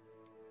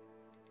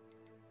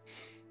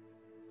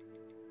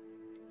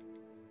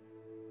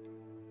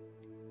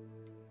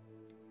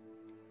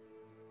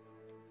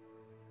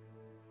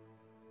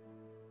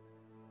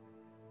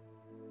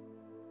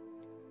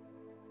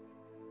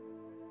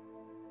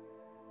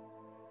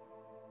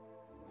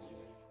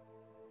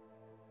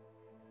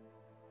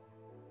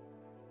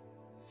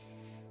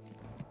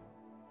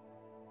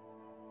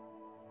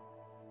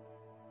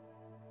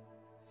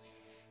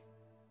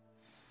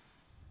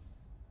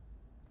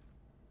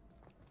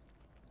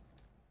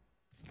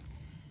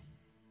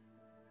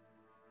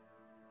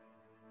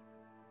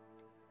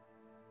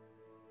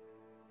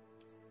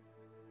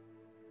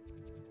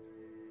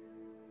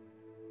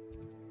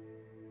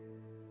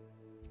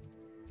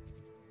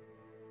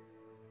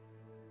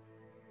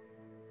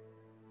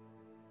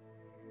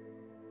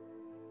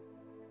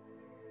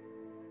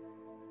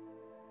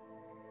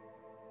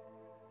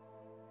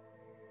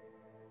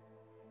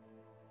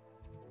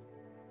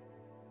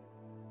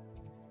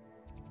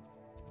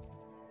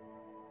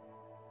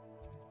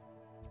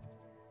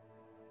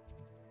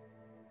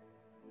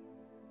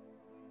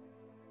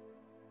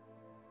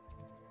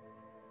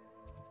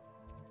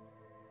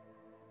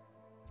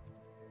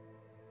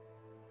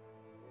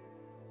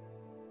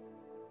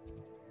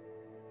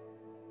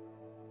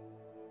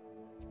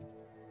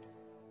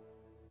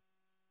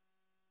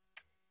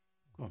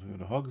 Got to go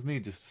to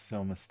Hogsmeade just to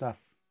sell my stuff.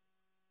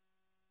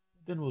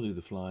 Then we'll do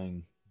the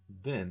flying.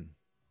 Then.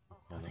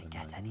 Does it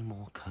get any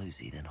more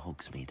cozy than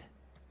Hogsmeade?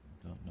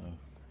 Don't know.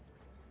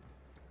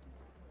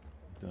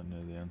 Don't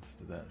know the answer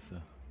to that,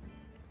 sir.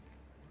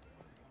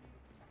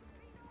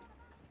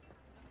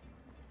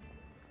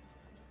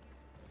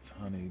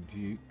 Honey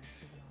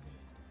Dukes.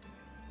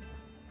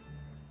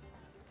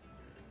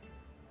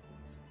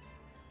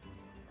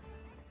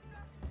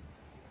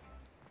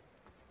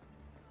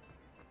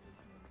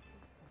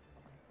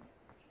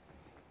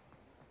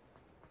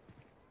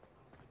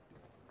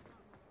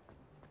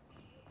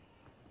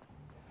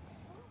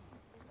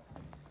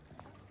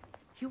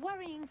 You're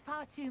worrying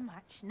far too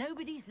much.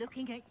 Nobody's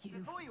looking at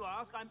you. Before you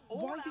ask, I'm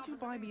all Why out did you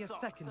of buy new me a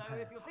socks, second so pair?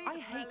 if you're feeling I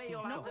hate smelly, these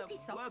you'll have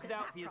socks. to work it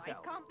out for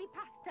yourself. Can't be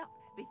passed up.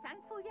 Be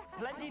thankful you have.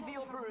 Plenty for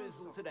your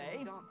perusal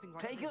today.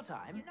 Take your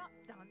time. You're not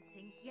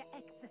dancing, you're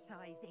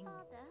exercising.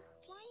 Father,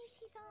 why is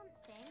he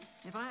dancing?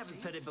 If I haven't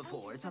said it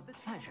before, it's a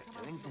pleasure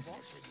doing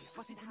business with you.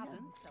 But it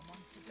hasn't.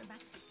 Someone so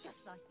dramatic,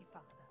 just like your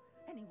father.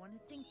 Anyone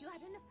would think you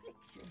had an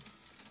affliction.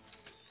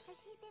 Has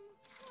he been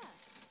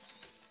hurt?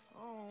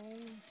 Oh,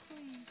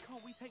 please,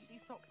 can't we take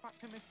these socks back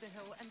to Mr.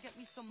 Hill and get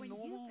me some When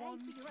normal you pay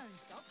ones? for your own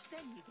socks,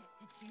 then you get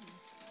to choose.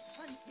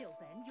 Until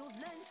then, you'll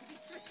learn to be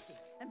thrifty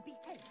and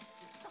behave.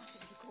 You're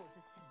starting to cause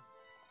a scene.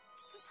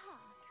 Papa,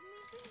 can we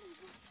really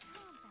wash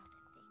cars out of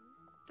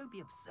things? Don't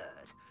be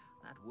absurd.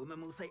 That woman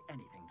will say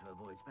anything to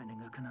avoid spending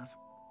her canut.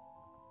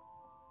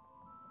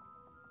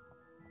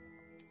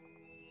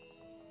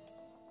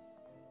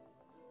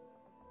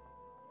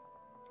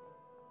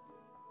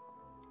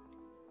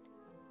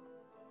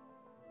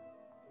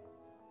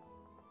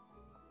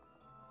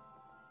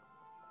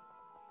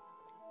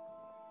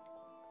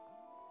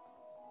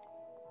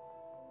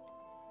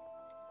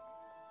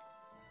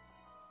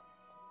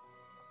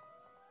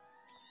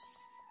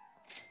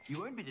 You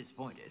won't be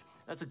disappointed.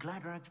 That's a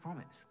Gladrag's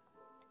promise.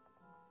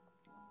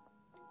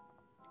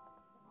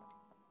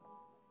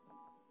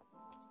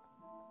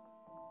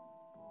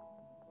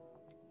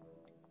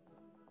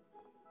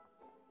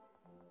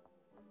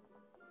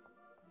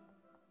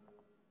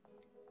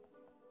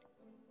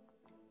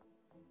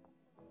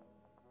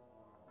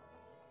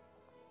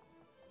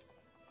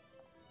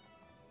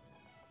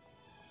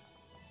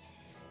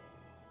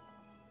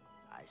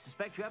 I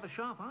suspect you have a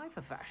sharp eye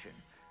for fashion.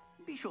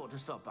 Be sure to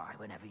stop by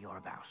whenever you're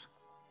about.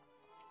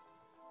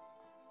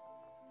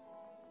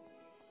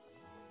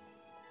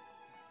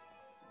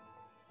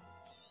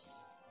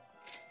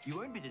 You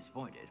won't be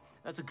disappointed.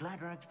 That's a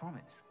Gladrag's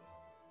promise.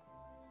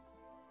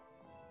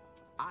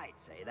 I'd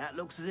say that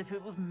looks as if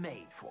it was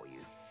made for you.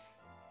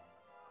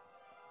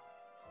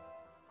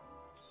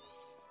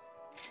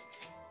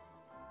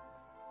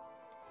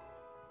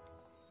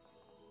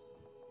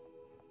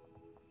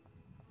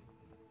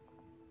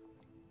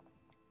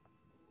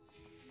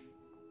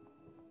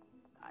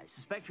 I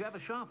suspect you have a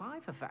sharp eye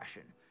for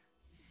fashion.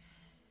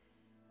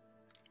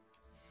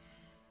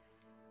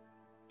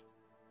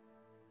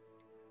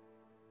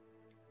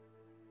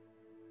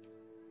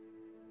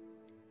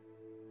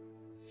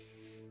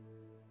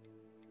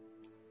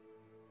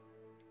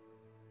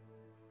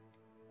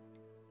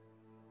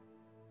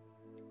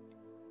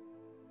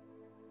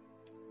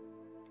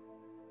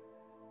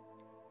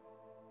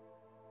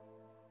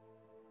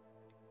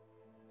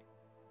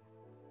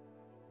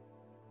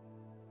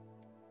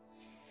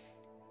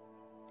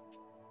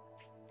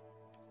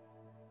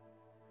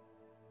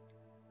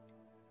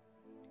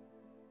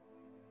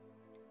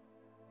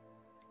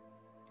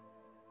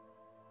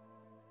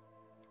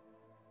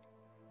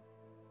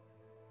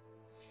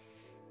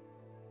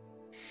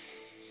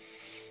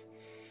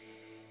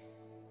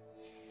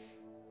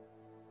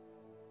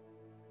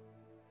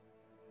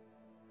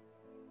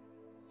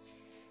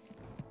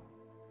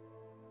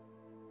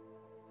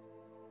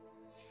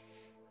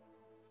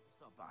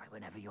 Stop by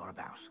whenever you're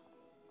about.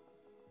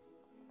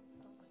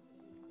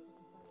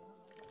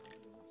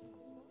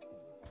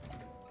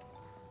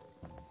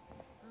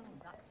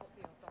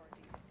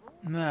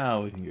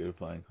 Now we can go to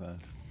flying class.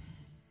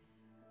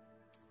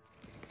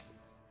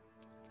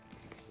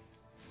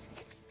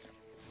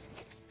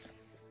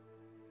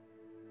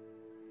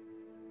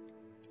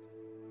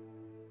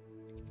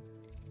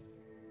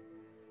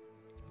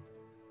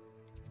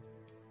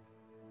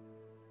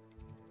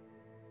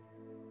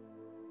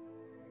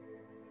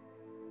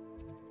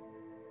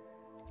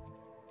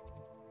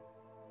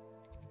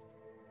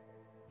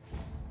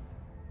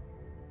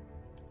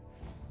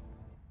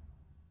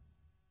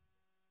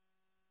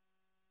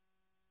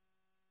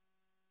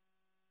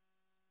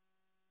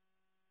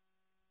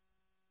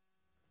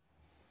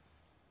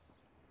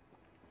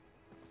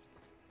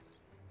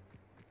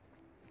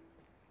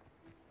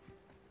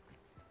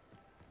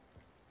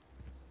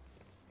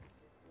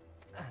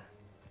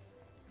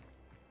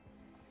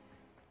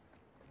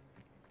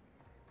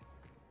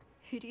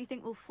 Who do you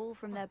think will fall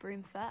from their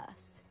broom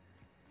first?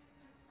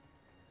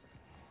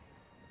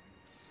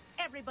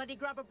 Everybody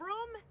grab a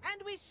broom,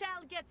 and we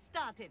shall get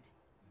started.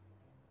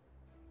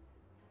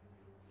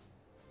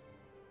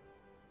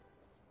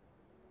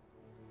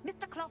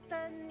 Mr.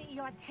 Clopton,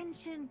 your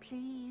attention,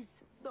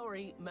 please.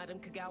 Sorry, Madam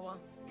Kagawa.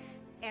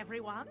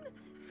 Everyone,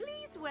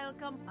 please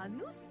welcome a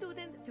new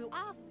student to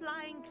our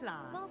flying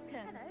class.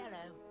 Welcome.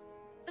 Hello.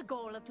 The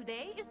goal of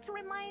today is to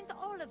remind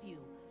all of you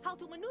how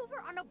to maneuver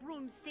on a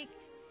broomstick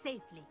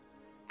safely,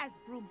 as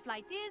broom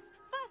flight is,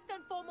 first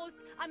and foremost,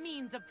 a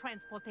means of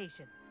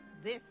transportation.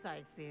 This,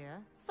 I fear,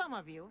 some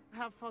of you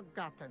have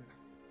forgotten.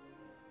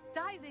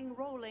 Diving,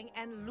 rolling,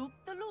 and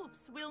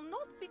loop-the-loops will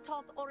not be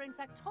taught or in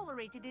fact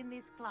tolerated in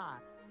this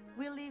class.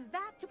 We'll leave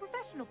that to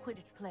professional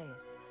Quidditch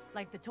players,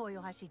 like the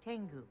Toyohashi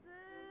Tengu.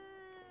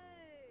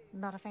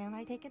 Not a fan,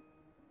 I take it?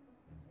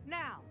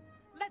 Now,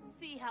 Let's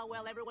see how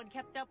well everyone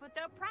kept up with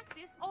their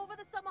practice over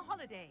the summer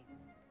holidays.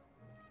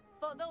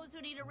 For those who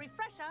need a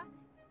refresher,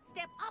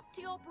 step up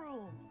to your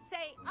broom,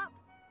 say up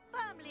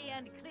firmly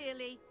and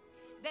clearly,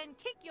 then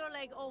kick your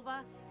leg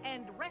over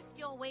and rest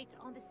your weight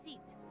on the seat.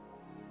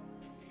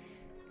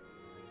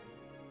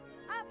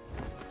 Up!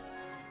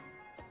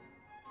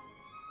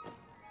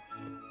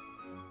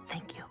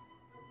 Thank you.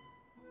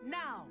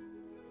 Now,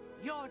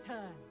 your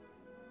turn.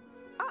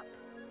 Up!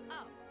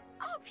 Up!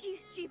 Up, you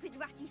stupid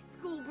ratty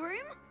school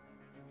broom!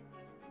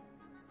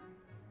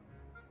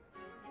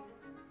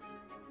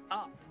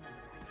 Up.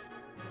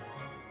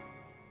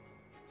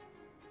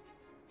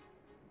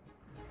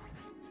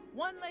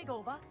 One leg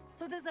over,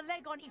 so there's a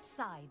leg on each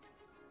side.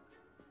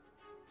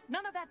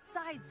 None of that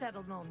side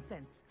saddle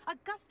nonsense. A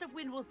gust of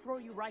wind will throw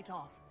you right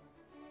off.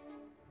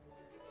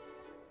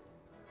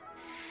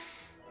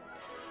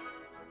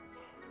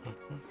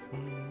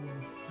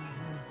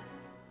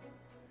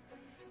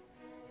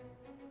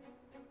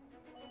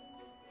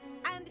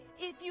 And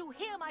if you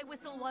hear my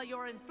whistle while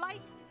you're in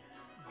flight,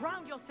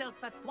 ground yourself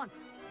at once.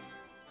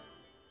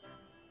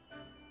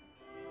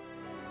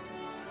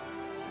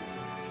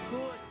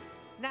 Good.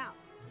 Now,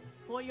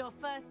 for your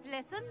first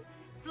lesson,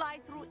 fly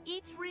through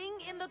each ring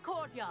in the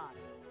courtyard.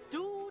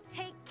 Do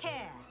take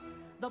care.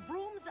 The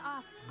brooms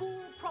are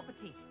school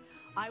property.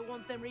 I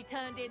want them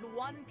returned in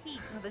one piece.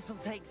 This'll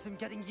take some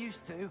getting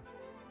used to.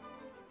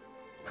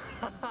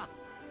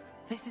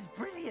 This is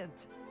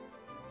brilliant.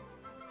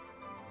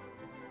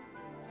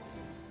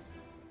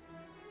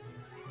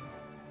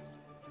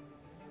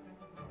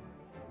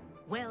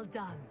 Well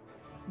done.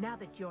 Now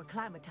that you're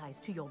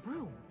acclimatized to your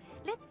broom,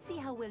 let's see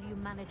how well you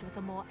manage with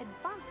a more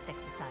advanced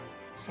exercise,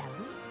 shall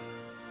we?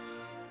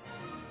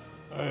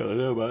 I don't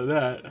know about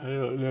that. I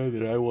don't know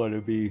that I want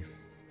to be.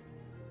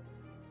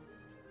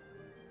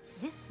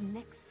 This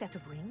next set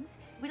of rings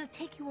will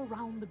take you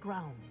around the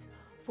grounds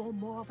for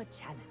more of a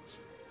challenge.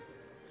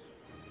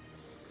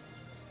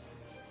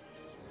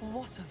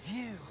 What a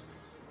view.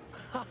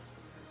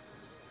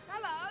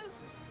 Hello.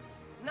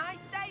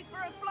 Nice day for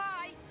a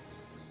flight.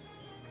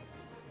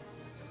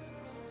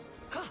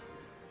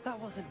 That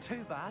wasn't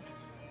too bad.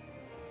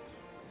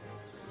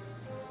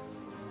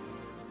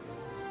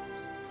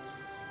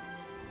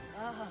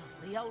 Ah,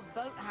 the old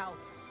boathouse.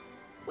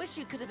 Wish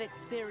you could have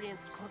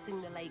experienced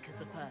crossing the lake as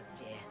the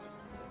first year.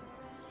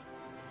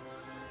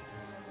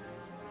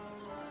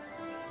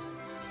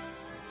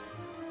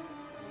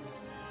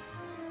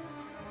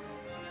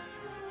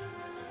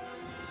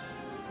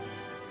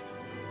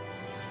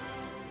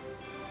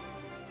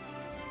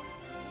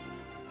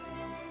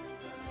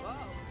 Whoa,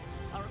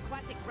 our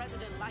aquatic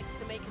resident likes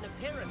to make an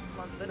appearance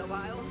once in a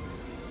while.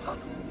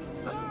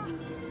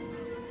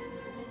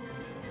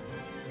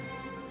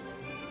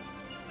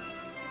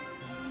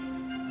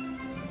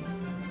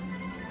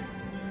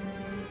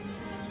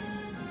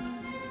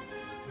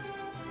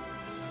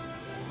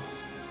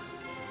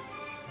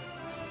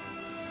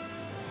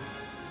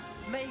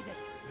 Made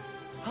it.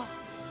 Oh,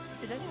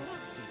 did anyone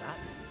else see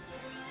that?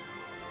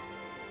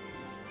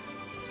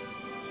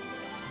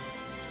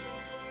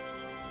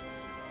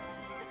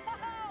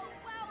 Oh,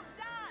 well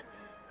done!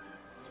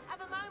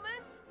 Have a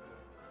moment?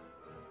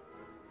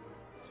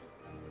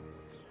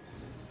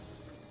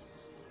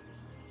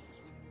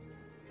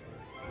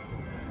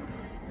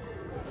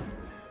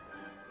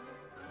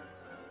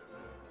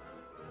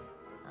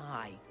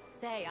 I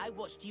say, I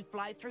watched you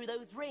fly through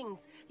those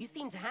rings. You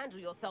seem to handle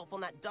yourself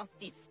on that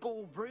dusty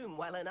school broom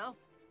well enough.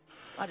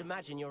 I'd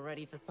imagine you're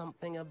ready for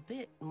something a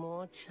bit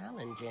more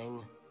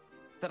challenging.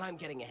 But I'm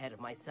getting ahead of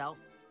myself.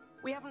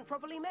 We haven't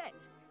properly met.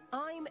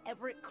 I'm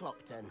Everett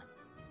Clopton.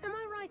 Am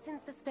I right in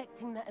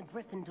suspecting that a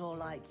Gryffindor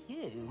like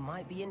you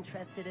might be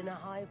interested in a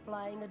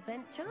high-flying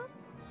adventure?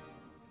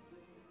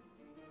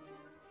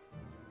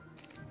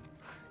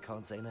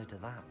 Can't say no to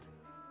that.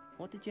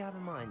 What did you have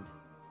in mind?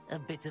 A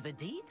bit of a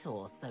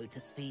detour, so to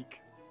speak.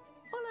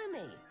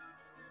 Follow me.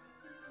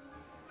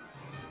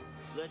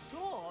 The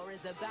tour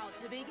is about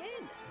to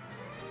begin.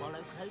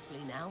 Follow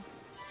closely now.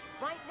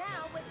 Right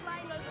now, we're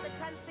flying over the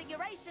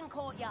Transfiguration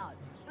Courtyard.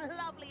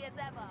 Lovely as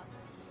ever.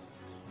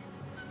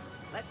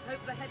 Let's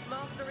hope the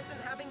headmaster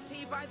isn't having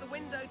tea by the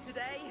window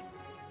today.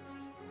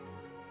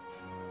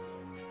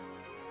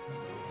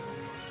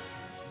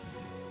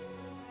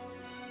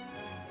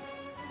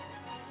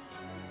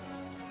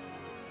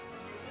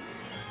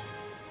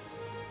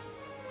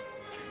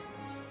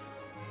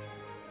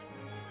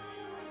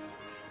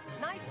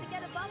 Nice to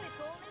get above it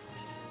all.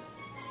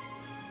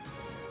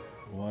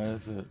 Why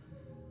is it?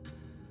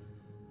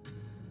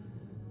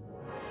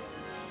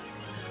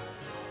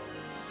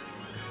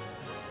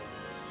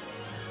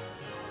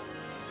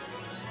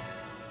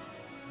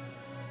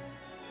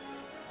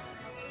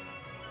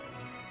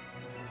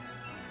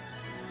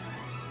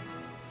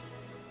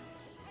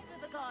 Enter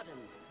the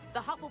gardens. The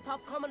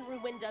Hufflepuff common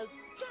room windows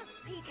just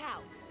peek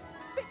out.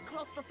 Bit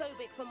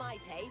claustrophobic for my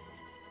taste.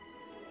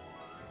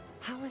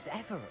 How is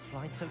Everett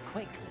flying so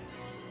quickly?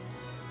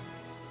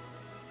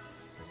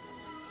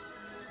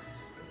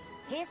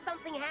 Here's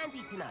something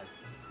handy to know.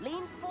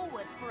 Lean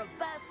forward for a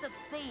burst of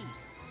speed.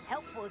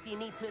 Helpful if you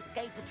need to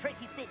escape a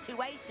tricky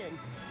situation.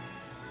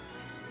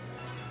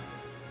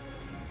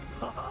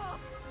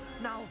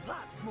 Now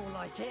that's more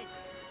like it.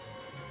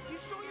 You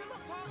sure you're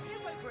not part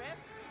hippogriff?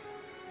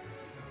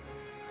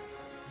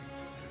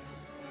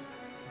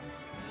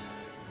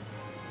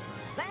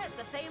 There's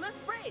the famous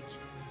bridge.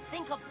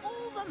 Think of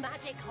all the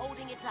magic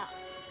holding it up.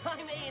 I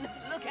mean,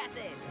 look at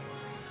it.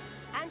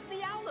 And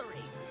the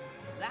owlery.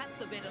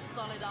 That's a bit of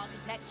solid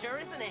architecture,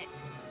 isn't it?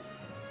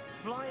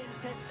 Flying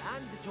tips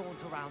and a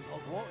jaunt around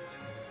Hogwarts.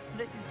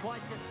 This is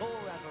quite the tour,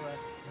 Everett.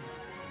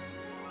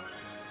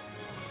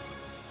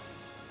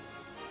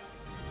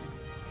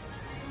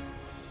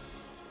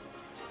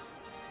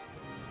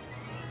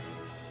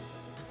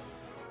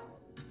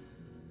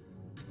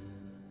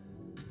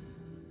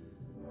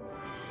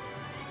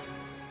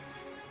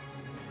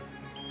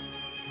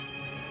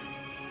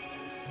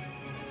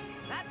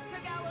 That's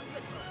Kagawa's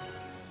whistle.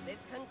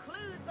 This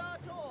concludes our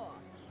tour.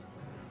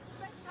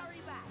 Let's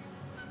hurry back.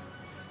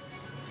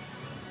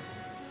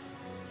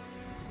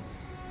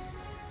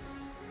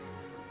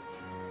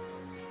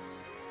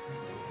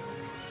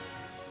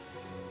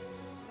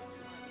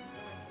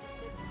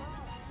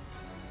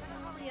 Better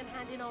hurry and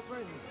hand in our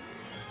brooms.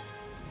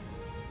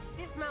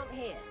 Dismount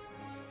here.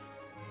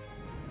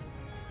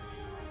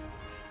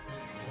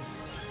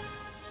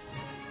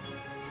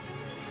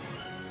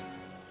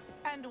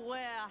 And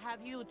where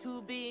have you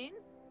two been?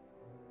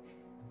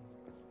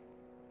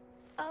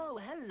 Oh,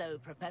 hello,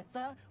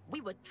 Professor.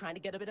 We were trying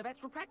to get a bit of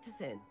extra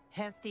practice in.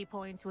 Hefty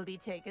points will be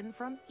taken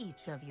from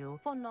each of you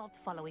for not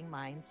following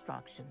my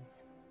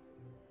instructions.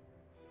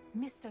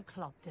 Mr.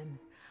 Clopton,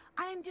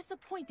 I am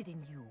disappointed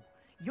in you.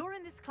 You're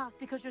in this class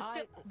because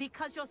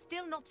you're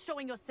still not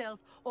showing yourself,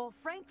 or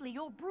frankly,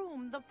 your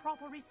broom, the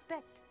proper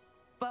respect.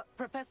 But,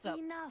 Professor...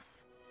 Enough.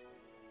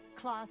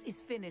 Class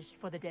is finished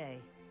for the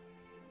day.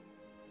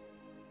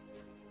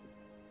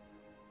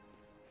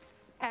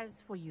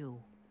 As for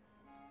you,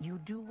 you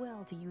do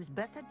well to use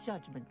better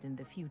judgment in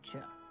the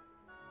future.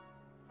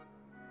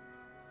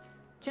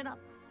 Chin up.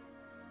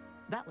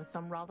 That was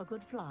some rather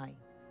good flying.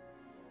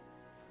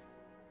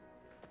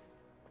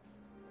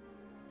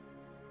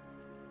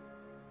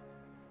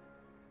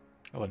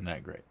 It wasn't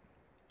that great.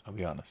 I'll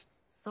be honest.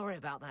 Sorry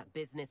about that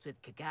business with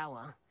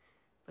Kagawa,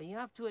 but you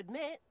have to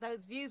admit,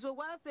 those views were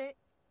worth it.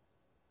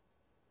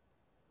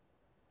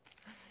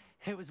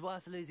 It was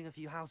worth losing a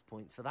few house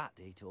points for that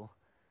detour.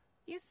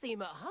 You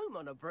seem at home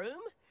on a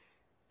broom.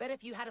 Bet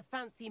if you had a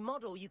fancy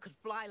model, you could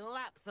fly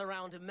laps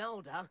around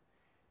Imelda.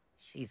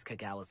 She's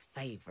Kagawa's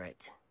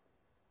favorite.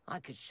 I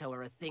could show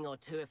her a thing or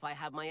two if I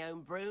had my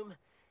own broom.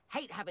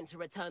 Hate having to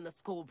return the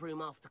school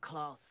broom after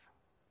class.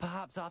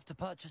 Perhaps I have to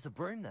purchase a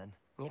broom then.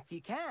 If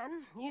you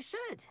can, you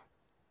should.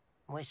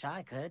 Wish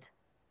I could.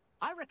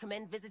 I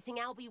recommend visiting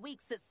Albie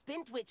Weeks at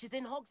Spintwitches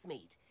in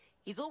Hogsmeade.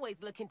 He's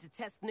always looking to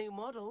test new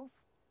models.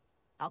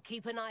 I'll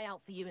keep an eye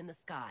out for you in the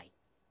sky.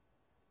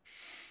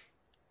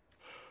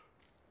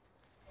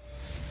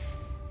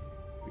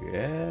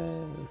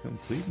 Yeah,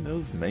 completing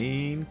those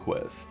main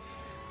quests.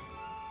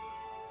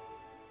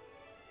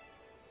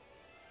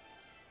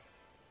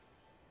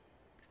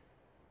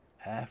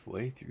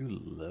 Halfway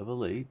through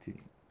level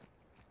 18.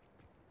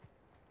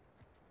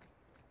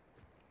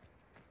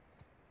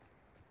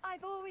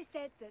 I've always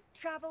said that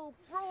travel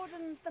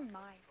broadens the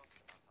mind.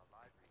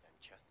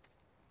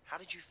 How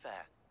did you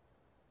fare?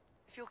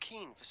 If you're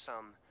keen for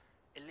some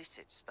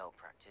illicit spell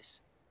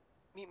practice,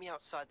 meet me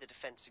outside the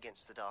Defense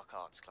Against the Dark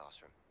Arts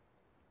classroom.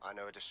 I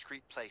know a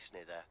discreet place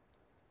near there.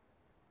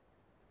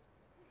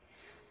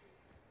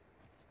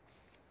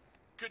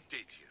 Good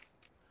day to you.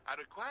 I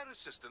require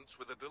assistance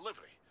with a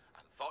delivery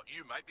and thought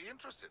you might be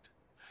interested.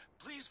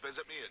 Please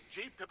visit me at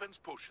J. Pippin's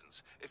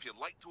Potions if you'd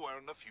like to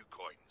earn a few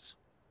coins.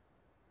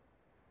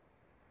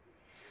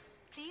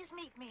 Please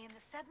meet me in the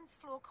 7th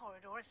floor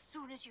corridor as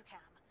soon as you can.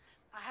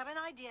 I have an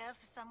idea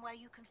for somewhere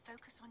you can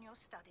focus on your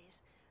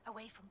studies,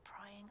 away from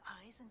prying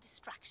eyes and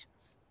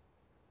distractions.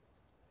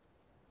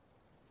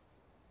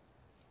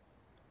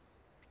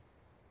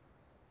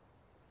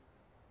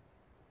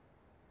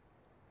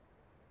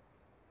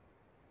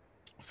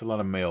 It's a lot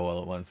of mail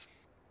all at once.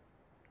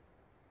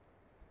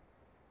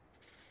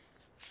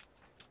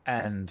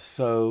 And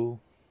so...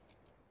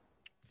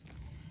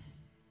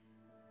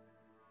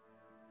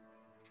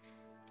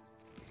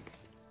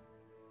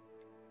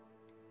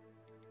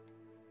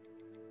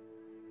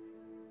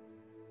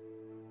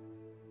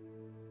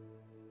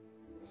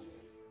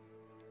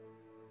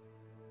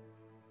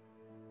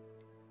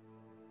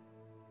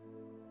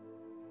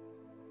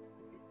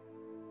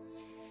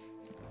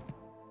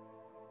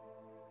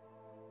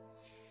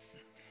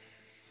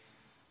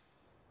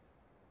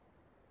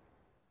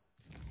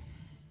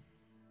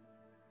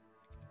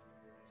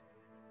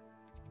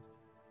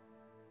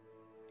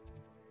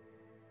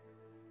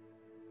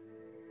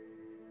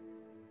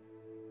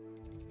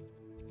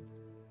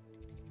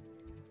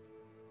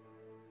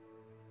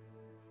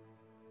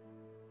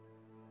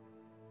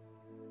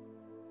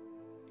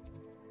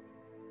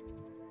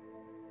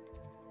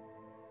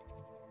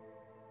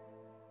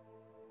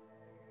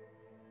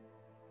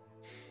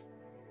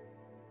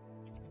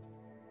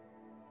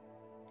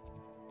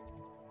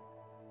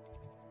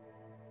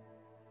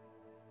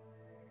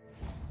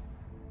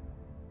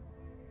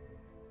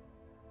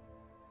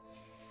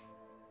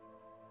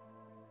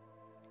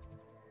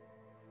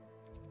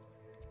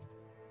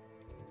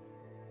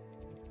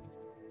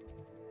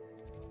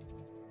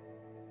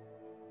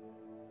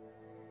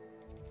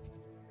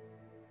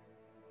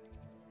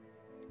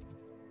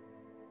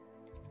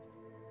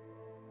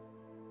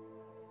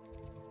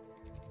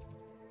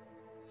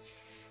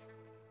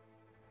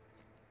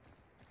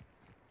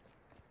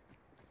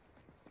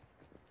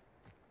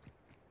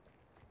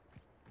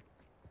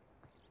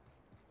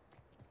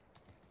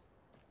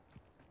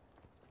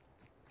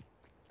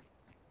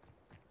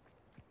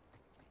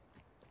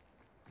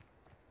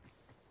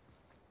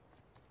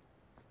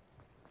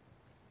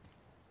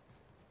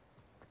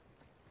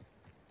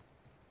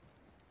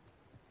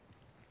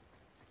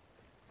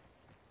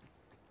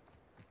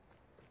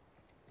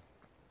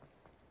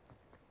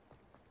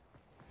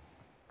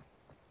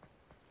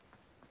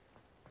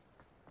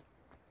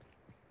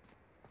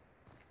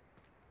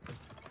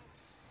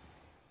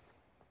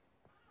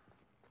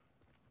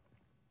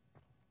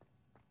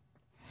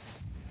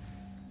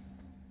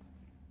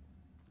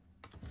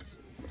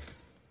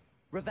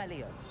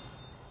 Revelio.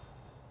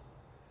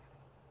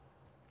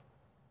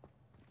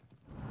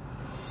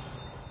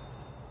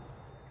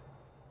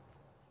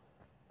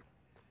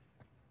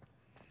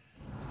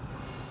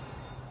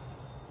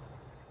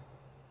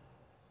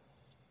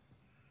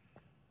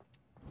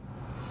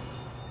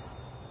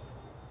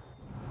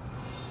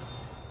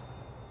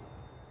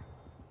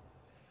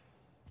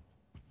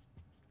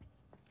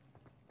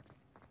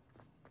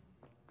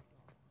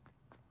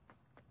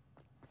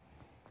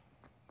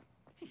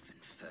 Even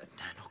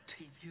Ferdinand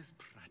Octavius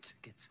Pratt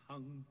gets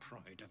hung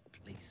pride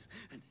of place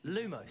and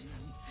Lumos.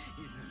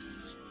 In a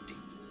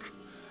stink.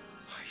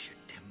 I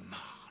should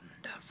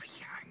demand a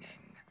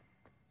rehanging.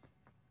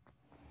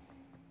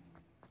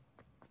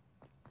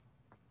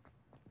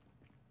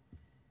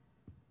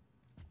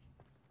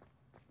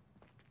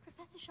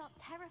 Professor Sharp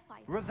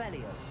terrified me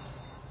Revelio.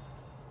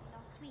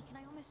 last week, and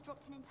I almost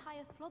dropped an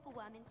entire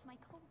flobberworm into my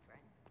cauldron.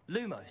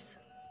 Lumos.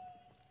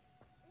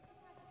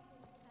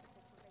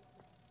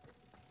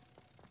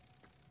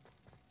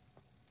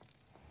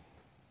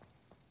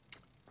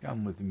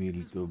 Come with me,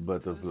 little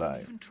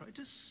butterfly. Even tried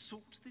to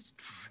sort this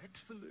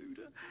dreadful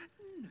odor?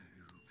 No.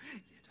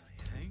 Yet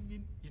I hang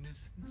in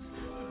innocence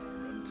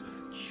and run to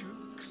the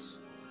chokes.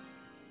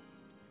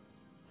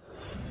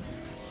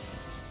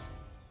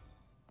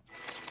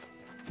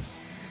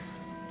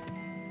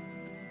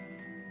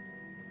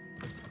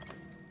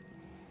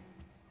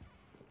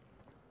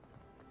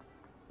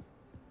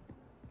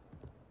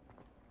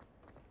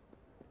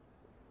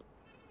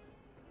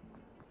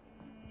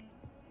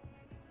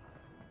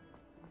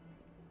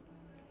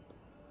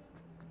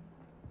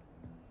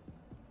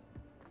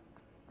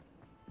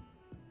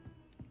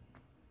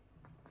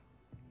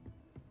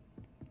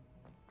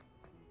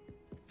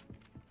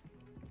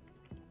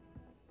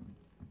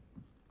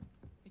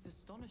 It's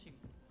astonishing.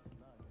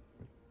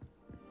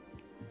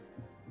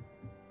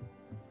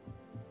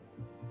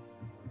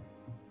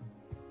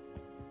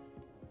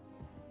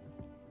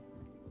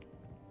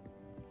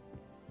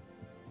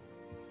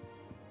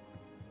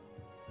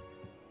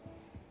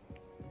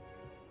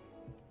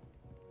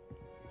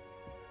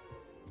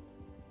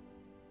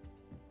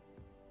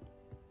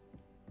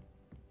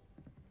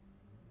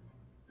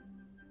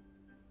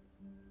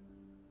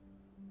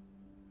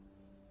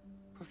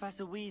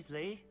 Professor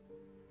Weasley?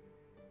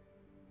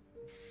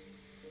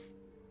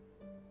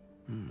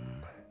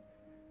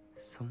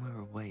 Somewhere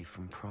away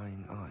from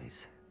prying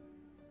eyes.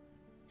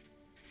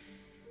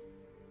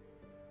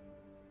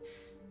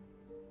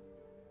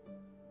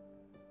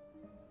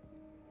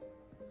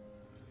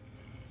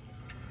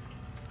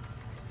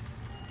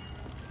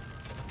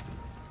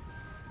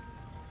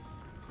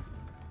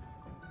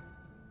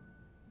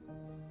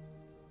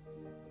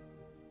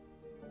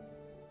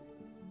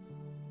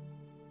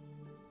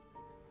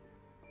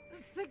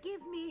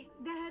 Forgive me,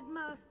 the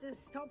headmaster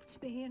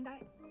stopped me and I...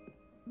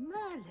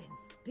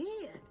 Merlin's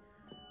beard.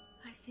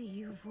 I see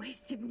you've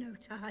wasted no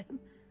time.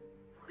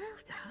 Well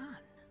done.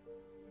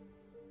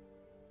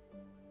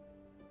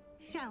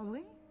 Shall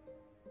we?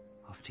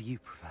 After you,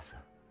 Professor.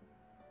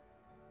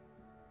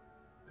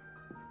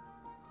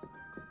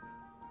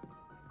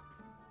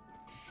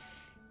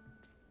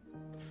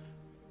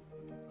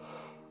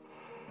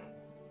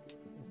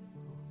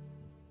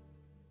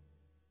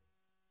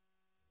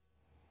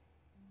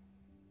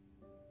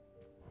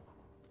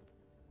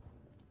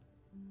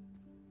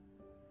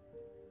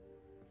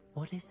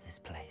 What is this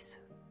place?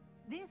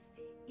 This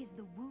is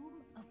the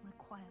Room of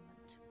Requirement.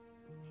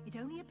 It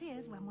only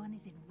appears when one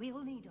is in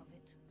real need of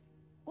it.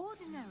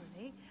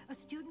 Ordinarily, a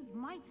student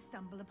might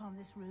stumble upon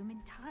this room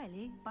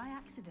entirely by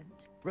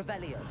accident.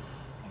 Revelio.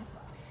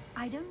 Ever.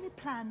 I'd only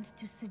planned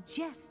to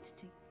suggest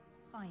to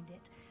find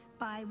it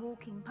by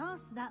walking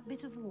past that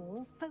bit of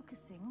wall,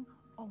 focusing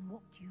on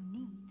what you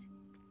need.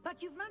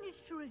 But you've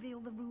managed to reveal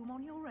the room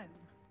on your own.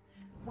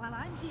 While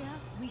I'm here,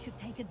 we should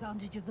take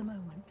advantage of the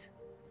moment.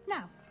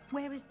 Now,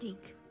 where is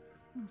Deke?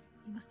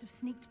 He must have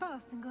sneaked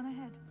past and gone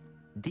ahead.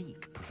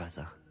 Deke,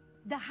 Professor.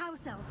 The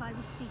house elf I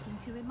was speaking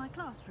to in my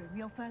classroom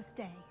your first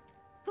day.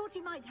 Thought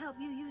he might help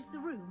you use the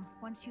room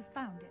once you've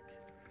found it.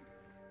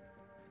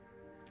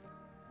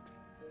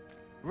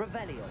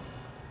 Revelio.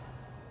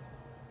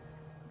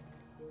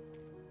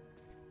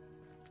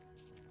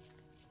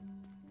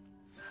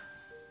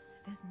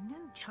 There's no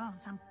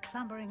chance I'm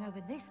clambering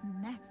over this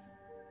mess.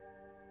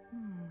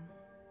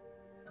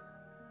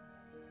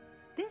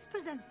 This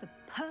presents the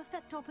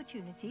perfect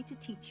opportunity to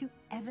teach you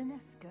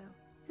Evanesco,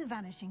 the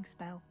vanishing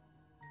spell.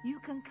 You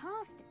can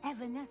cast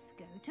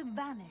Evanesco to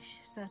vanish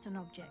certain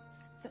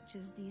objects, such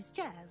as these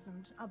chairs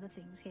and other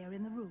things here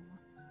in the room.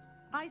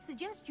 I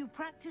suggest you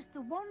practice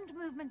the wand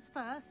movements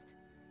first,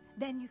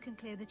 then you can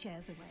clear the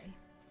chairs away.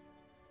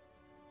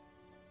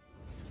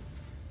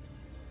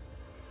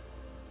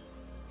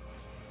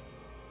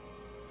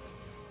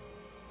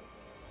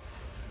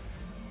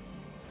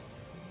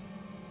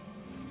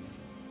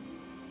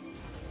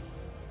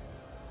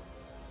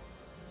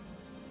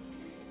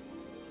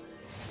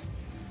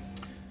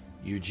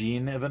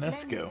 Eugene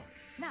Evanesco.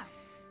 Now,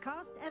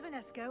 cast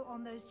Evanesco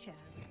on those chairs.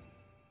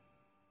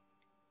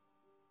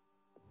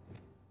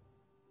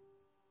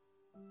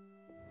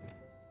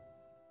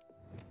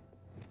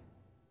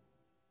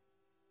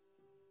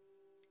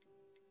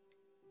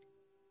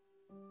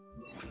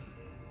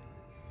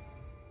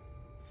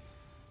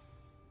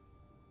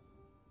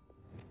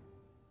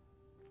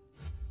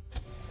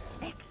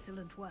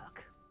 Excellent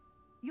work.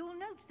 You'll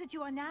note that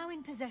you are now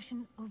in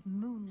possession of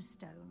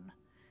Moonstone.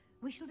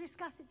 We shall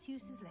discuss its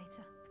uses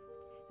later.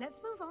 Let's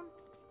move on.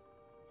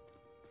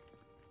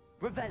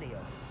 Revelio.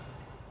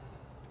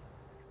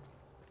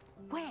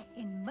 Where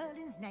in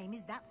Merlin's name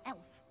is that elf?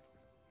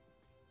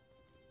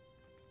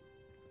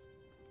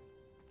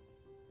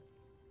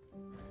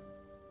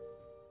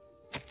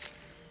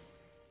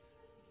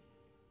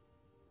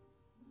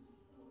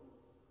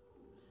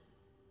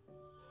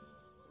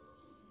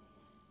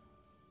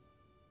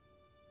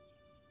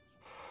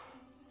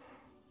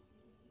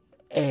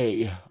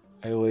 Hey,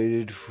 I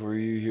waited for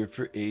you here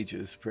for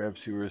ages.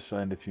 Perhaps you were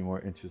assigned a few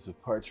more inches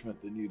of parchment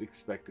than you'd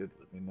expected.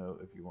 Let me know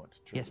if you want to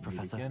try Yes, to meet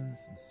Professor. again.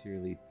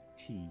 Sincerely,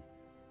 T.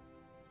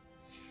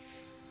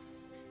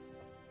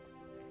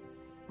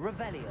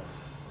 Revelio.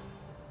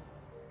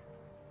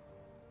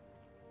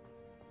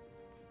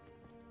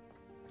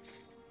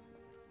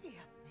 Dear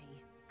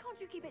me. Can't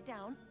you keep it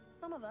down?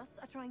 Some of us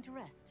are trying to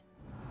rest.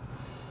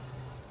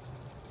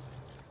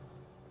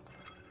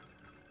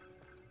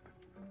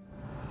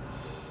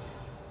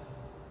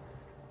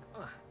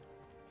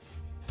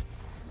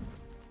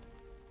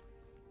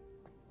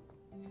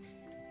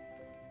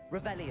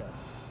 Revelio.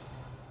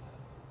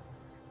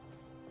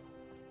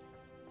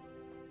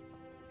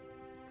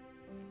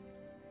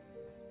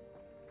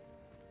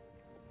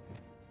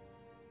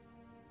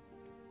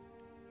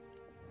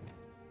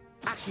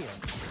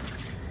 Accio.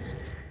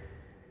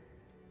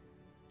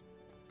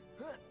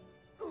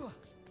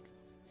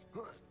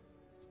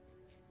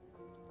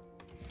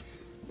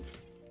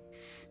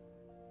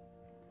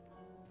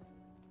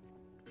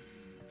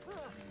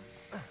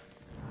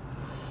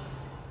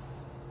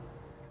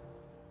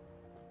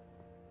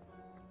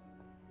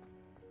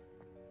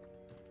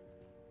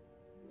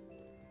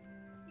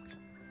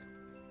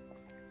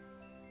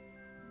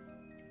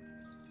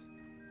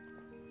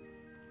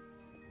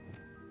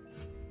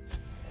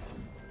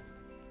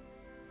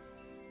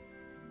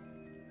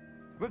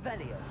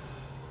 Revelio.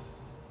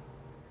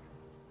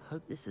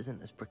 Hope this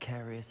isn't as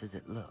precarious as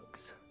it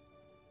looks.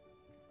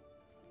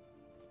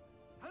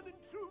 An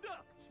intruder!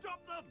 Stop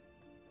them!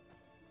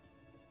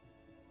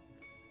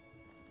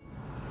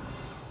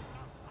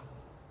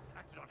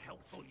 That's not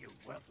helpful, you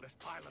worthless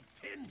pile of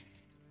tin!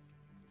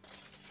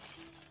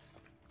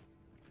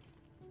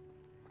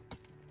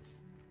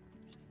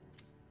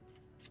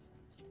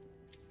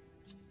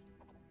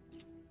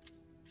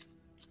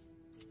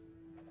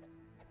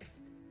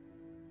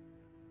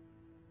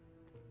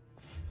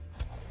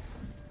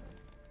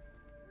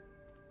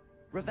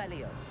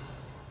 Revelio.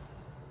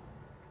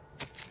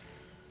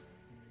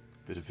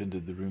 Bit of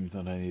entered the room,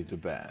 thought I needed a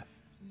bath.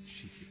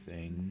 Cheeky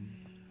thing.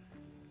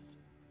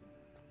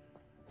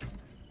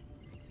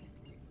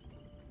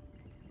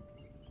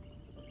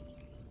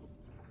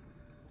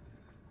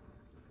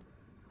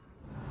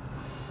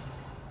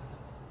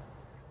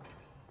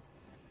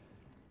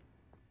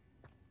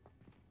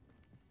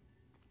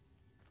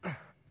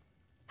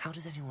 How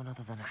does anyone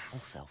other than a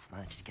house elf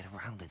manage to get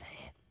around in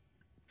here?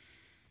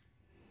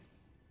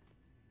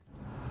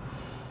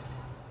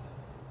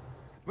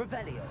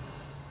 Revelio.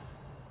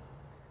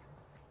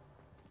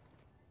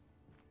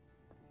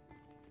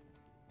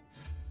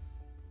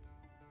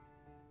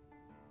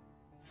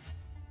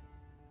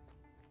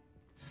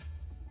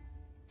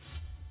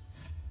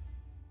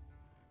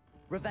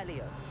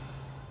 Revelio.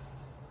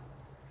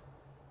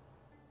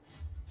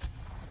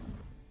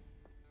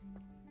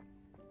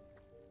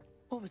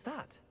 What was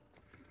that?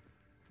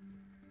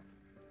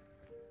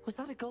 Was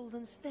that a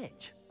golden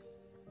snitch?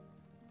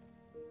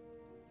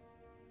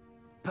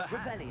 Perhaps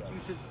Revelio. you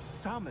should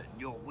summon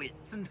your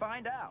wits and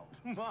find out.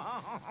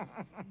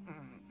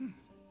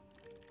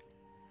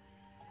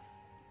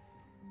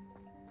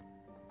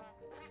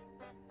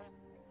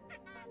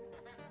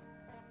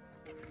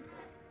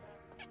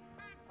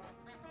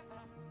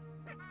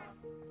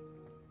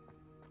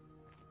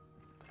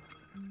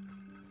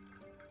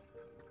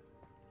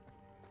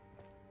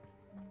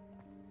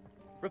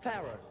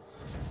 Reparo.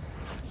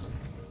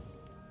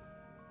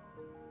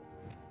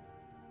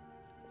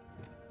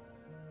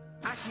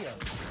 Accio.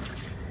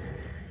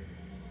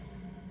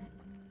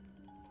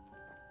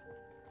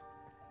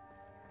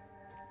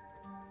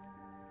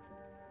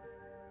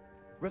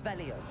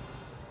 Revelio.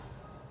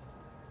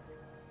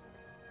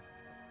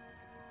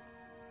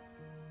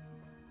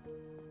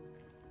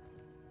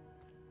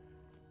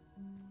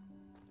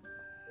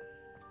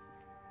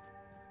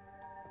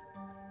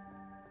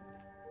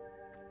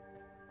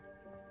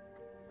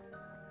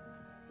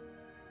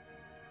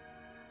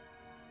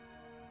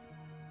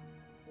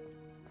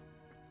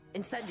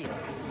 Incendio.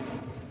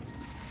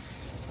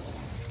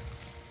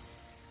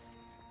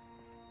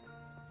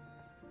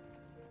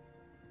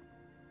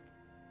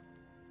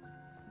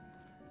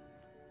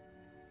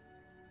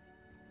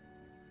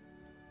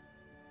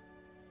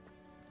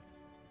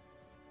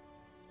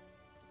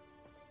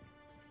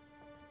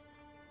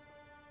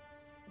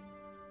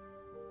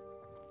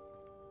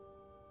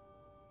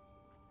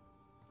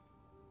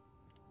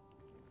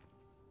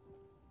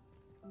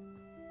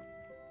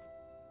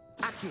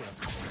 Here.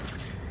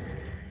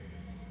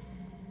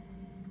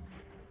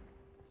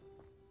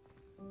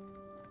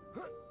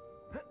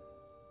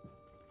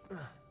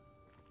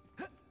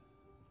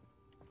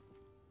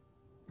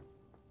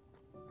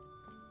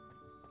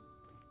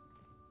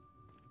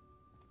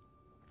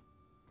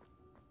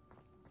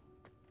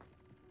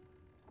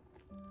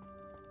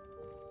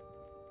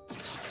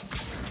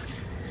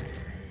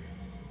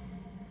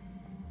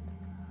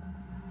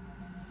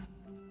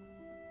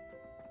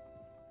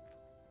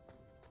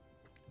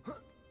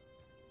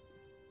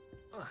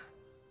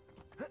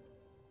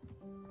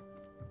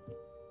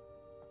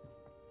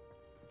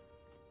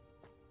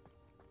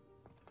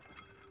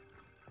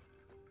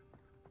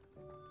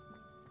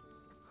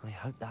 I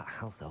hope that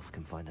house elf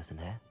can find us in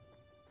here.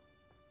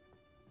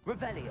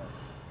 Revelio!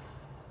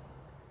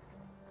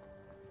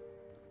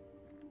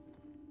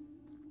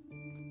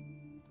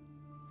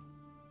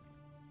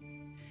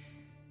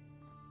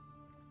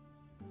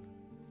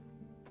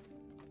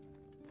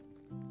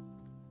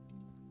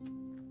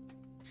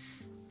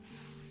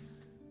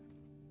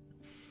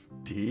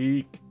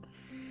 Deke.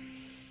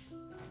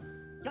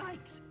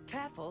 Yikes!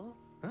 Careful!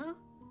 Huh?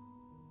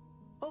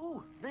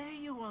 Oh, there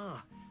you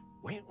are.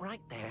 Wait right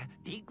there.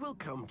 Deke will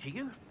come to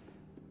you.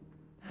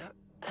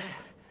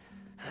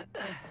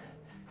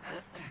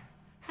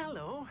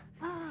 Hello.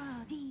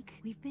 Ah, Deke,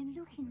 we've been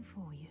looking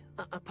for you.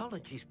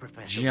 Apologies,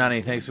 Professor.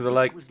 Gianni, thanks for the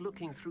like. I was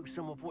looking through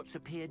some of what's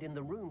appeared in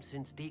the room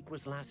since Deke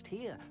was last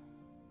here.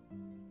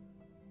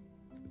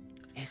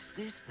 Is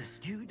this the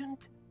student?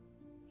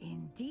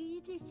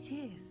 Indeed it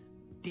is.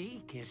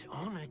 Deke is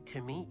honored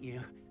to meet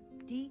you.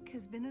 Deke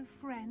has been a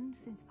friend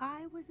since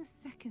I was a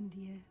second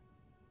year.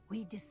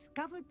 We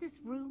discovered this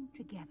room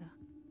together.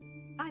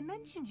 I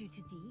mentioned you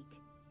to Deke.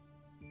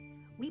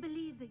 We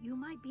believe that you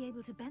might be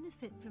able to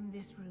benefit from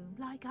this room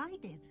like I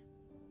did.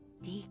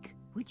 Deke,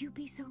 would you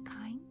be so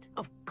kind?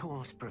 Of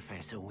course,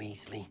 Professor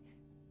Weasley.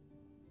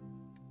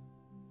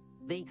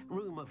 The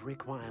Room of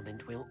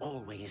Requirement will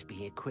always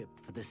be equipped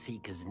for the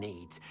Seeker's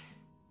needs.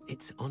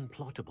 It's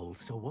unplottable,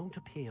 so won't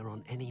appear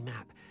on any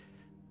map.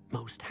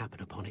 Most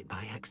happen upon it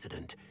by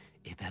accident,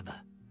 if ever.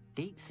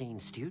 Deke's seen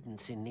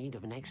students in need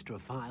of an extra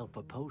file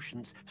for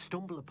potions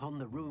stumble upon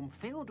the room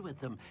filled with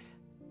them.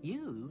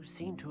 You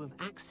seem to have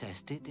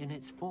accessed it in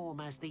its form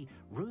as the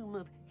Room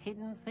of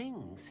Hidden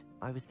Things.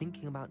 I was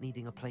thinking about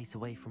needing a place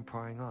away from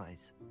prying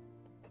eyes.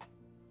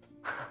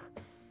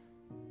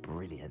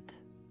 Brilliant.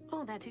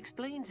 Oh, that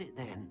explains it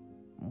then.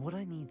 What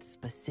I need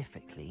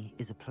specifically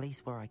is a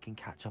place where I can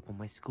catch up on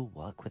my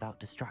schoolwork without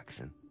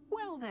distraction.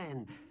 Well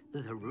then,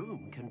 the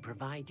room can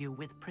provide you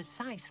with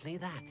precisely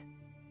that.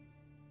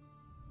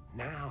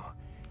 Now,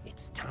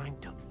 it's time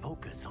to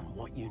focus on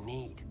what you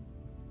need.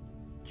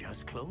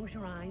 Just close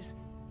your eyes.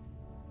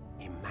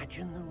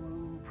 Imagine the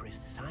room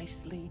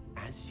precisely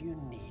as you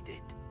need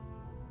it.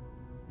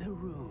 The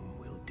room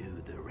will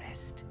do the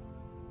rest.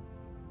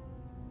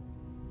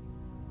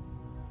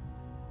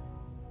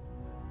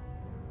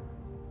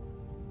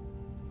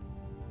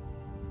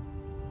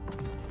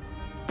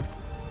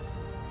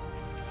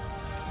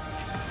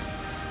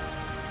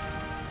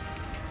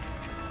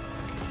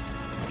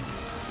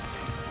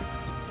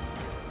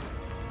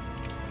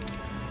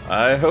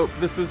 I hope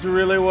this is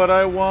really what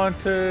I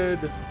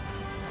wanted.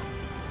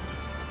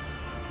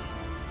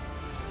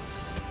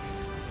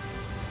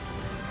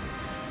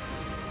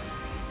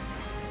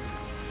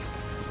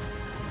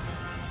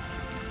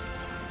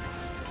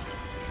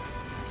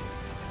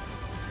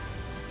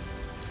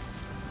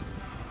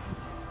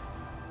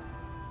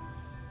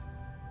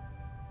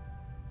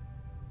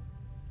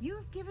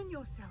 You've given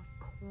yourself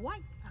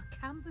quite a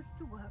canvas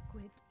to work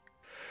with.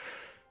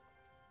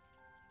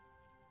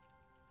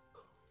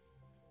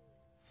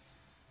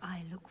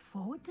 I look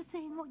forward to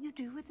seeing what you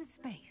do with the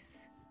space.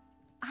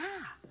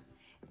 Ah,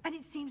 and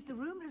it seems the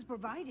room has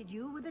provided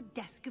you with a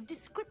desk of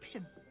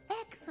description.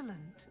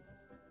 Excellent.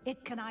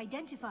 It can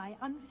identify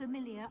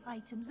unfamiliar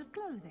items of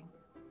clothing.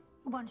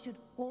 One should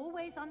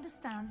always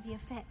understand the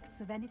effects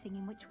of anything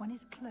in which one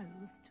is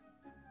clothed.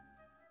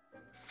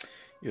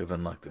 You have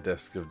unlocked the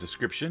desk of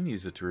description.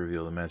 Use it to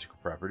reveal the magical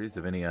properties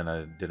of any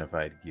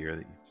unidentified gear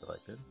that you've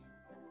selected.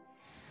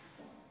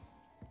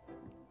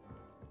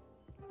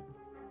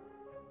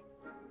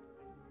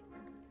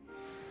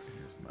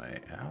 Here's my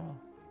owl.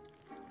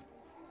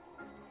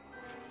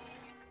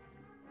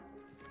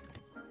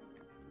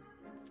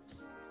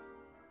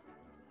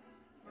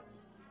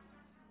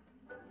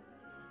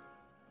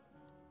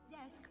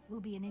 Desk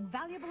will be an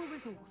invaluable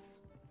resource.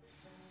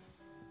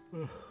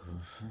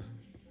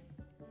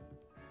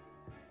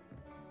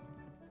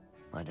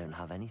 I don't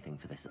have anything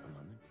for this at the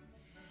moment.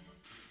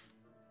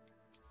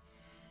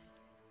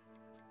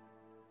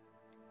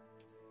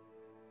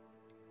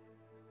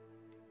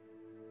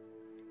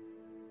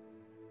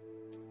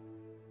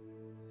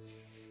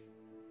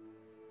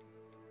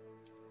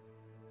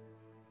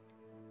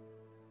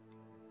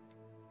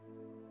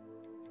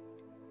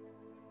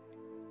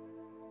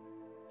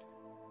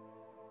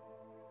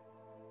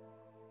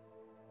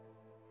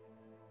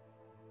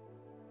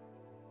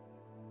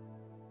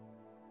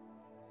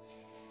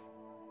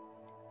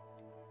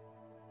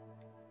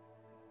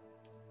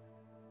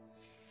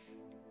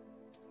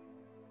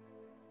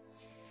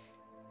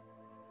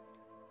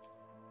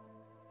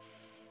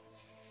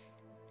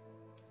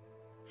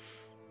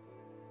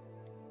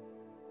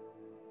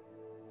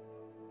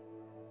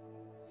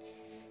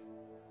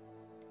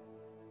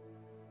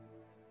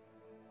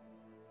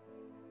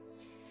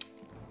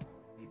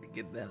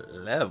 get that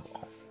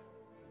level.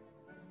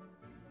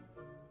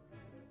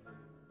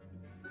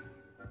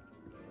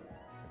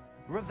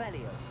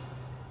 Revelio.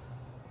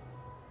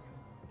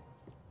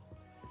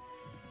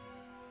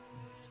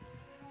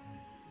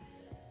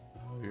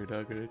 Oh, you're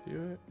not gonna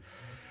do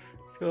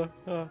it?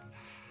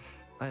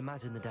 I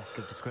imagine the desk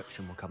of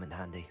description will come in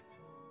handy.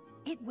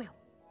 It will.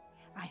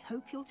 I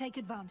hope you'll take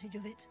advantage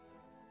of it.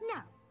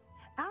 Now,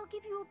 I'll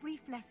give you a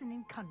brief lesson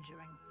in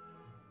conjuring.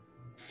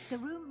 The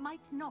room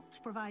might not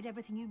provide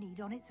everything you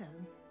need on its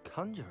own.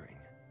 Conjuring?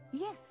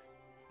 Yes,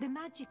 the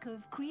magic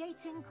of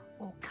creating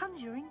or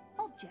conjuring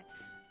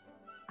objects.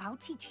 I'll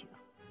teach you.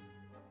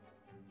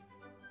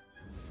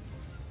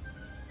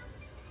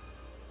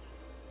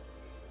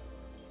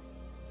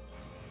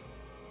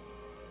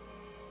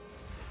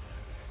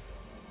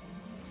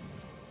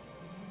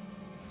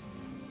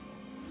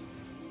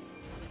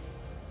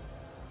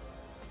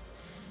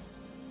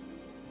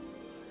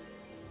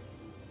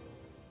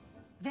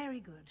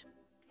 Very good.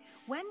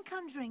 When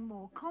conjuring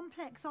more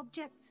complex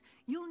objects,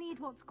 you'll need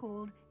what's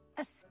called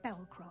a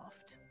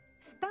spellcraft.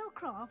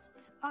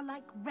 Spellcrafts are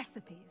like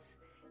recipes.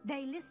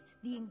 They list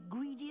the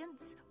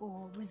ingredients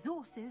or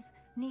resources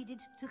needed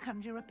to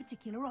conjure a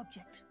particular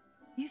object.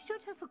 You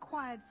should have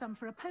acquired some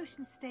for a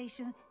potion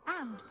station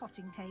and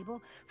potting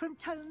table from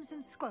tomes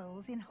and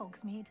scrolls in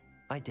Hogsmeade.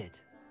 I did.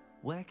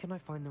 Where can I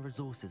find the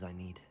resources I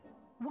need?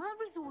 While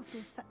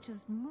resources such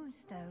as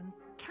moonstone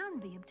can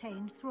be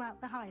obtained throughout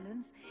the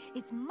Highlands,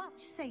 it's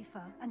much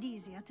safer and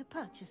easier to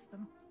purchase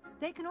them.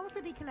 They can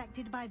also be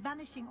collected by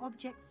vanishing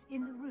objects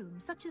in the room,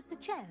 such as the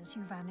chairs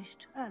you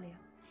vanished earlier.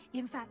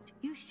 In fact,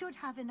 you should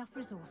have enough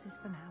resources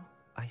for now.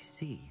 I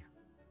see.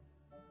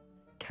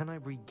 Can I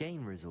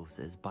regain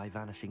resources by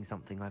vanishing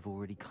something I've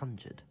already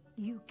conjured?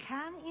 You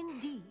can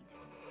indeed.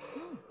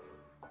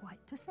 Quite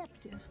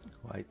perceptive.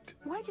 Quite.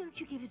 Why don't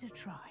you give it a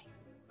try?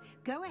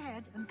 Go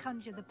ahead and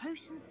conjure the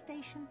potion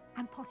station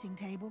and potting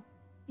table.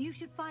 You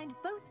should find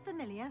both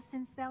familiar,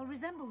 since they'll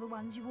resemble the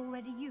ones you've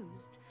already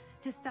used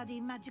to study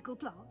magical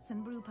plants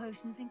and brew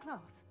potions in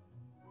class.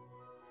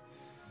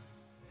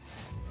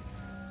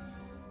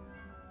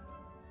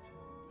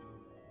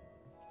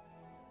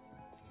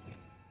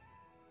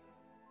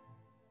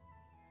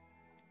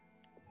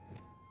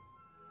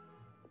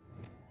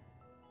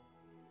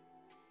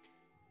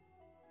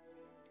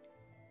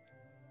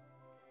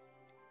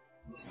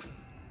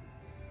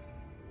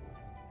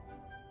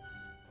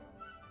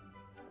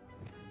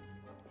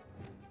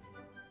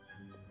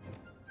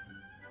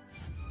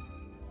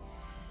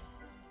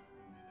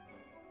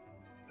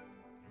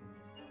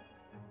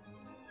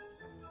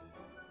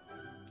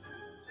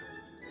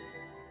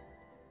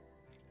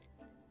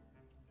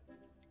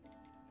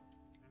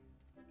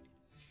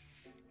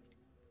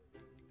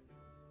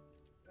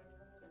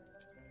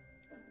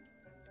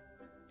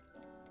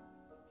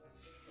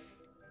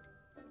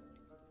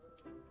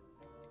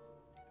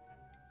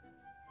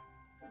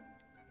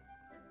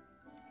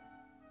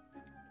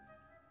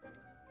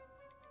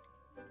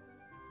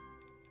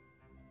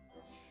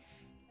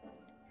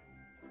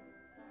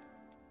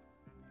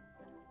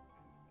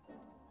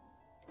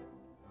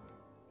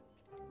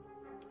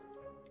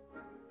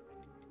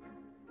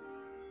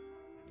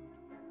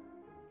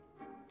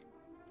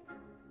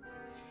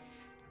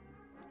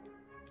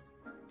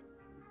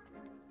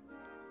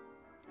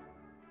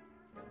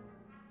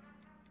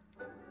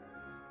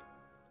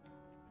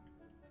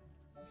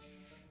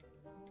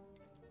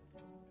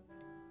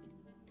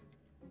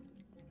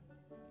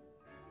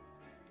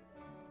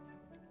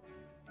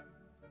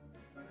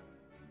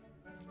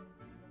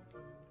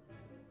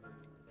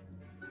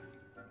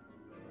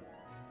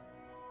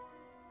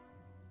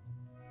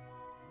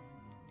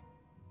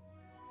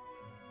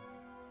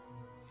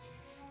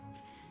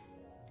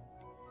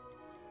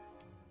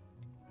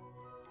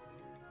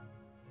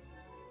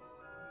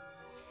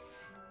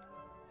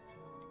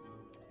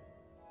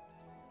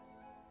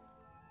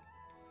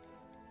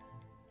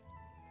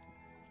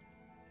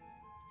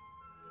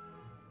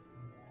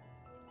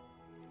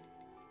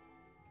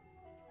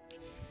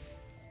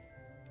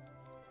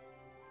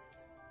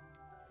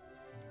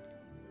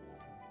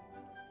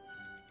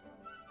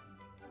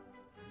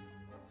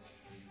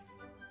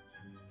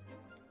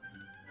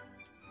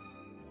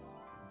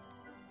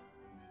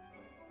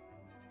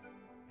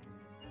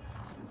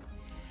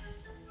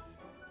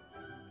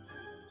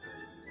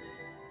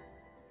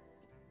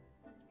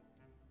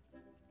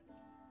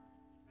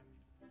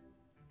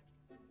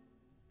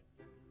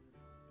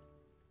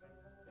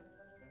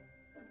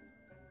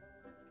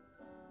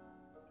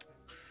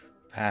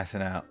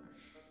 Passing out.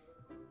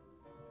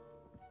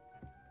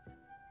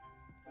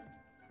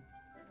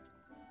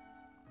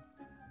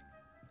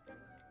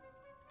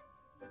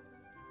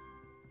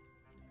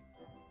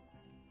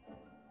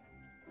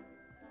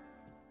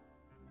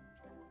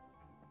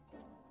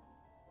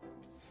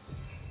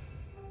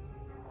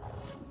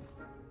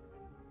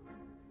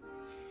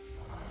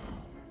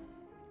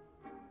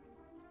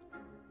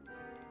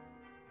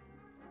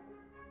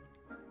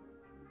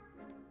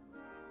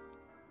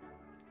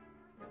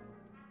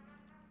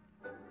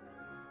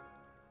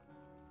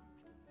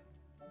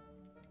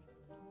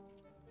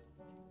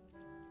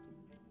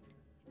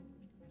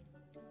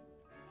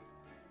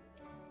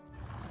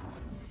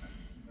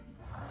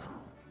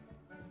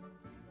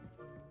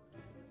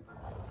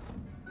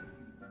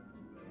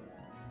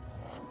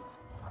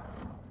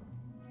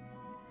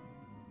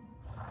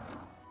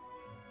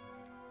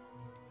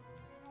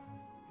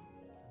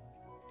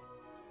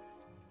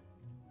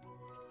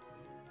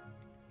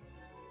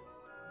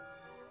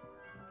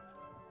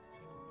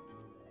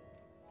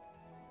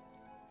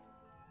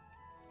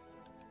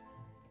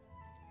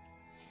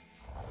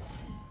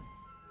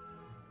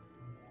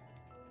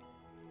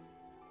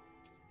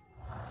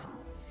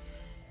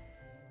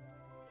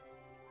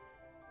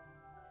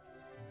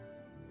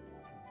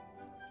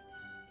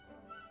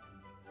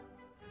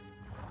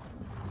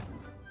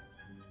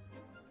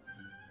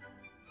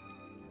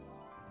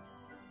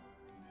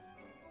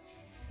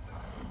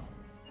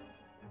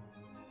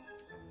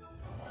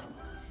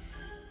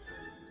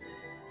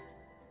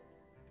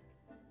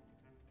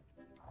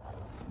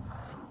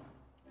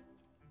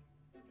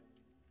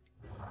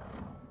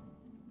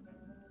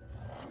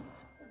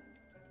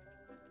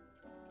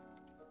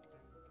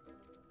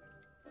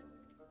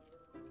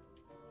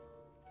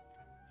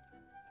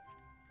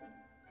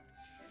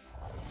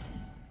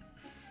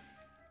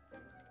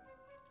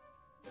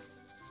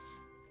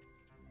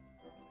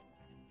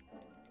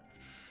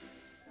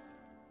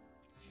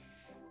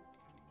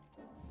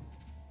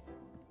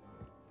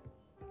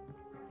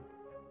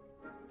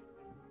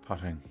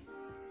 Potting.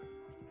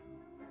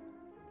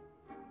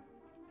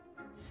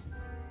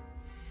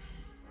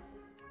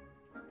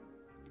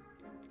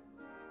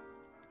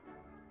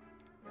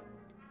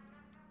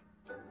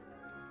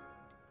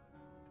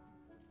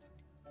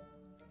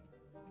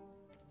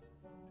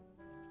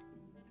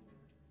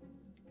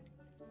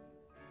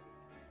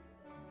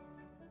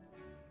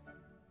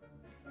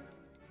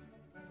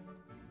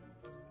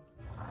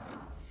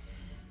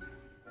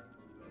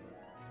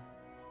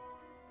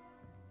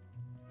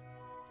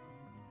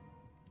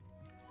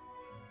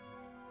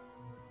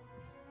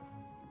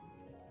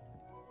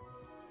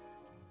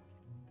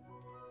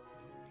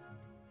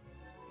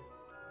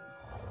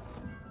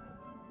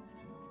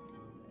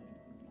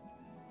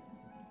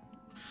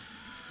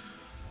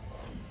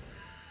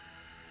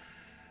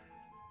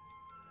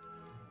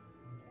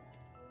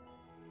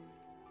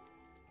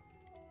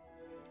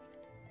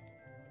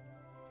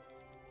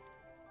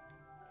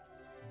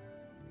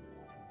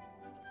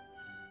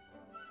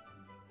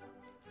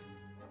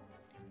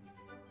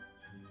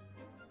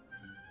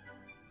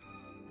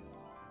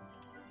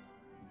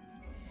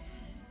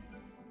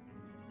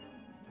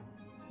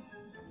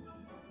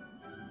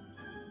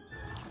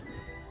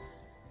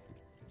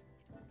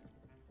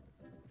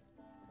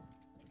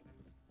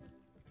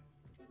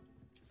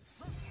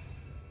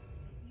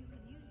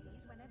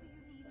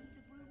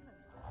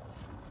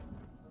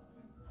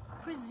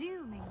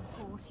 Presuming, of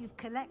course, you've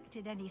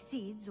collected any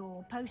seeds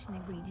or potion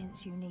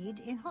ingredients you need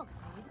in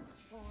Hogsmeade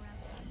or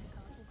outside the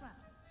castle grounds.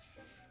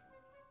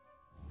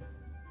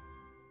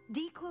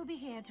 Deke will be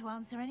here to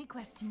answer any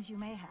questions you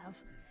may have.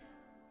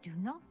 Do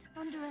not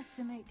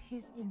underestimate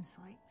his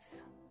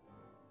insights.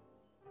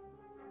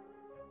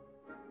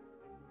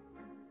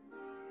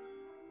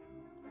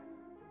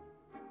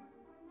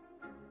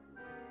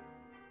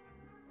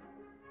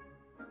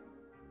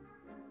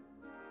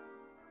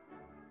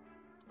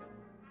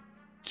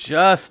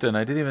 Justin,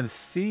 I didn't even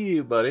see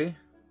you, buddy.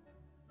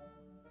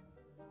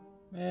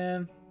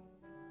 Man.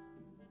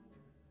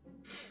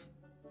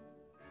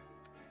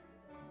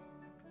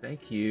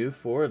 Thank you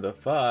for the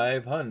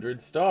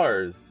 500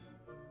 stars.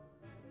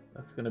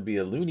 That's going to be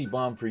a loony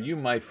bomb for you,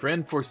 my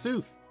friend,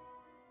 forsooth.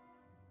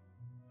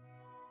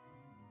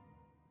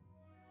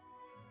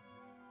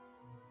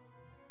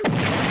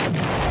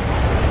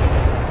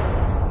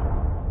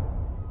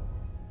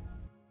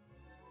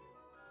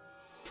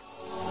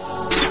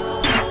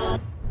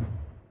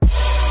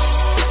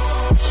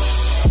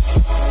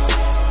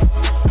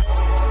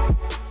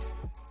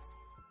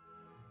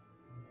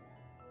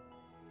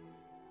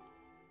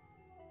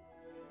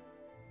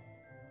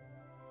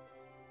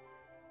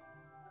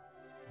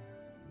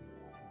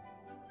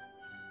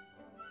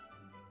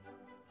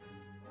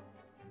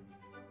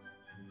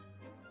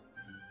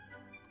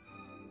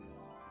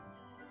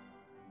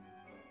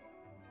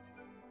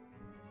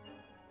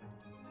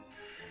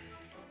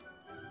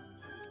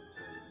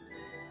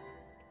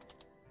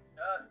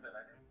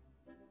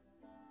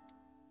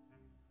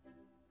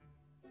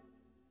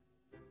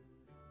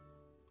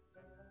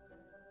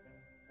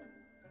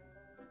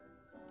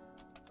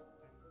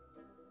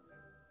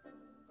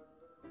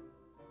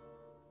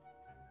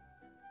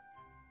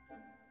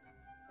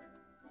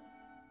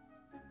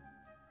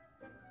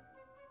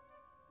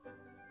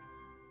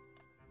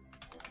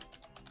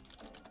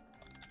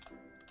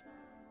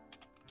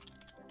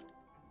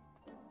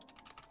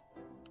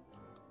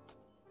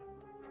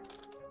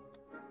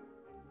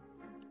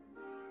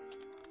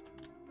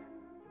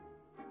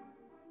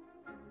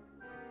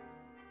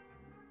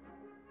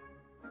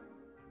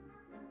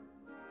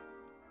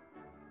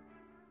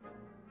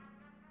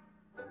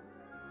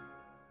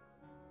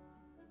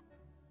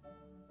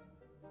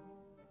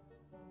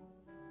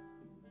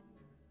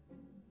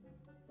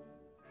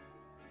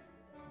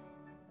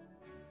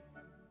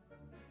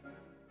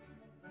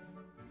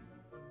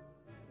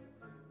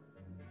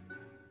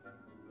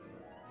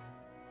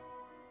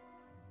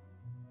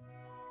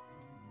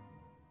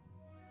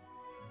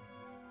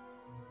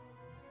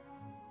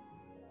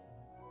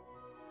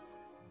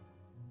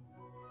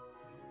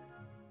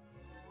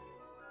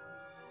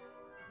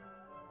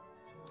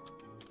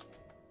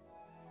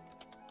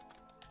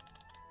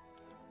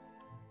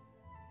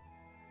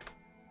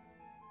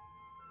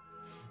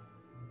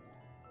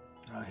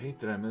 I hate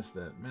that I missed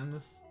that. Man,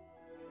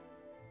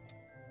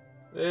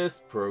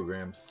 this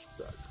program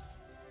sucks.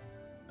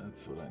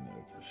 That's what I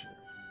know for sure.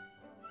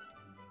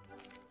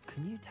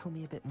 Can you tell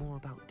me a bit more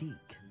about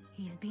Deke?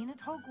 He's been at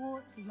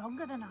Hogwarts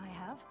longer than I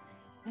have,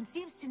 and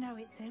seems to know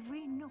its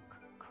every nook,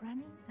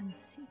 cranny, and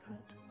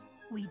secret.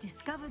 We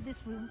discovered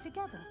this room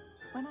together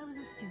when I was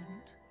a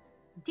student.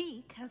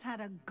 Deke has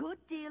had a good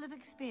deal of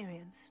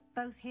experience,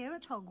 both here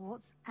at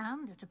Hogwarts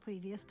and at a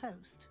previous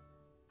post.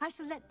 I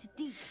shall let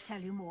Deke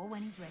tell you more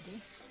when he's ready,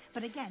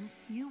 but again,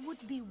 you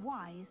would be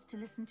wise to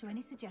listen to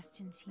any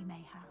suggestions he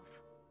may have.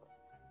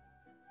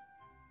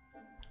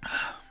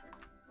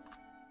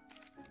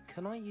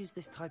 Can I use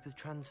this type of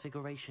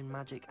transfiguration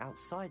magic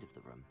outside of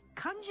the room?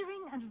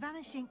 Conjuring and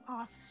vanishing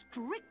are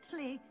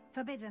strictly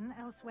forbidden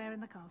elsewhere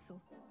in the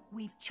castle.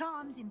 We've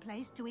charms in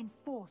place to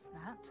enforce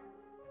that.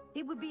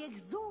 It would be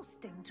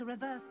exhausting to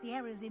reverse the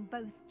errors in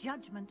both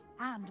judgment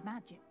and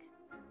magic.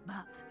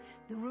 But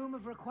the Room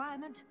of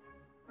Requirement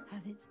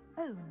has its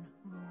own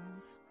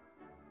rules.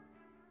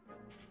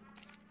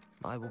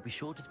 I will be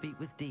sure to speak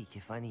with Deke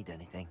if I need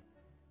anything.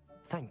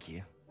 Thank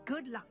you.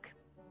 Good luck.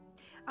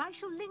 I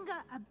shall linger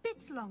a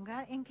bit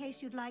longer in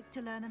case you'd like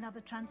to learn another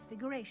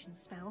transfiguration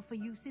spell for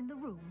use in the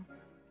room.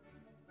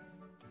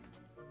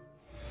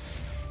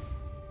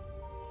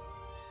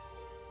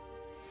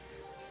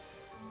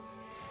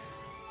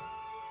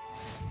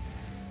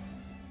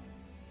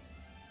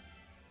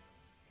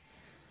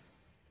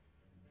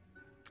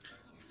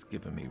 It's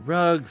giving me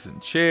rugs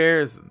and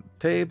chairs and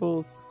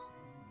tables,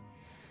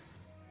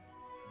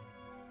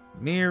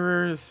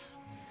 mirrors.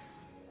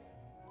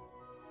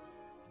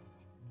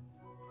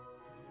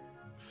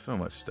 So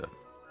much stuff.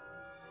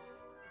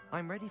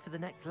 I'm ready for the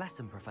next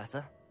lesson,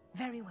 Professor.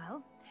 Very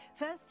well.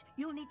 First,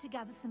 you'll need to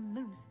gather some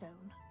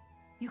moonstone.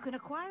 You can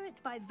acquire it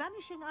by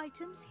vanishing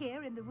items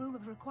here in the Room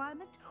of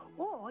Requirement,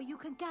 or you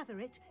can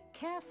gather it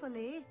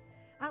carefully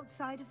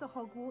outside of the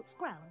Hogwarts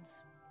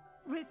grounds.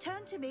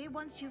 Return to me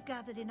once you've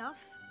gathered enough,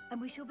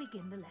 and we shall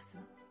begin the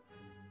lesson.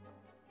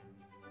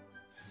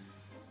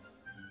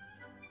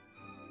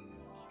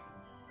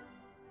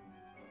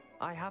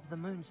 I have the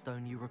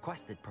moonstone you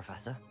requested,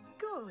 Professor.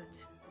 Good.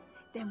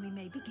 Then we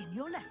may begin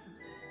your lesson.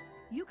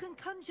 You can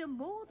conjure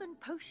more than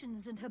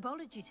potions and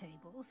herbology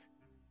tables.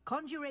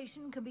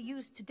 Conjuration can be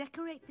used to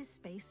decorate this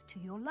space to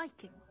your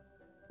liking.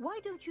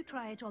 Why don't you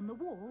try it on the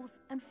walls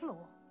and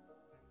floor?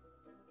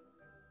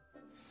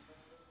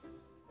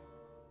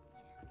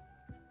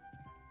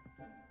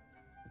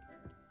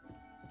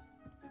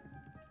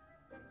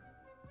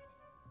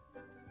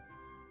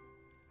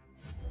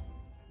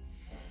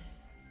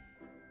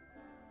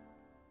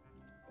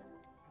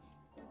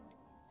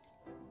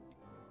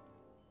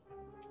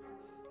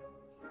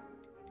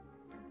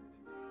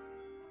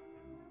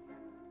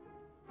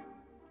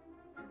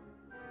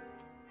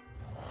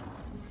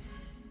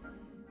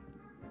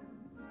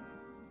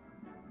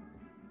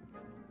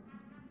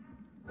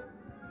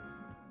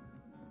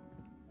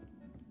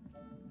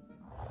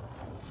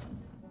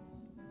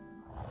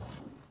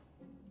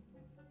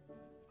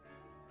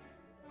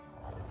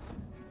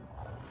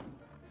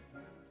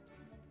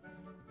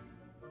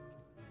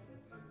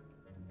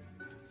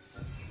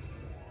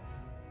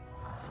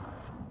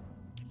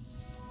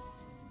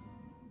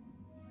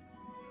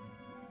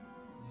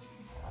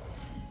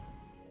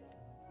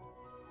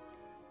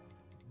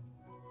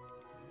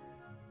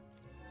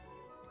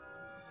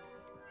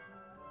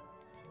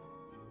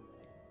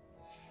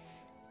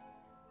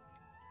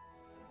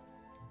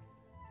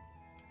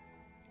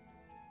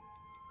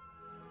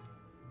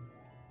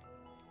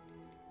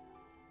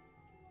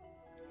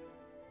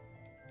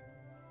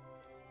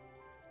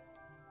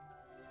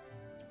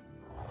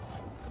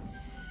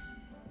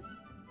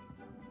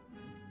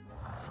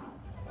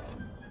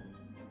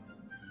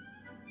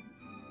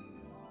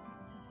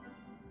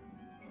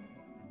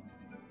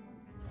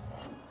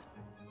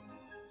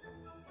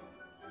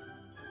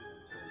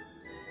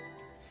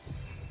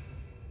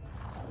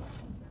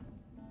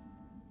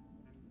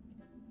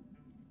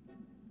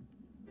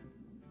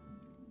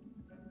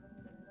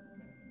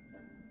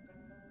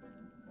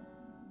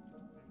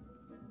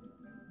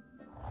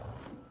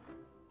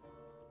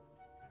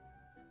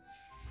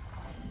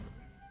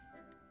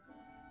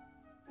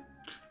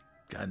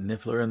 Got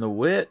Niffler and the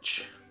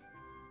Witch.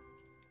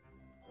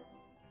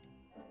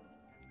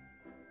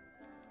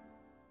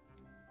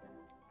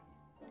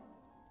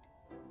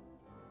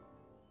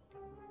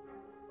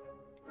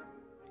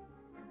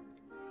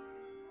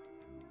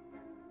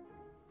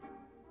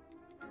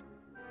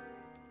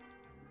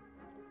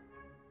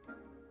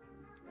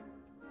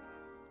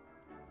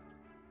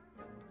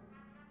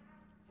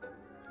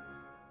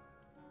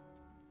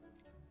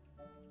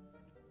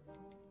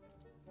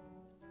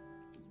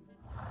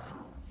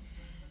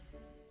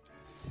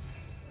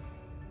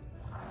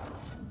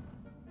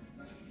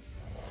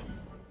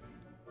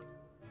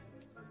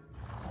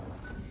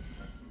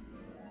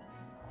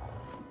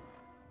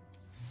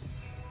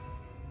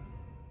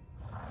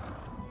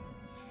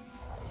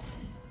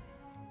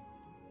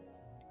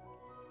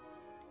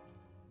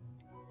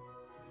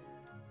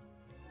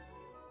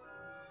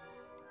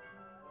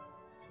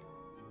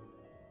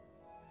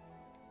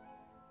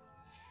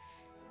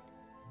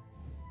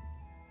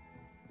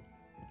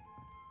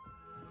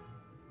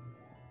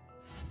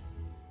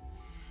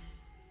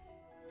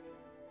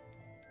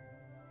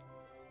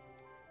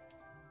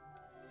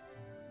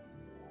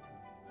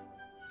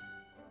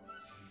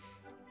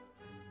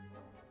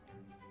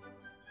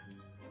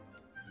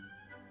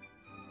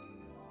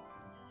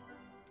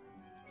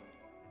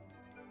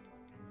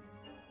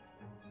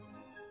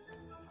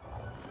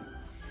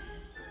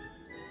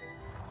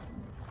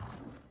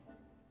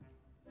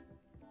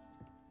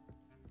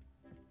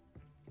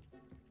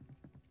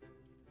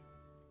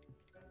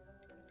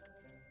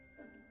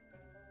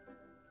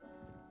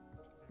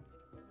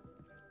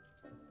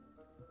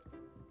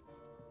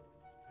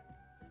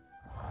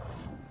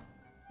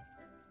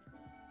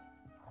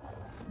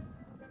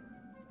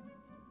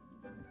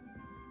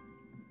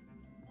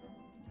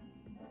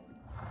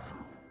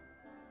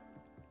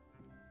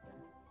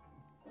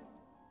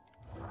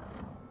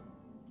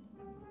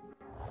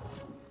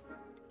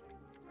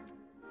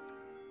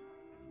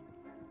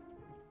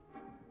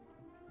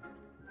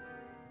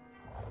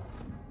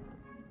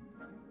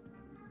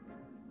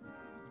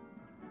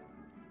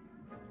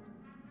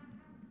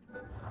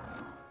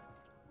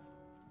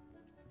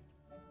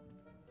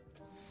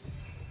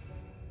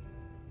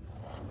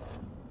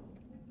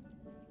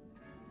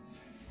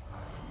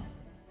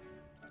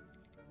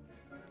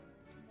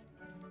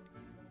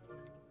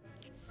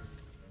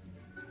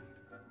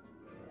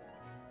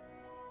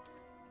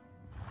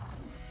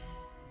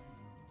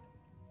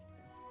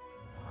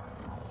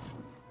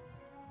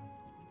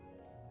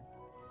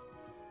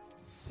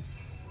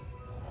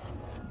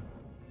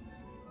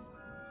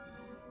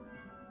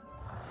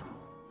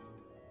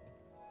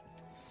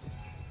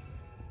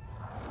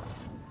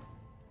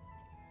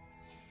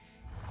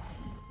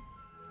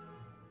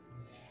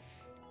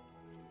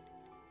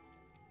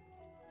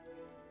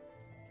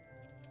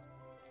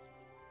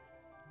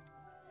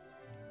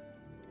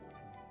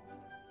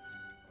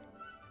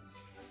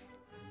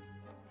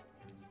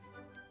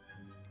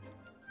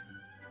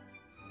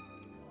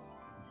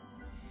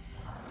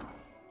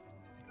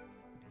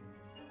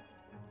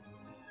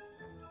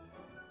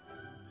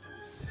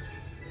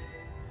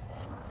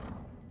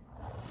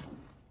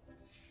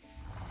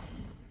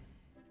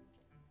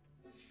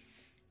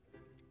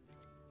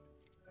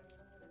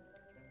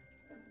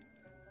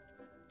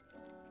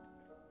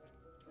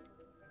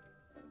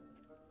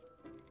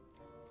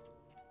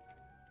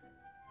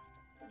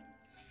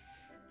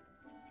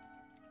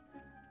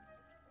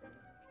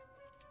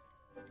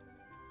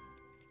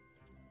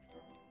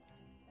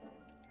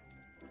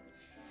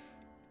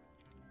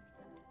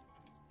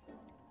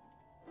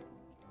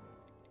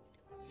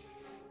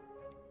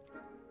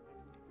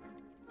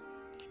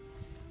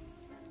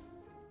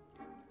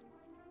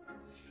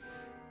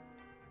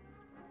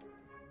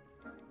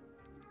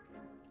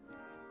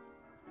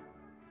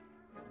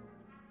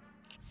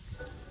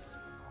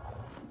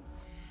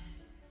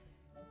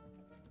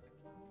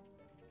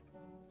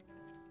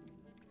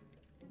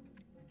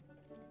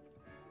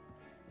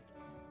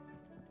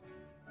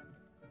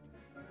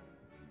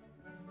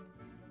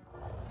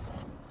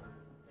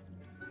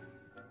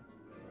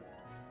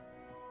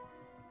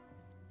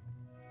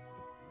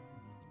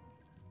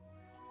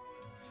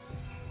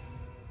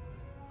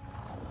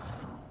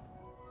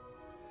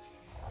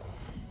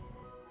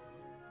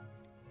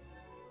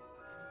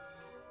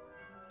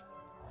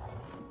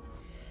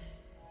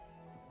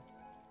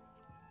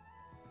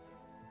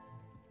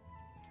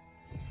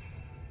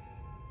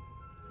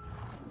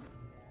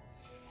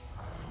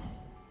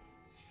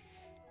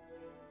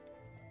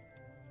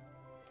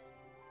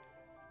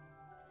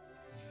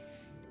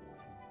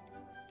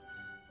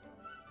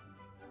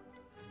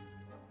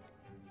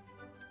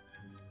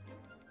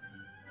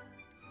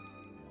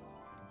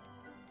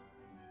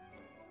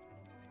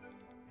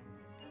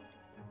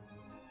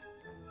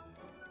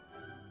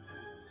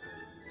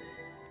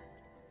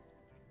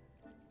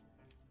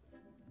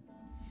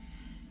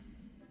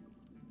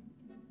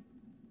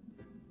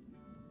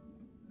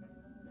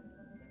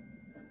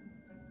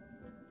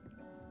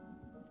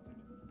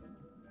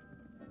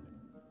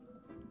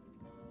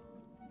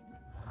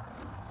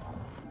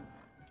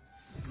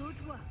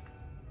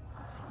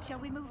 Shall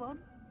we move on?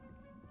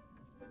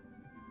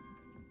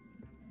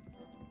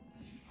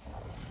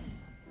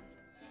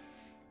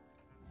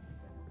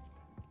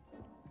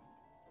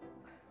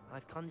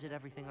 I've conjured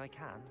everything I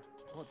can.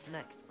 What's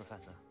next,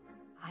 Professor?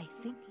 I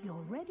think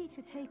you're ready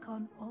to take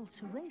on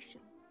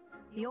alteration.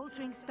 The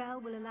altering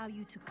spell will allow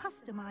you to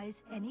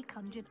customize any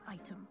conjured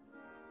item.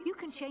 You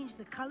can change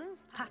the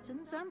colors,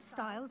 patterns, and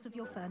styles of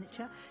your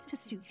furniture to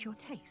suit your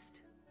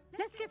taste.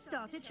 Let's get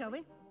started, shall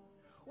we?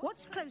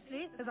 Watch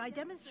closely as I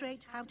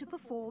demonstrate how to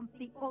perform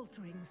the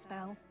altering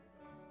spell.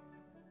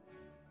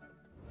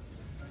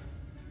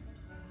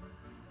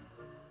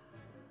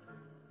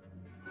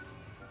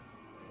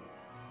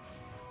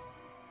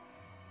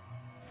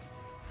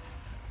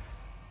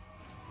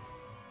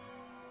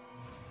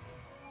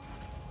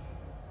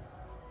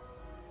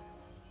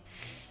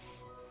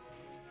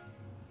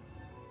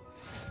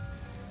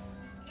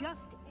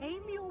 Just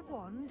aim your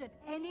wand at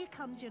any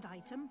conjured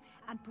item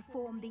and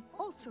perform the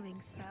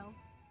altering spell.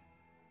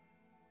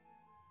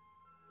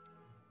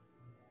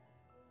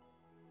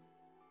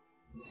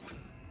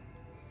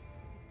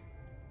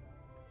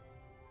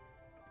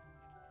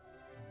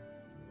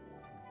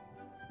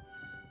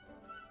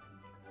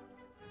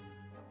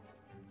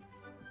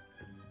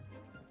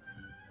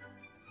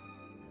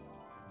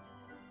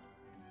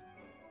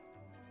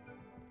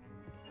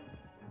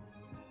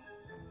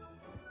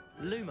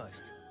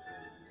 Lumos.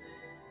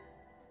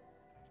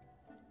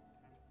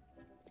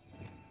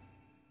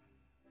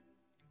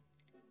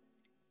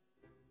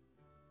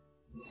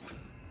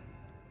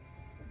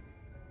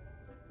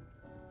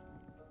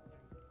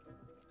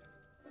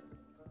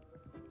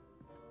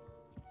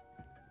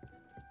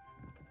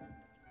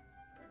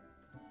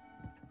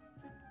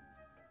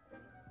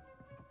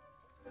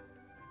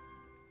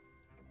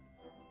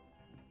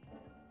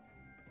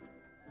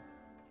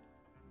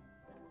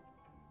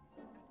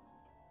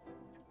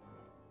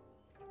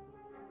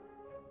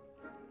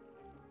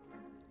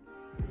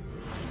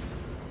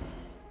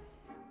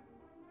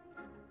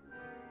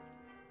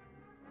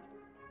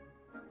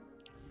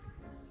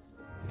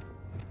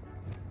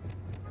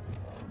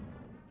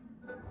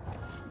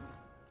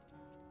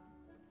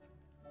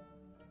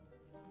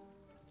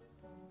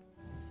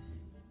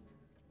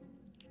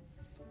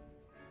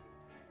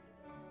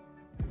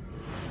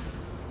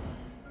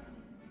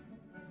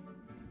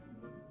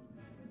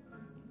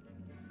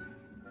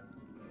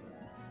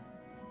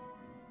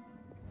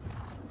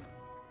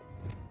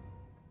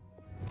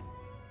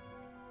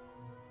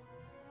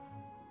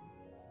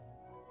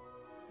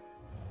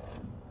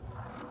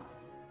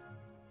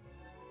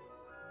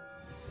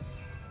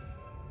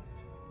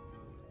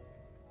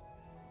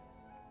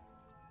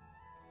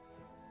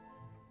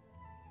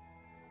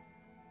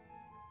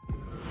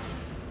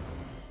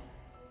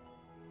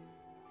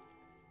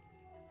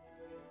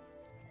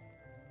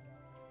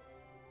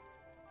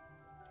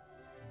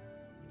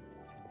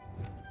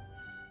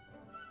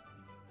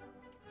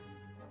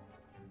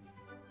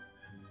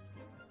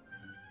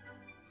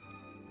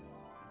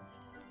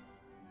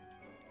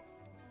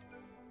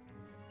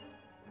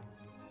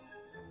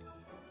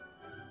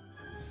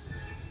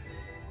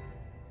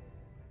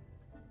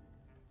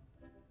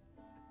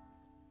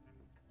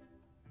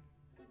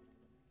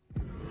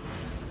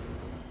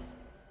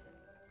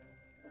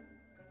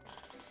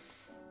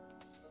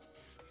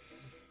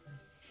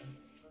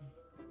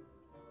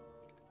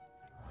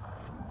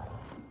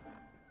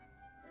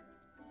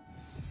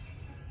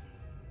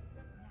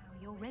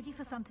 You're ready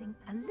for something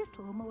a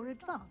little more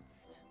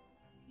advanced.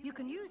 You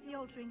can use the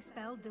altering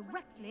spell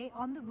directly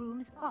on the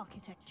room's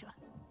architecture.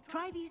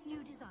 Try these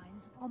new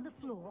designs on the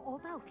floor or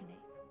balcony.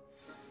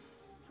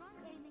 Try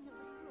aiming at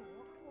the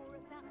floor or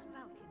at that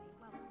balcony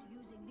whilst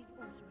using the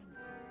altering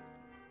spell.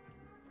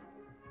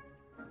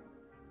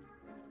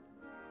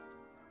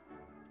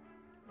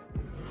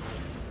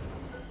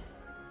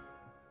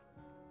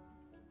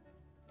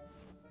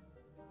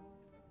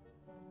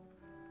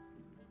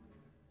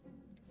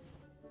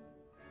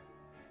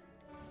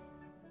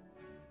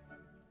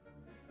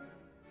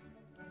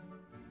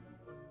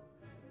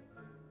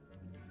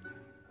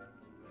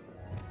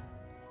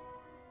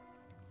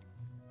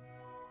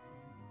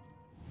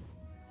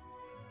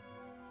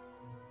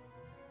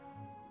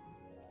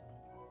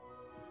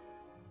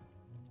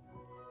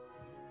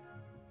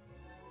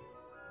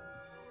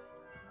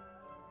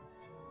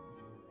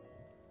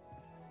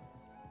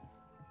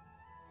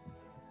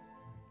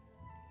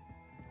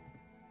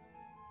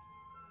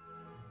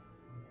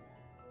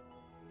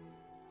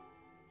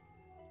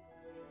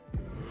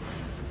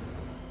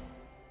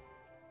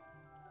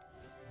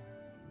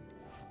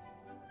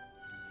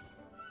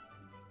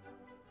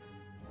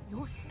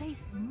 Your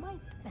space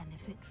might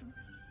benefit from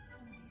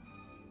ambience,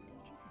 don't you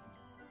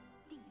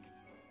think? Deke,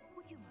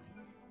 would you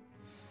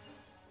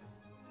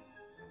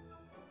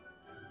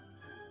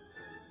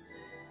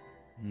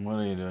mind? What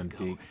are you doing,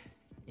 Deke?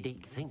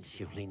 Deke thinks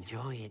you'll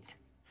enjoy it.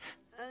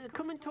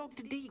 Come and talk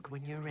to Deke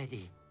when you're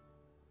ready.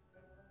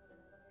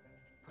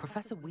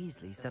 Professor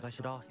Weasley said I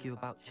should ask you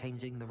about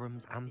changing the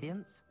room's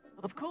ambience.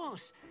 Of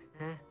course.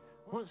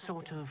 What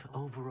sort of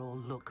overall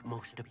look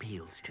most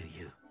appeals to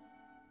you?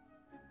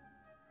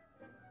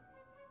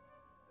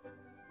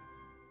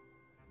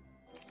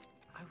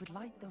 would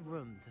like the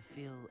room to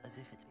feel as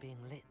if it's being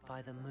lit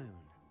by the moon.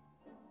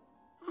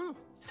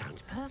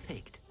 Sounds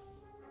perfect.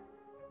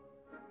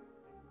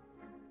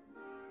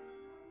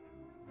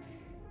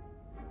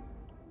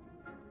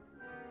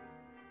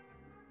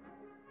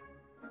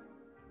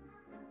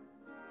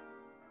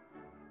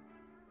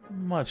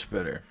 Much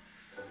better.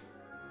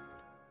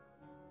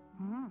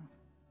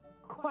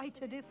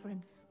 Quite a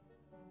difference.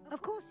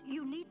 Of course,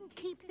 you needn't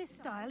keep this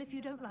style if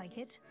you don't like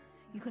it.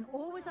 You can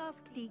always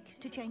ask Deke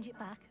to change it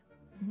back.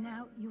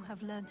 Now you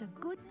have learned a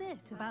good bit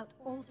about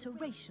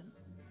alteration.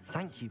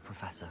 Thank you,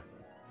 Professor.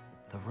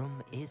 The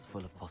room is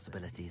full of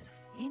possibilities.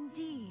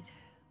 Indeed.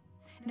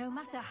 No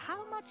matter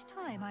how much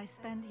time I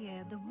spend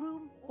here, the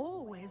room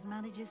always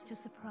manages to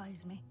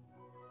surprise me.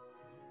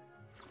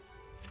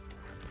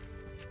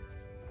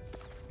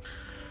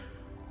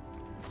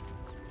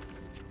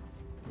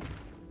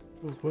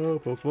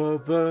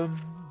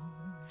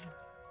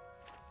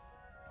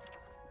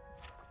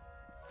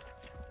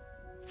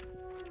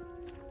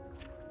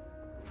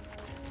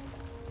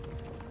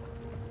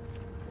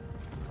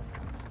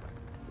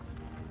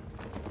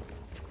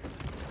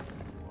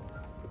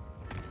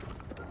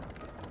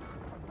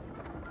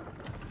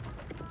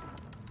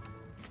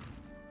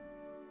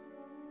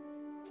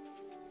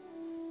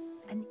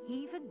 An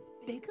even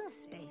bigger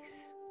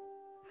space.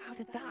 How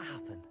did that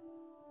happen?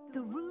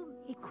 The room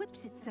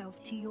equips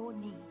itself to your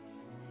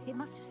needs. It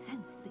must have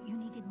sensed that you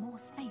needed more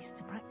space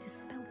to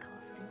practice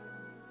spellcasting.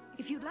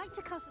 If you'd like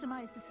to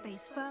customize the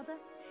space further,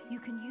 you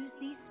can use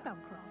these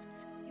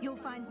spellcrafts. You'll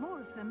find more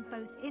of them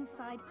both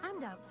inside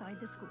and outside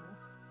the school.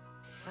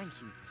 Thank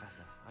you,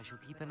 Professor. I shall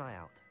keep an eye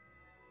out.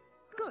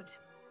 Good.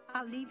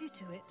 I'll leave you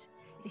to it.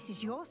 This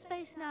is your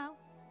space now.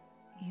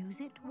 Use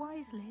it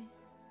wisely.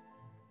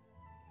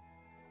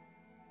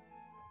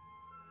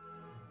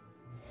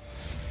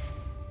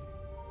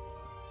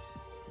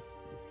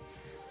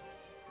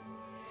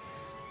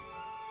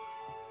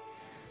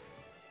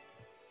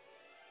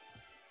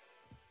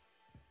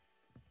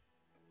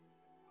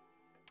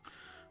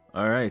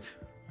 All right.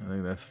 I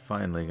think that's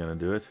finally going to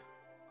do it.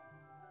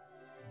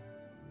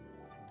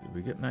 Did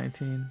we get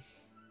 19?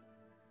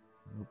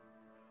 Nope.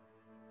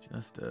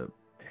 Just a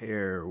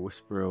hair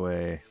whisper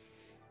away.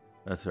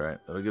 That's all right.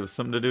 That'll give us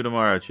something to do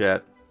tomorrow,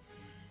 chat.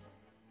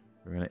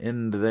 We're going to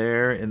end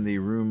there in the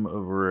room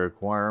of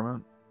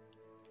requirement.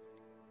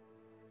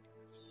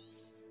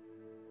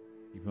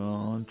 Keep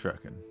on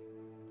trucking.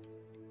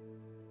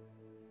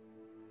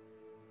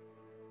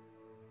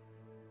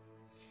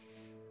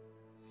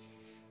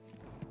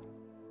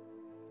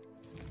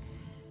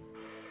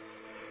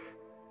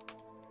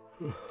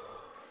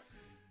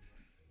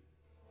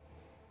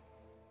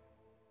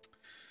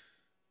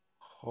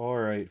 All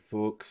right,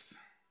 folks.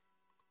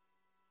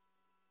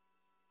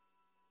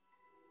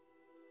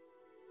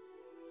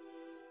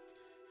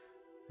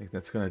 I think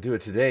that's going to do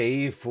it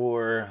today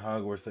for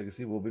Hogwarts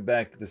Legacy. We'll be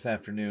back this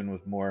afternoon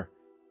with more.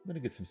 I'm going to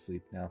get some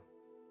sleep now.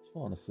 I was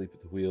falling asleep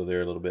at the wheel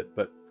there a little bit,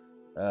 but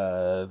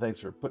thanks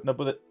for putting up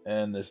with it.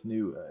 And this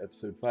new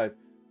episode 5,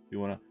 if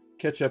you want to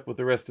catch up with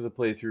the rest of the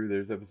playthrough,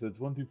 there's episodes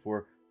 1 through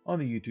 4 on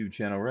the YouTube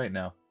channel right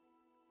now.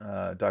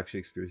 Doc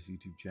Shakespeare's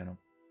YouTube channel.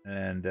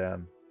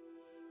 And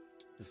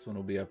this one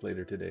will be up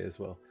later today as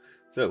well.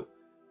 So,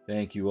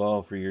 thank you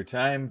all for your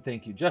time.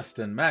 Thank you,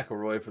 Justin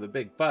McElroy, for the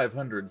big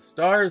 500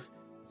 stars.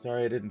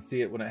 Sorry I didn't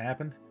see it when it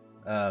happened.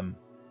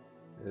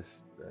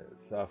 This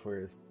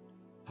software is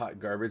hot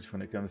garbage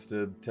when it comes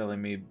to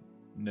telling me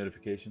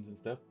notifications and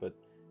stuff. But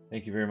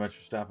thank you very much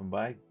for stopping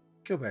by.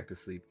 Go back to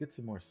sleep. Get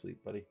some more sleep,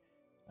 buddy.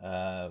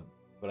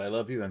 But I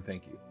love you and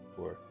thank you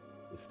for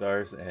the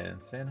stars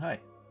and saying hi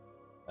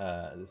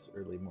this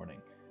early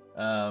morning.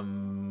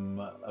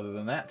 Other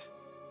than that,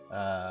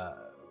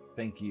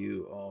 thank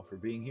you all for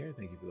being here.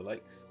 Thank you for the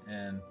likes.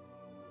 And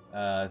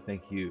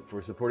thank you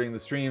for supporting the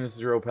stream. This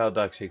is your old pal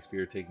Doc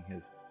Shakespeare taking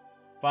his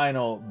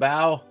final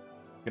bow.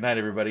 Good night,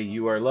 everybody.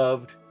 You are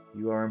loved.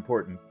 You are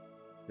important.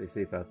 Stay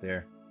safe out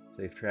there.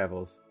 Safe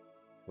travels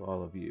to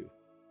all of you.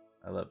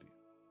 I love you.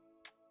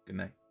 Good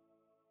night.